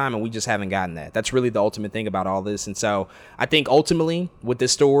amount of time, and we just haven't gotten that. That's really the ultimate thing about all this. And so I think ultimately with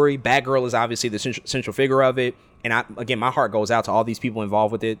this story, Batgirl is obviously the central figure of it. And again, my heart goes out to all these people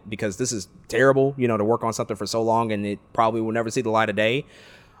involved with it, because this is terrible, to work on something for so long and it probably will never see the light of day.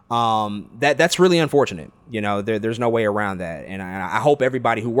 That's really unfortunate. There's no way around that. And I hope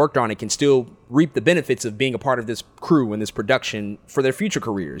everybody who worked on it can still reap the benefits of being a part of this crew and this production for their future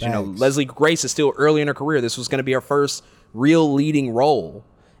careers. Thanks. Leslie Grace is still early in her career. This was going to be her first real leading role.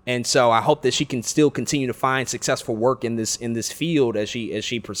 And so I hope that she can still continue to find successful work in this field as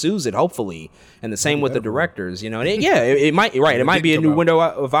she pursues it, hopefully. And the same with the directors, and it might be a new window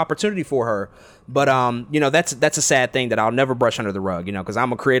of opportunity for her. But that's a sad thing that I'll never brush under the rug, because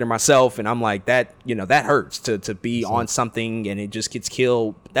I'm a creator myself, and I'm like that. That hurts to be on something and it just gets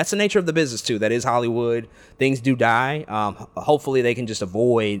killed. That's the nature of the business too. That is Hollywood. Things do die. Hopefully they can just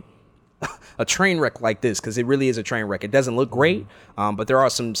avoid a train wreck like this, because it really is a train wreck. It doesn't look great, but there are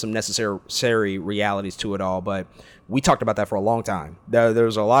some necessary realities to it all. But we talked about that for a long time.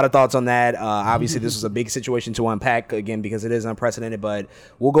 There's a lot of thoughts on that. Obviously, this was a big situation to unpack, again, because it is unprecedented. But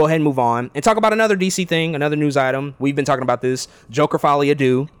we'll go ahead and move on and talk about another DC thing, another news item. We've been talking about this. Joker Folie à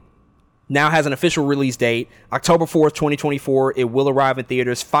Deux now has an official release date, October 4th, 2024. It will arrive in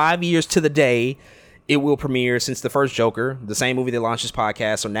theaters 5 years to the day. It will premiere since the first Joker, the same movie that launched this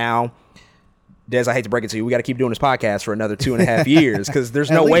podcast. So now, Des, I hate to break it to you, we got to keep doing this podcast for another 2.5 years, because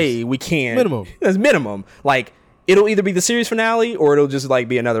there's no way we can. Minimum. That's minimum. Like, it'll either be the series finale or it'll just like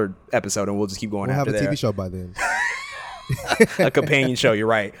be another episode, and we'll just keep going after that. We'll have a TV show by then. A companion show, you're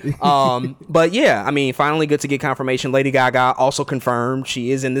right. But yeah, finally good to get confirmation. Lady Gaga also confirmed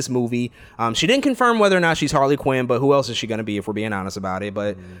she is in this movie. She didn't confirm whether or not she's Harley Quinn, but who else is she going to be, if we're being honest about it?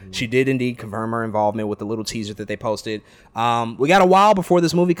 But she did indeed confirm her involvement with the little teaser that they posted. We got a while before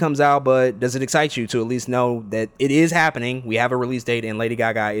this movie comes out, but does it excite you to at least know that it is happening? We have a release date, and Lady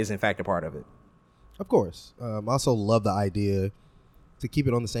Gaga is in fact a part of it. Of course. I also love the idea to keep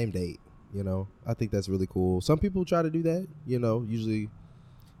it on the same date. I think that's really cool. Some people try to do that, usually,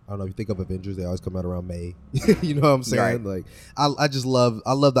 I don't know, if you think of Avengers, they always come out around May. You know what I'm saying? Right. Like, I just love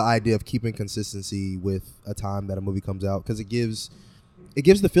the idea of keeping consistency with a time that a movie comes out, because it gives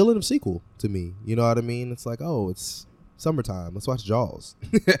the feeling of sequel to me. You know what I mean? It's like, oh, it's summertime, let's watch Jaws.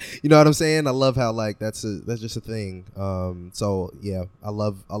 You know what I'm saying? I love how like that's just a thing. So yeah, I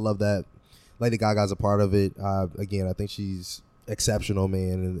love that Lady Gaga's a part of it. Again, I think she's exceptional,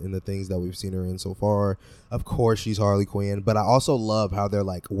 man, in the things that we've seen her in so far. Of course she's Harley Quinn, but I also love how they're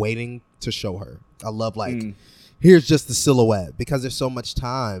like waiting to show her. I love here's just the silhouette, because there's so much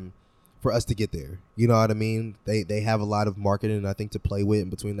time for us to get there. You know what I mean? They have a lot of marketing, I think, to play with in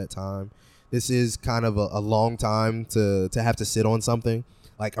between that time. This is kind of a long time to have to sit on something.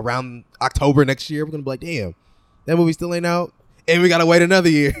 Like around October next year, we're gonna be like, damn, that movie still ain't out, and we gotta wait another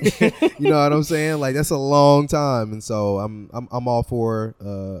year. You know what I'm saying? Like, that's a long time, and so I'm all for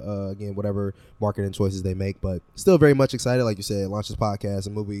again, whatever marketing choices they make, but still very much excited. Like you said, launch this podcast, a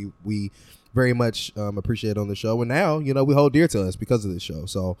movie we very much appreciated on the show. And now, you know, we hold dear to us because of this show.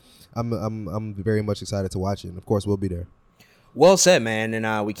 So I'm very much excited to watch it. And of course, we'll be there. Well said, man.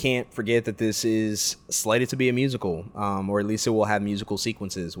 And we can't forget that this is slated to be a musical, or at least it will have musical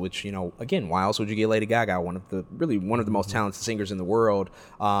sequences, which, you know, again, why else would you get Lady Gaga, one of the most talented singers in the world?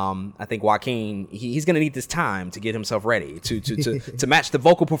 I think Joaquin, he's going to need this time to get himself ready to match the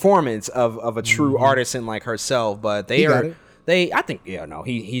vocal performance of a true artisan like herself. But he's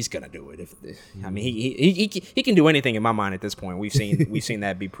gonna do it. I mean, he can do anything in my mind at this point. We've seen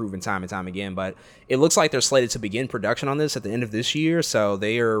that be proven time and time again. But it looks like they're slated to begin production on this at the end of this year, so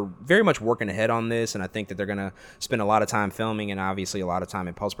they are very much working ahead on this. And I think that they're gonna spend a lot of time filming and obviously a lot of time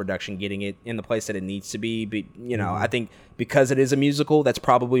in post production, getting it in the place that it needs to be. But, you know, I think because it is a musical, that's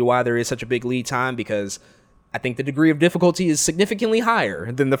probably why there is such a big lead time, because I think the degree of difficulty is significantly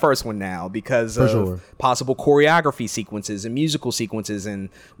higher than the first one now because of possible choreography sequences and musical sequences. And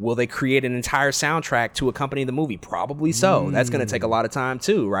will they create an entire soundtrack to accompany the movie? Probably so. That's going to take a lot of time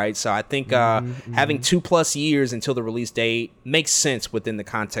too, right? So I think having 2+ years until the release date makes sense within the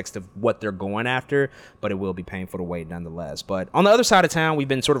context of what they're going after, but it will be painful to wait nonetheless. But on the other side of town, we've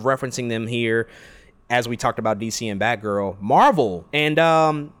been sort of referencing them here as we talked about DC and Batgirl, Marvel, and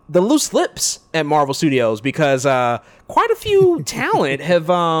the loose lips at Marvel Studios, because quite a few talent have,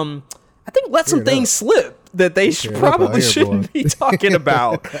 I think, let some things slip that they probably shouldn't be talking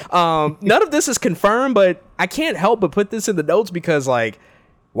about. None of this is confirmed, but I can't help but put this in the notes because, like,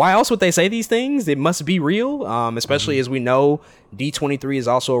 why else would they say these things? It must be real, especially as we know D23 is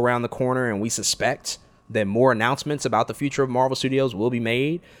also around the corner, and we suspect that more announcements about the future of Marvel Studios will be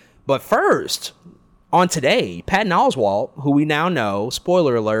made. But first, on today, Patton Oswalt, who we now know,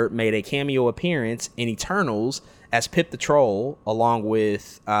 spoiler alert, made a cameo appearance in Eternals as Pip the Troll, along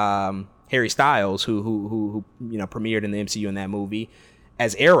with Harry Styles, who you know premiered in the MCU in that movie,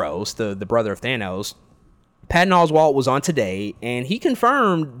 as Eros, the brother of Thanos. Patton Oswalt was on today, and he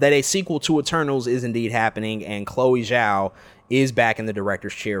confirmed that a sequel to Eternals is indeed happening, and Chloe Zhao is back in the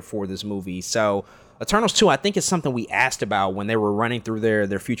director's chair for this movie. So Eternals 2, I think, is something we asked about when they were running through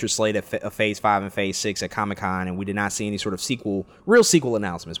their future slate of Phase 5 and Phase 6 at Comic-Con, and we did not see any sort of real sequel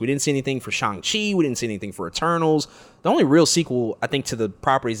announcements. We didn't see anything for Shang-Chi. We didn't see anything for Eternals. The only real sequel, I think, to the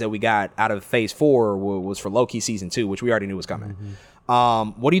properties that we got out of Phase 4 was for Loki Season 2, which we already knew was coming.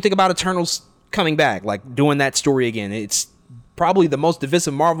 What do you think about Eternals coming back, like doing that story again? It's probably the most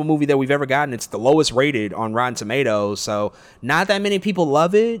divisive Marvel movie that we've ever gotten. It's the lowest rated on Rotten Tomatoes, so not that many people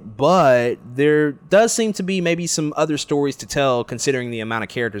love it, but there does seem to be maybe some other stories to tell considering the amount of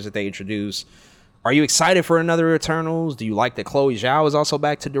characters that they introduce. Are you excited for another Eternals? Do you like that Chloe Zhao is also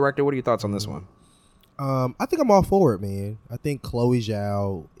back to director? What are your thoughts on this one? I think I'm all for it, man. I think Chloe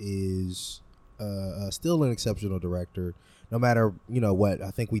Zhao is still an exceptional director. No matter, you know, what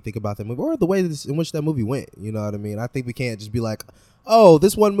I think we think about that movie or the way in which that movie went, you know what I mean? I think we can't just be like, oh,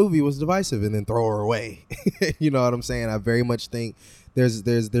 this one movie was divisive and then throw her away. You know what I'm saying? I very much think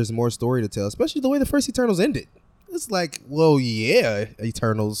there's more story to tell, especially the way the first Eternals ended. It's like, well, yeah,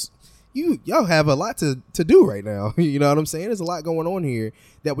 Eternals, y'all have a lot to do right now. You know what I'm saying? There's a lot going on here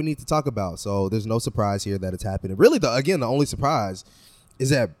that we need to talk about. So there's no surprise here that it's happening. Really, the only surprise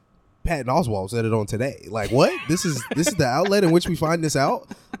is that Patton Oswalt said it on Today. Like, what? This is the outlet in which we find this out?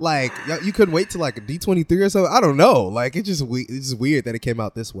 Like, you couldn't wait till like a D23 or something? I don't know. Like, it's just weird that it came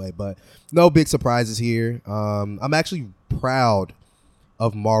out this way. But no big surprises here. I'm actually proud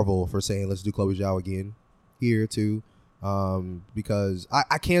of Marvel for saying let's do Chloe Zhao again here too, because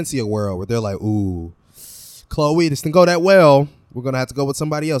I can see a world where they're like, ooh, Chloe, this didn't go that well. We're going to have to go with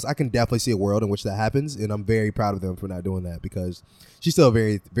somebody else. I can definitely see a world in which that happens, and I'm very proud of them for not doing that because she's still a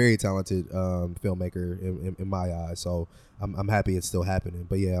very, very talented filmmaker in my eyes. So I'm happy it's still happening.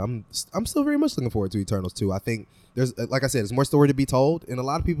 But yeah, I'm still very much looking forward to Eternals 2. I think there's, like I said, there's more story to be told, and a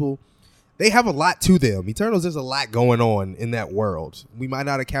lot of people, they have a lot to them. Eternals, there's a lot going on in that world. We might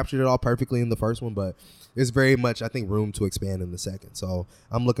not have captured it all perfectly in the first one, but there's very much, I think, room to expand in the second. So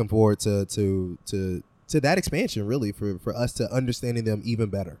I'm looking forward to that expansion, really, for us to understanding them even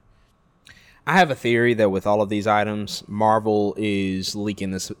better. I have a theory that with all of these items, Marvel is leaking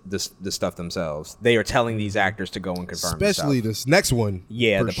this stuff themselves. They are telling these actors to go and confirm, especially this next one.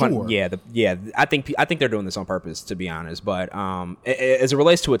 Yeah, sure. I think they're doing this on purpose, to be honest. But as it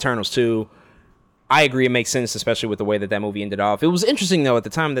relates to Eternals 2, I agree it makes sense, especially with the way that movie ended off. It was interesting though at the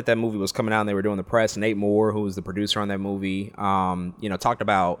time that movie was coming out and they were doing the press. Nate Moore, who was the producer on that movie, talked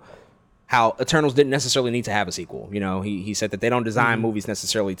about how Eternals didn't necessarily need to have a sequel. You know, he said that they don't design movies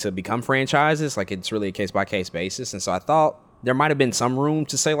necessarily to become franchises. Like, it's really a case-by-case basis. And so I thought there might have been some room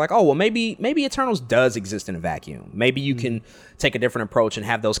to say like, oh, well, maybe Eternals does exist in a vacuum. Maybe you can take a different approach and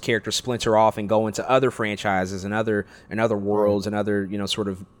have those characters splinter off and go into other franchises and other worlds and other, you know, sort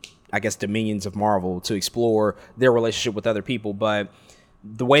of, I guess, dominions of Marvel to explore their relationship with other people. But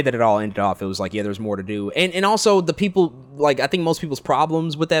the way that it all ended off, it was like, yeah, there's more to do. And also the people, like, I think most people's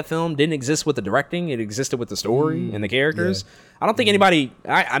problems with that film didn't exist with the directing. It existed with the story and the characters. Yeah. I don't think anybody,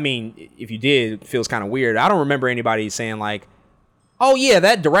 I mean, if you did, it feels kind of weird. I don't remember anybody saying like, oh yeah,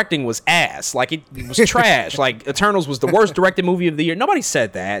 that directing was ass. Like, it was trash. Like, Eternals was the worst directed movie of the year. Nobody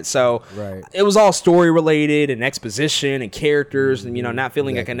said that. So it was all story related and exposition and characters and, you know, not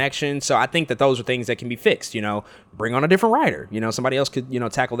feeling a connection. So I think that those are things that can be fixed, you know, bring on a different writer, you know, somebody else could, you know,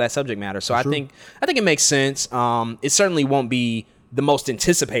 tackle that subject matter. So I think it makes sense. It certainly won't be the most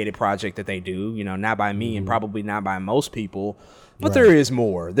anticipated project that they do, you know, not by me and probably not by most people. But there is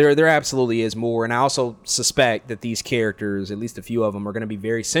more. There absolutely is more. And I also suspect that these characters, at least a few of them, are going to be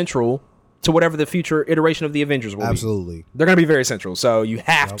very central to whatever the future iteration of the Avengers will be. They're going to be very central. So you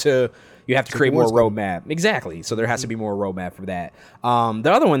have to create more roadmap. Exactly. So there has to be more roadmap for that.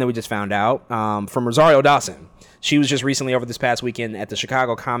 The other one that we just found out from Rosario Dawson. She was just recently over this past weekend at the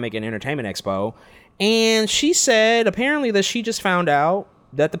Chicago Comic and Entertainment Expo. And she said apparently that she just found out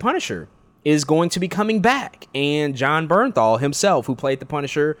that the Punisher is going to be coming back, and Jon Bernthal himself, who played the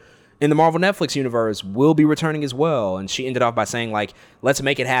Punisher in the Marvel Netflix universe, will be returning as well. And she ended off by saying like, let's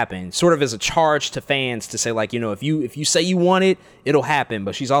make it happen, sort of as a charge to fans to say like, you know, if you say you want it, it'll happen.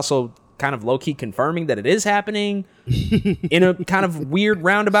 But she's also kind of low-key confirming that it is happening in a kind of weird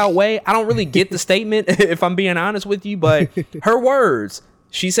roundabout way. I don't really get the statement, if I'm being honest with you, but her words,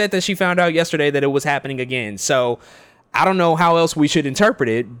 she said that she found out yesterday that it was happening again. So I don't know how else we should interpret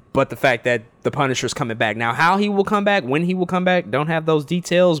it, but the fact that the Punisher's coming back. Now, how he will come back, when he will come back, don't have those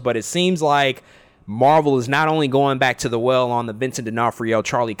details, but it seems like Marvel is not only going back to the well on the Vincent D'Onofrio,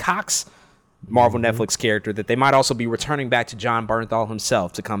 Charlie Cox Marvel Netflix character, that they might also be returning back to Jon Bernthal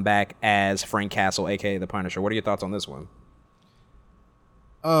himself to come back as Frank Castle, aka the Punisher. What are your thoughts on this one?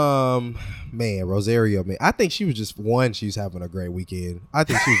 Man, Rosario, man. I think she was just she's having a great weekend. I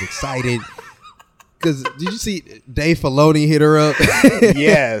think she was excited. Because did you see Dave Filoni hit her up?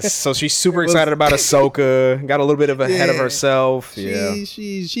 Yes. So she's super excited about Ahsoka. Got a little bit of ahead of herself.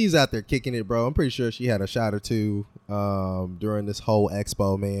 She's out there kicking it, bro. I'm pretty sure she had a shot or two during this whole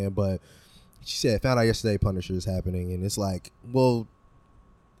expo, man. But she said, found out yesterday Punisher is happening. And it's like, well,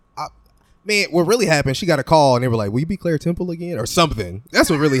 man, what really happened, she got a call and they were like, will you be Claire Temple again? Or something.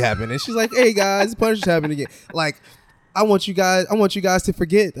 That's what really happened. And she's like, hey, guys, Punisher's happening again. Like, I want you guys to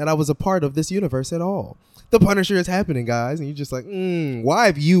forget that I was a part of this universe at all. The Punisher is happening, guys. And you're just like, why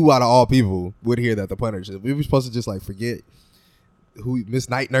if you out of all people would hear that the Punisher? We were supposed to just like forget who Miss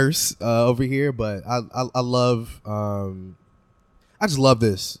Night Nurse over here. But I love, I just love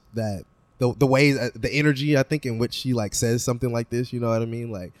this, that the way, the energy, I think, in which she like says something like this, you know what I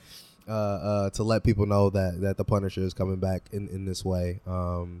mean? Like, to let people know that the Punisher is coming back in this way.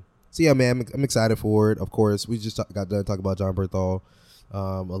 So yeah, man, I'm excited for it. Of course, we just got done talking about Jon Bernthal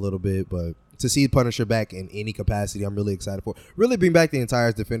a little bit, but to see Punisher back in any capacity, I'm really excited for. Really bring back the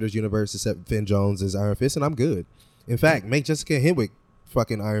entire Defenders universe except Finn Jones as Iron Fist, and I'm good. In fact, make Jessica Henwick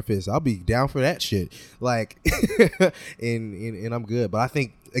fucking Iron Fist. I'll be down for that shit. Like, and I'm good. But I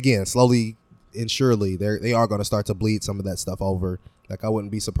think again, slowly and surely, they are going to start to bleed some of that stuff over. Like, I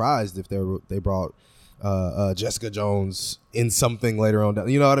wouldn't be surprised if they brought Jessica Jones in something later on.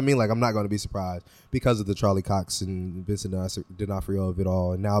 You know what I mean? Like, I'm not going to be surprised because of the Charlie Cox and Vincent D'Onofrio of it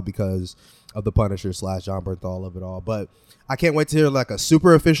all, and now because of the Punisher / Jon Bernthal of it all. But I can't wait to hear like a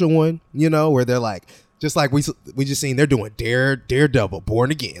super official one, you know, where they're like, just like we just seen, they're doing Daredevil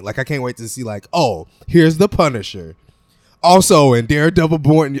Born Again. Like, I can't wait to see like, oh, here's the Punisher also in Daredevil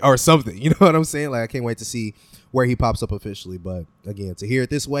Born or something. You know what I'm saying? Like, I can't wait to see where he pops up officially. But again, to hear it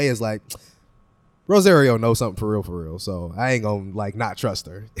this way is like, Rosario knows something for real. So I ain't gonna like not trust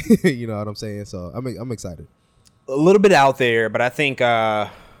her. You know what I'm saying? So I'm excited. A little bit out there, but I think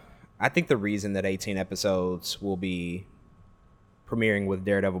the reason that 18 episodes will be premiering with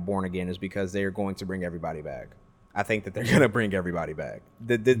Daredevil Born Again is because they're going to bring everybody back. I think that they're gonna bring everybody back.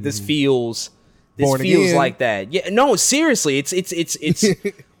 This feels like that. Yeah, no, seriously, it's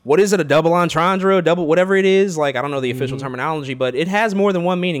what is it, a double entendre, a double whatever it is? Like, I don't know the official terminology, but it has more than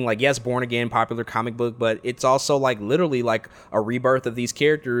one meaning. Like, yes, Born Again, popular comic book, but it's also like literally like a rebirth of these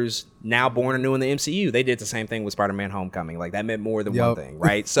characters now born anew in the MCU. They did the same thing with Spider-Man Homecoming. Like, that meant more than one thing,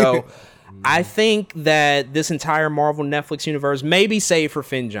 right? So I think that this entire Marvel Netflix universe, maybe save for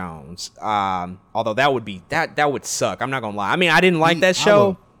Finn Jones, although that would be that would suck. I'm not gonna lie. I mean, I didn't like that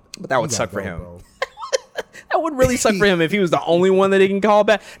show, but that would suck for him. That would really suck for him if he was the only one that they can call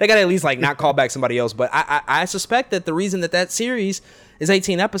back. They got to at least like not call back somebody else. But I suspect that the reason that series is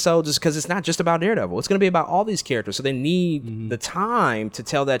 18 episodes is because it's not just about Daredevil. It's going to be about all these characters. So they need the time to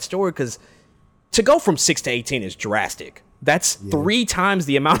tell that story, because to go from 6 to 18 is drastic. That's 3 times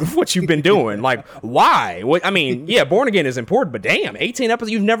the amount of what you've been doing. Like, why? I mean, yeah, Born Again is important, but damn, 18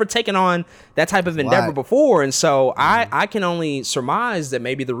 episodes, you've never taken on that type of endeavor before. And so I can only surmise that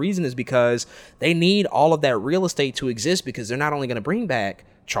maybe the reason is because they need all of that real estate to exist, because they're not only going to bring back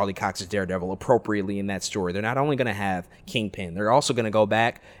Charlie Cox's Daredevil appropriately in that story. They're not only going to have Kingpin, they're also going to go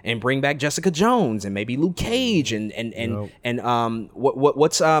back and bring back Jessica Jones and maybe Luke Cage and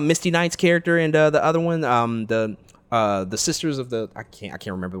what's Misty Knight's character and the other one, the sisters of the I can't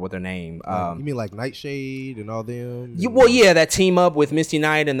remember what their name. You mean like Nightshade and all them? That team up with Misty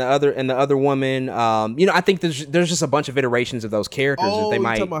Knight and the other woman. I think there's just a bunch of iterations of those characters that they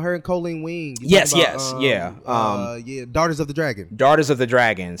might. Talking about her and Colleen Wing. Yes. Daughters of the Dragon. Daughters of the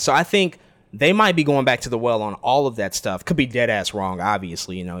Dragon. So I think they might be going back to the well on all of that stuff. Could be dead ass wrong,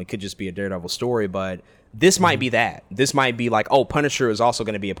 obviously. It could just be a Daredevil story, but this might be that. This might be like, Punisher is also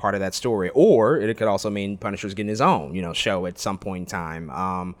going to be a part of that story. Or it could also mean Punisher's getting his own, show at some point in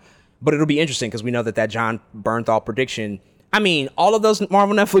time. But it'll be interesting because we know that John Bernthal prediction, I mean, all of those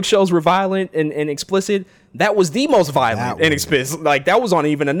Marvel Netflix shows were violent and explicit. That was the most violent and explicit. Like, that was on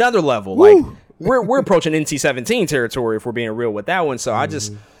even another level. Woo. Like, we're approaching NC-17 territory if we're being real with that one. So I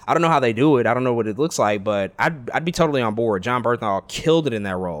don't know how they do it. I don't know what it looks like, but I'd be totally on board. John Bernthal killed it in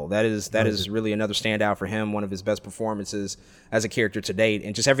that role. That is really another standout for him. One of his best performances as a character to date,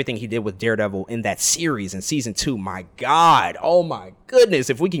 and just everything he did with Daredevil in that series in season 2. My God, oh my goodness!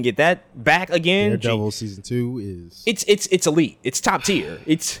 If we can get that back again, Daredevil season 2 is it's elite. It's top tier.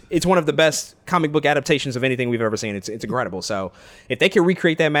 It's one of the best comic book adaptations of anything we've ever seen. It's incredible. So if they can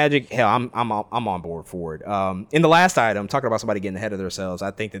recreate that magic, hell, I'm on board for it. In the last item, talking about somebody getting ahead of themselves,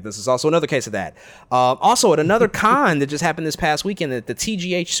 I think that this is also another case of that. Also, at another con that just happened this past weekend, at the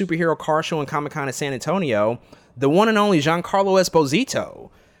TGH Superhero Car Show and Comic-Con in San Antonio, the one and only Giancarlo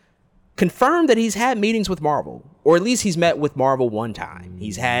Esposito confirmed that he's had meetings with Marvel, or at least he's met with Marvel one time.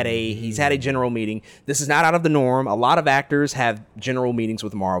 He's had a general meeting. This is not out of the norm. A lot of actors have general meetings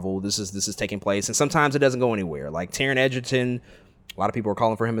with Marvel. This is taking place, and sometimes it doesn't go anywhere. Like Taron Egerton, a lot of people are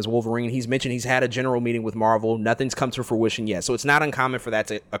calling for him as Wolverine. He's mentioned he's had a general meeting with Marvel. Nothing's come to fruition yet, so it's not uncommon for that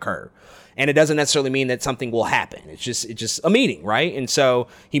to occur. And it doesn't necessarily mean that something will happen. It's just a meeting, right? And so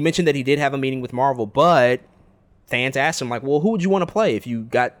he mentioned that he did have a meeting with Marvel, but fans asked him, like, well, who would you want to play if you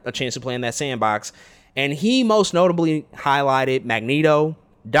got a chance to play in that sandbox? And he most notably highlighted Magneto,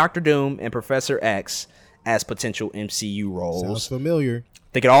 Doctor Doom, and Professor X as potential MCU roles. Sounds familiar.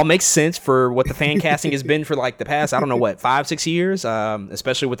 I think it all makes sense for what the fan casting has been for like the past, 5-6 years,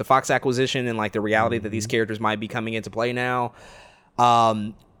 especially with the Fox acquisition and like the reality that these characters might be coming into play now.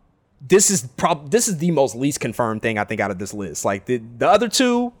 This is the most least confirmed thing I think out of this list. Like the other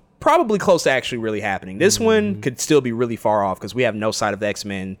two, probably close to actually really happening. This one could still be really far off because we have no sight of the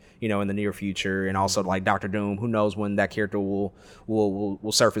X-Men, in the near future, and also like Doctor Doom. Who knows when that character will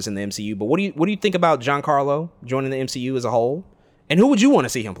surface in the MCU? But what do you think about Giancarlo joining the MCU as a whole? And who would you want to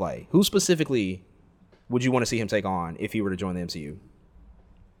see him play? Who specifically would you want to see him take on if he were to join the MCU?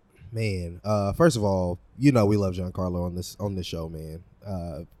 Man, first of all, we love Giancarlo on this show, man.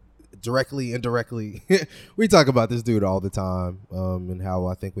 Directly, indirectly, we talk about this dude all the time, and how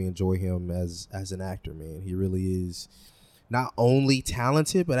I think we enjoy him as an actor, man. He really is not only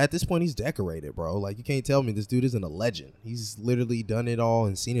talented, but at this point, he's decorated, bro. Like, you can't tell me this dude isn't a legend. He's literally done it all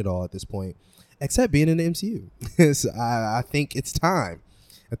and seen it all at this point, except being in the MCU. So I think it's time.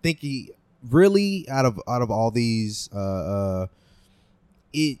 I think he really, out of all these,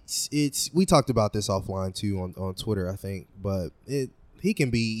 it's we talked about this offline too on Twitter, I think, but he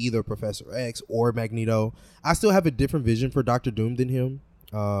can be either Professor X or Magneto. I still have a different vision for Doctor Doom than him.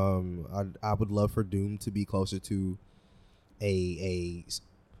 I would love for Doom to be closer to a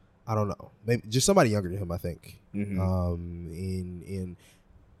I don't know, maybe just somebody younger than him, I think. In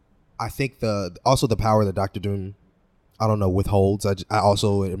I think the power that Doctor Doom, I don't know, withholds. I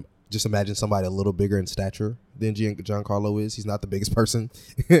also just imagine somebody a little bigger in stature than Giancarlo is. He's not the biggest person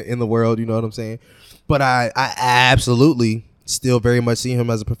in the world, you know what I'm saying? But I absolutely still very much see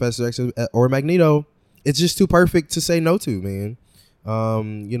him as a Professor X or Magneto. It's just too perfect to say no to, man.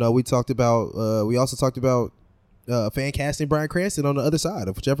 We also talked about fan casting Bryan Cranston on the other side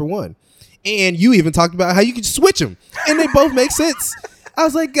of whichever one. And you even talked about how you could switch them and they both make sense. I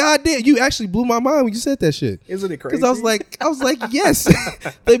was like, God damn, you actually blew my mind when you said that shit. Isn't it crazy? Because I was like, yes,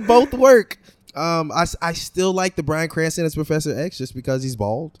 they both work. I still like the Bryan Cranston as Professor X just because he's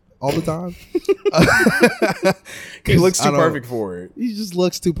bald. all the time. He looks too perfect for it. He just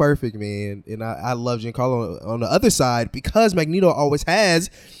looks too perfect, man. And I love Giancarlo on the other side because Magneto always has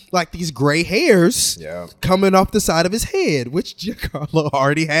like these gray hairs coming off the side of his head, which Giancarlo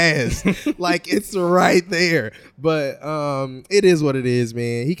already has. Like, it's right there. But it is what it is,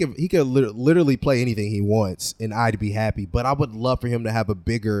 man. He could literally play anything he wants and I'd be happy. But I would love for him to have a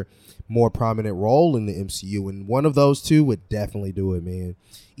bigger, more prominent role in the MCU, and one of those two would definitely do it, man.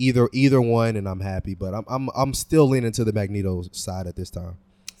 Either one, and I'm happy. But I'm still leaning to the Magneto side at this time.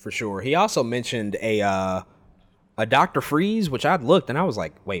 For sure. He also mentioned a Dr. Freeze, which I'd looked and I was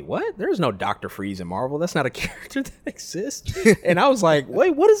like, wait, what? There's no Dr. Freeze in Marvel. That's not a character that exists. And I was like,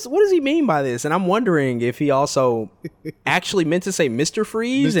 wait, what does he mean by this? And I'm wondering if he also actually meant to say Mr.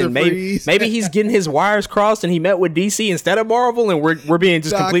 Freeze, and maybe he's getting his wires crossed and he met with DC instead of Marvel, and we're being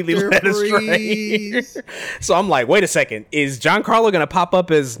just completely led astray. So I'm like, wait a second, is Giancarlo gonna pop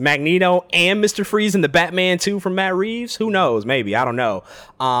up as Magneto and Mr. Freeze in the Batman 2 from Matt Reeves? Who knows? Maybe. I don't know.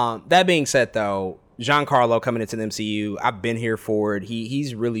 That being said, though, Giancarlo coming into the MCU, I've been here for it.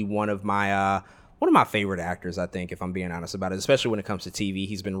 He's really one of my favorite actors, I think, if I'm being honest about it, especially when it comes to TV.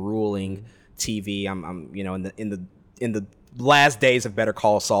 He's been ruling TV. I'm in the last days of Better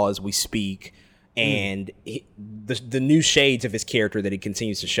Call Saul as we speak, and the new shades of his character that he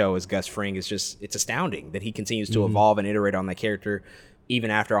continues to show as Gus Fring is it's astounding that he continues to evolve and iterate on that character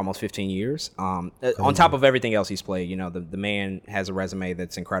even after almost 15 years. On top of everything else he's played, the man has a resume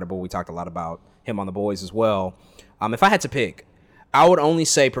that's incredible. We talked a lot about him on The Boys as well. If I had to pick, I would only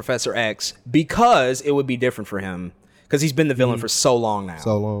say Professor X because it would be different for him, because he's been the villain for so long now.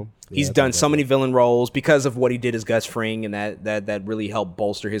 So long. He's done so many villain roles because of what he did as Gus Fring, and that really helped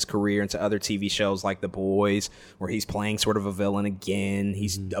bolster his career into other TV shows like The Boys, where he's playing sort of a villain again.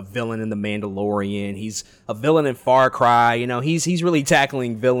 He's a villain in The Mandalorian. He's a villain in Far Cry. He's really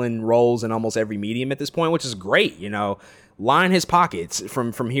tackling villain roles in almost every medium at this point, which is great. Line his pockets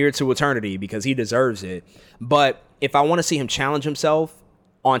from here to eternity because he deserves it. But if I want to see him challenge himself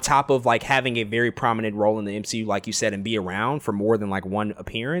on top of like having a very prominent role in the MCU, like you said, and be around for more than like one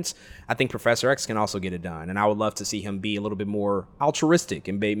appearance, I think Professor X can also get it done. And I would love to see him be a little bit more altruistic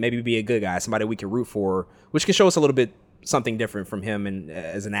and maybe be a good guy, somebody we can root for, which can show us a little bit something different from him and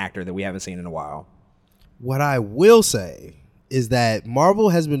as an actor that we haven't seen in a while. What I will say is that Marvel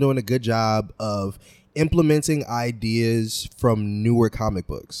has been doing a good job of implementing ideas from newer comic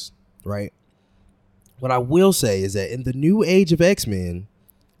books, right? What I will say is that in the new age of X-Men,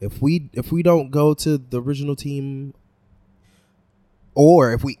 if we don't go to the original team,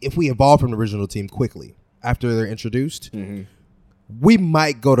 or if we evolve from the original team quickly after they're introduced, we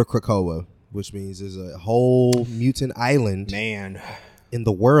might go to Krakoa, which means there's a whole mutant island in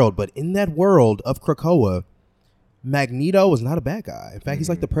the world. But in that world of Krakoa, Magneto is not a bad guy. In fact, he's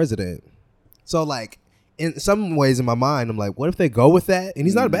like the president. So like, in some ways in my mind, I'm like, what if they go with that? And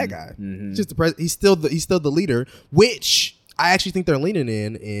he's not a bad guy. He's just the president. He's still the leader, which I actually think they're leaning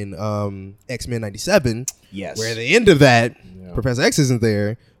in X-Men 97. Yes. Where at the end of that, Professor X isn't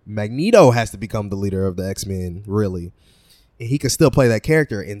there. Magneto has to become the leader of the X-Men, really. And he can still play that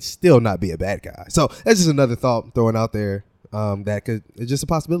character and still not be a bad guy. So that's just another thought throwing out there it's just a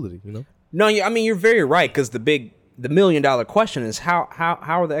possibility, No, I mean, you're very right, because the $1 million question is how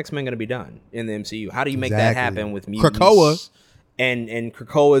are the X-Men going to be done in the MCU? How do you make that happen with mutants? Krakoa. And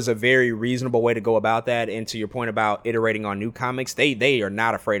Krakoa is a very reasonable way to go about that. And to your point about iterating on new comics, they are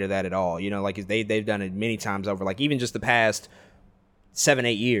not afraid of that at all. Like they've done it many times over, like even just the past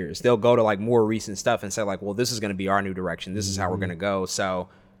 7-8 years. They'll go to like more recent stuff and say like, well, this is going to be our new direction. This is how we're going to go. So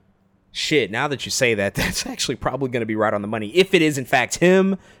shit, now that you say that, that's actually probably going to be right on the money. If it is in fact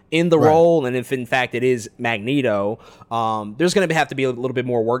him in the role, and if in fact it is Magneto, there's going to have to be a little bit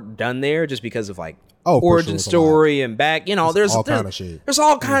more work done there, just because of like origin story and back. There's all kind of shit. There's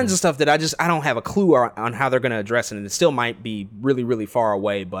all kinds of stuff that I don't have a clue on how they're going to address it, and it still might be really, really far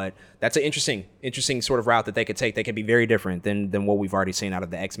away. But that's an interesting sort of route that they could take. They could be very different than what we've already seen out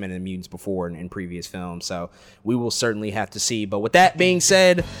of the X-Men and Mutants before in previous films. So we will certainly have to see. But with that being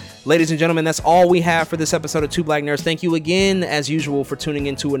said, ladies and gentlemen, that's all we have for this episode of Two Black Nerds. Thank you again, as usual, for tuning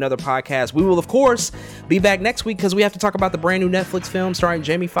into another podcast. We will, of course, be back next week because we have to talk about the brand new Netflix film starring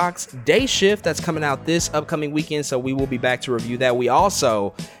Jamie Foxx, Day Shift, that's coming out this upcoming weekend. So we will be back to review that. We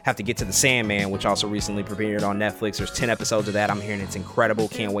also have to get to The Sandman, which also recently premiered on Netflix. There's 10 episodes of that. I'm hearing it's incredible.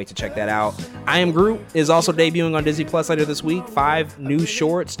 Can't wait to check that out. I Am Groot is also debuting on Disney Plus later this week. 5 new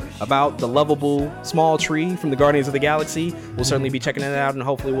shorts about the lovable small tree from the Guardians of the Galaxy. We'll certainly be checking it out, and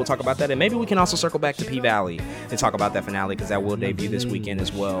hopefully we'll talk talk about that. And maybe we can also circle back to P-Valley and talk about that finale, because that will debut this weekend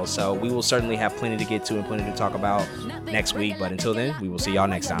as well. So we will certainly have plenty to get to and plenty to talk about next week. But until then, we will see y'all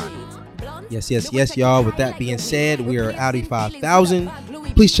next time. Yes, y'all. With that being said, we are Audi 5000.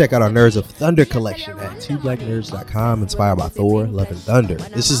 Please check out our Nerds of Thunder collection at twoblacknerds.com, inspired by Thor, Love and Thunder.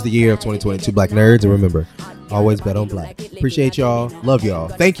 This is the year of 2022 Black Nerds, and remember, always bet on black. Appreciate y'all. Love y'all.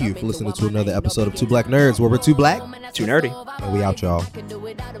 Thank you for listening to another episode of Two Black Nerds, where we're too black, too nerdy, and we out, y'all.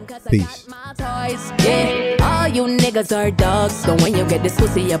 Peace. Yeah, all you niggas are dogs. So when you get this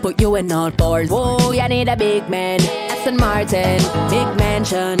pussy, I put you in all fours. Whoa, you need a big man. Aston Martin, big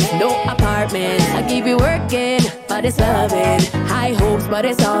mansion, no apartment. I keep you working, but it's loving. High hopes, but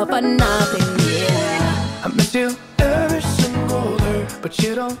it's all for nothing. Yeah, I miss you every single day, but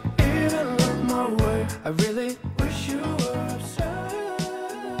you don't even look my way. I really wish you were upset.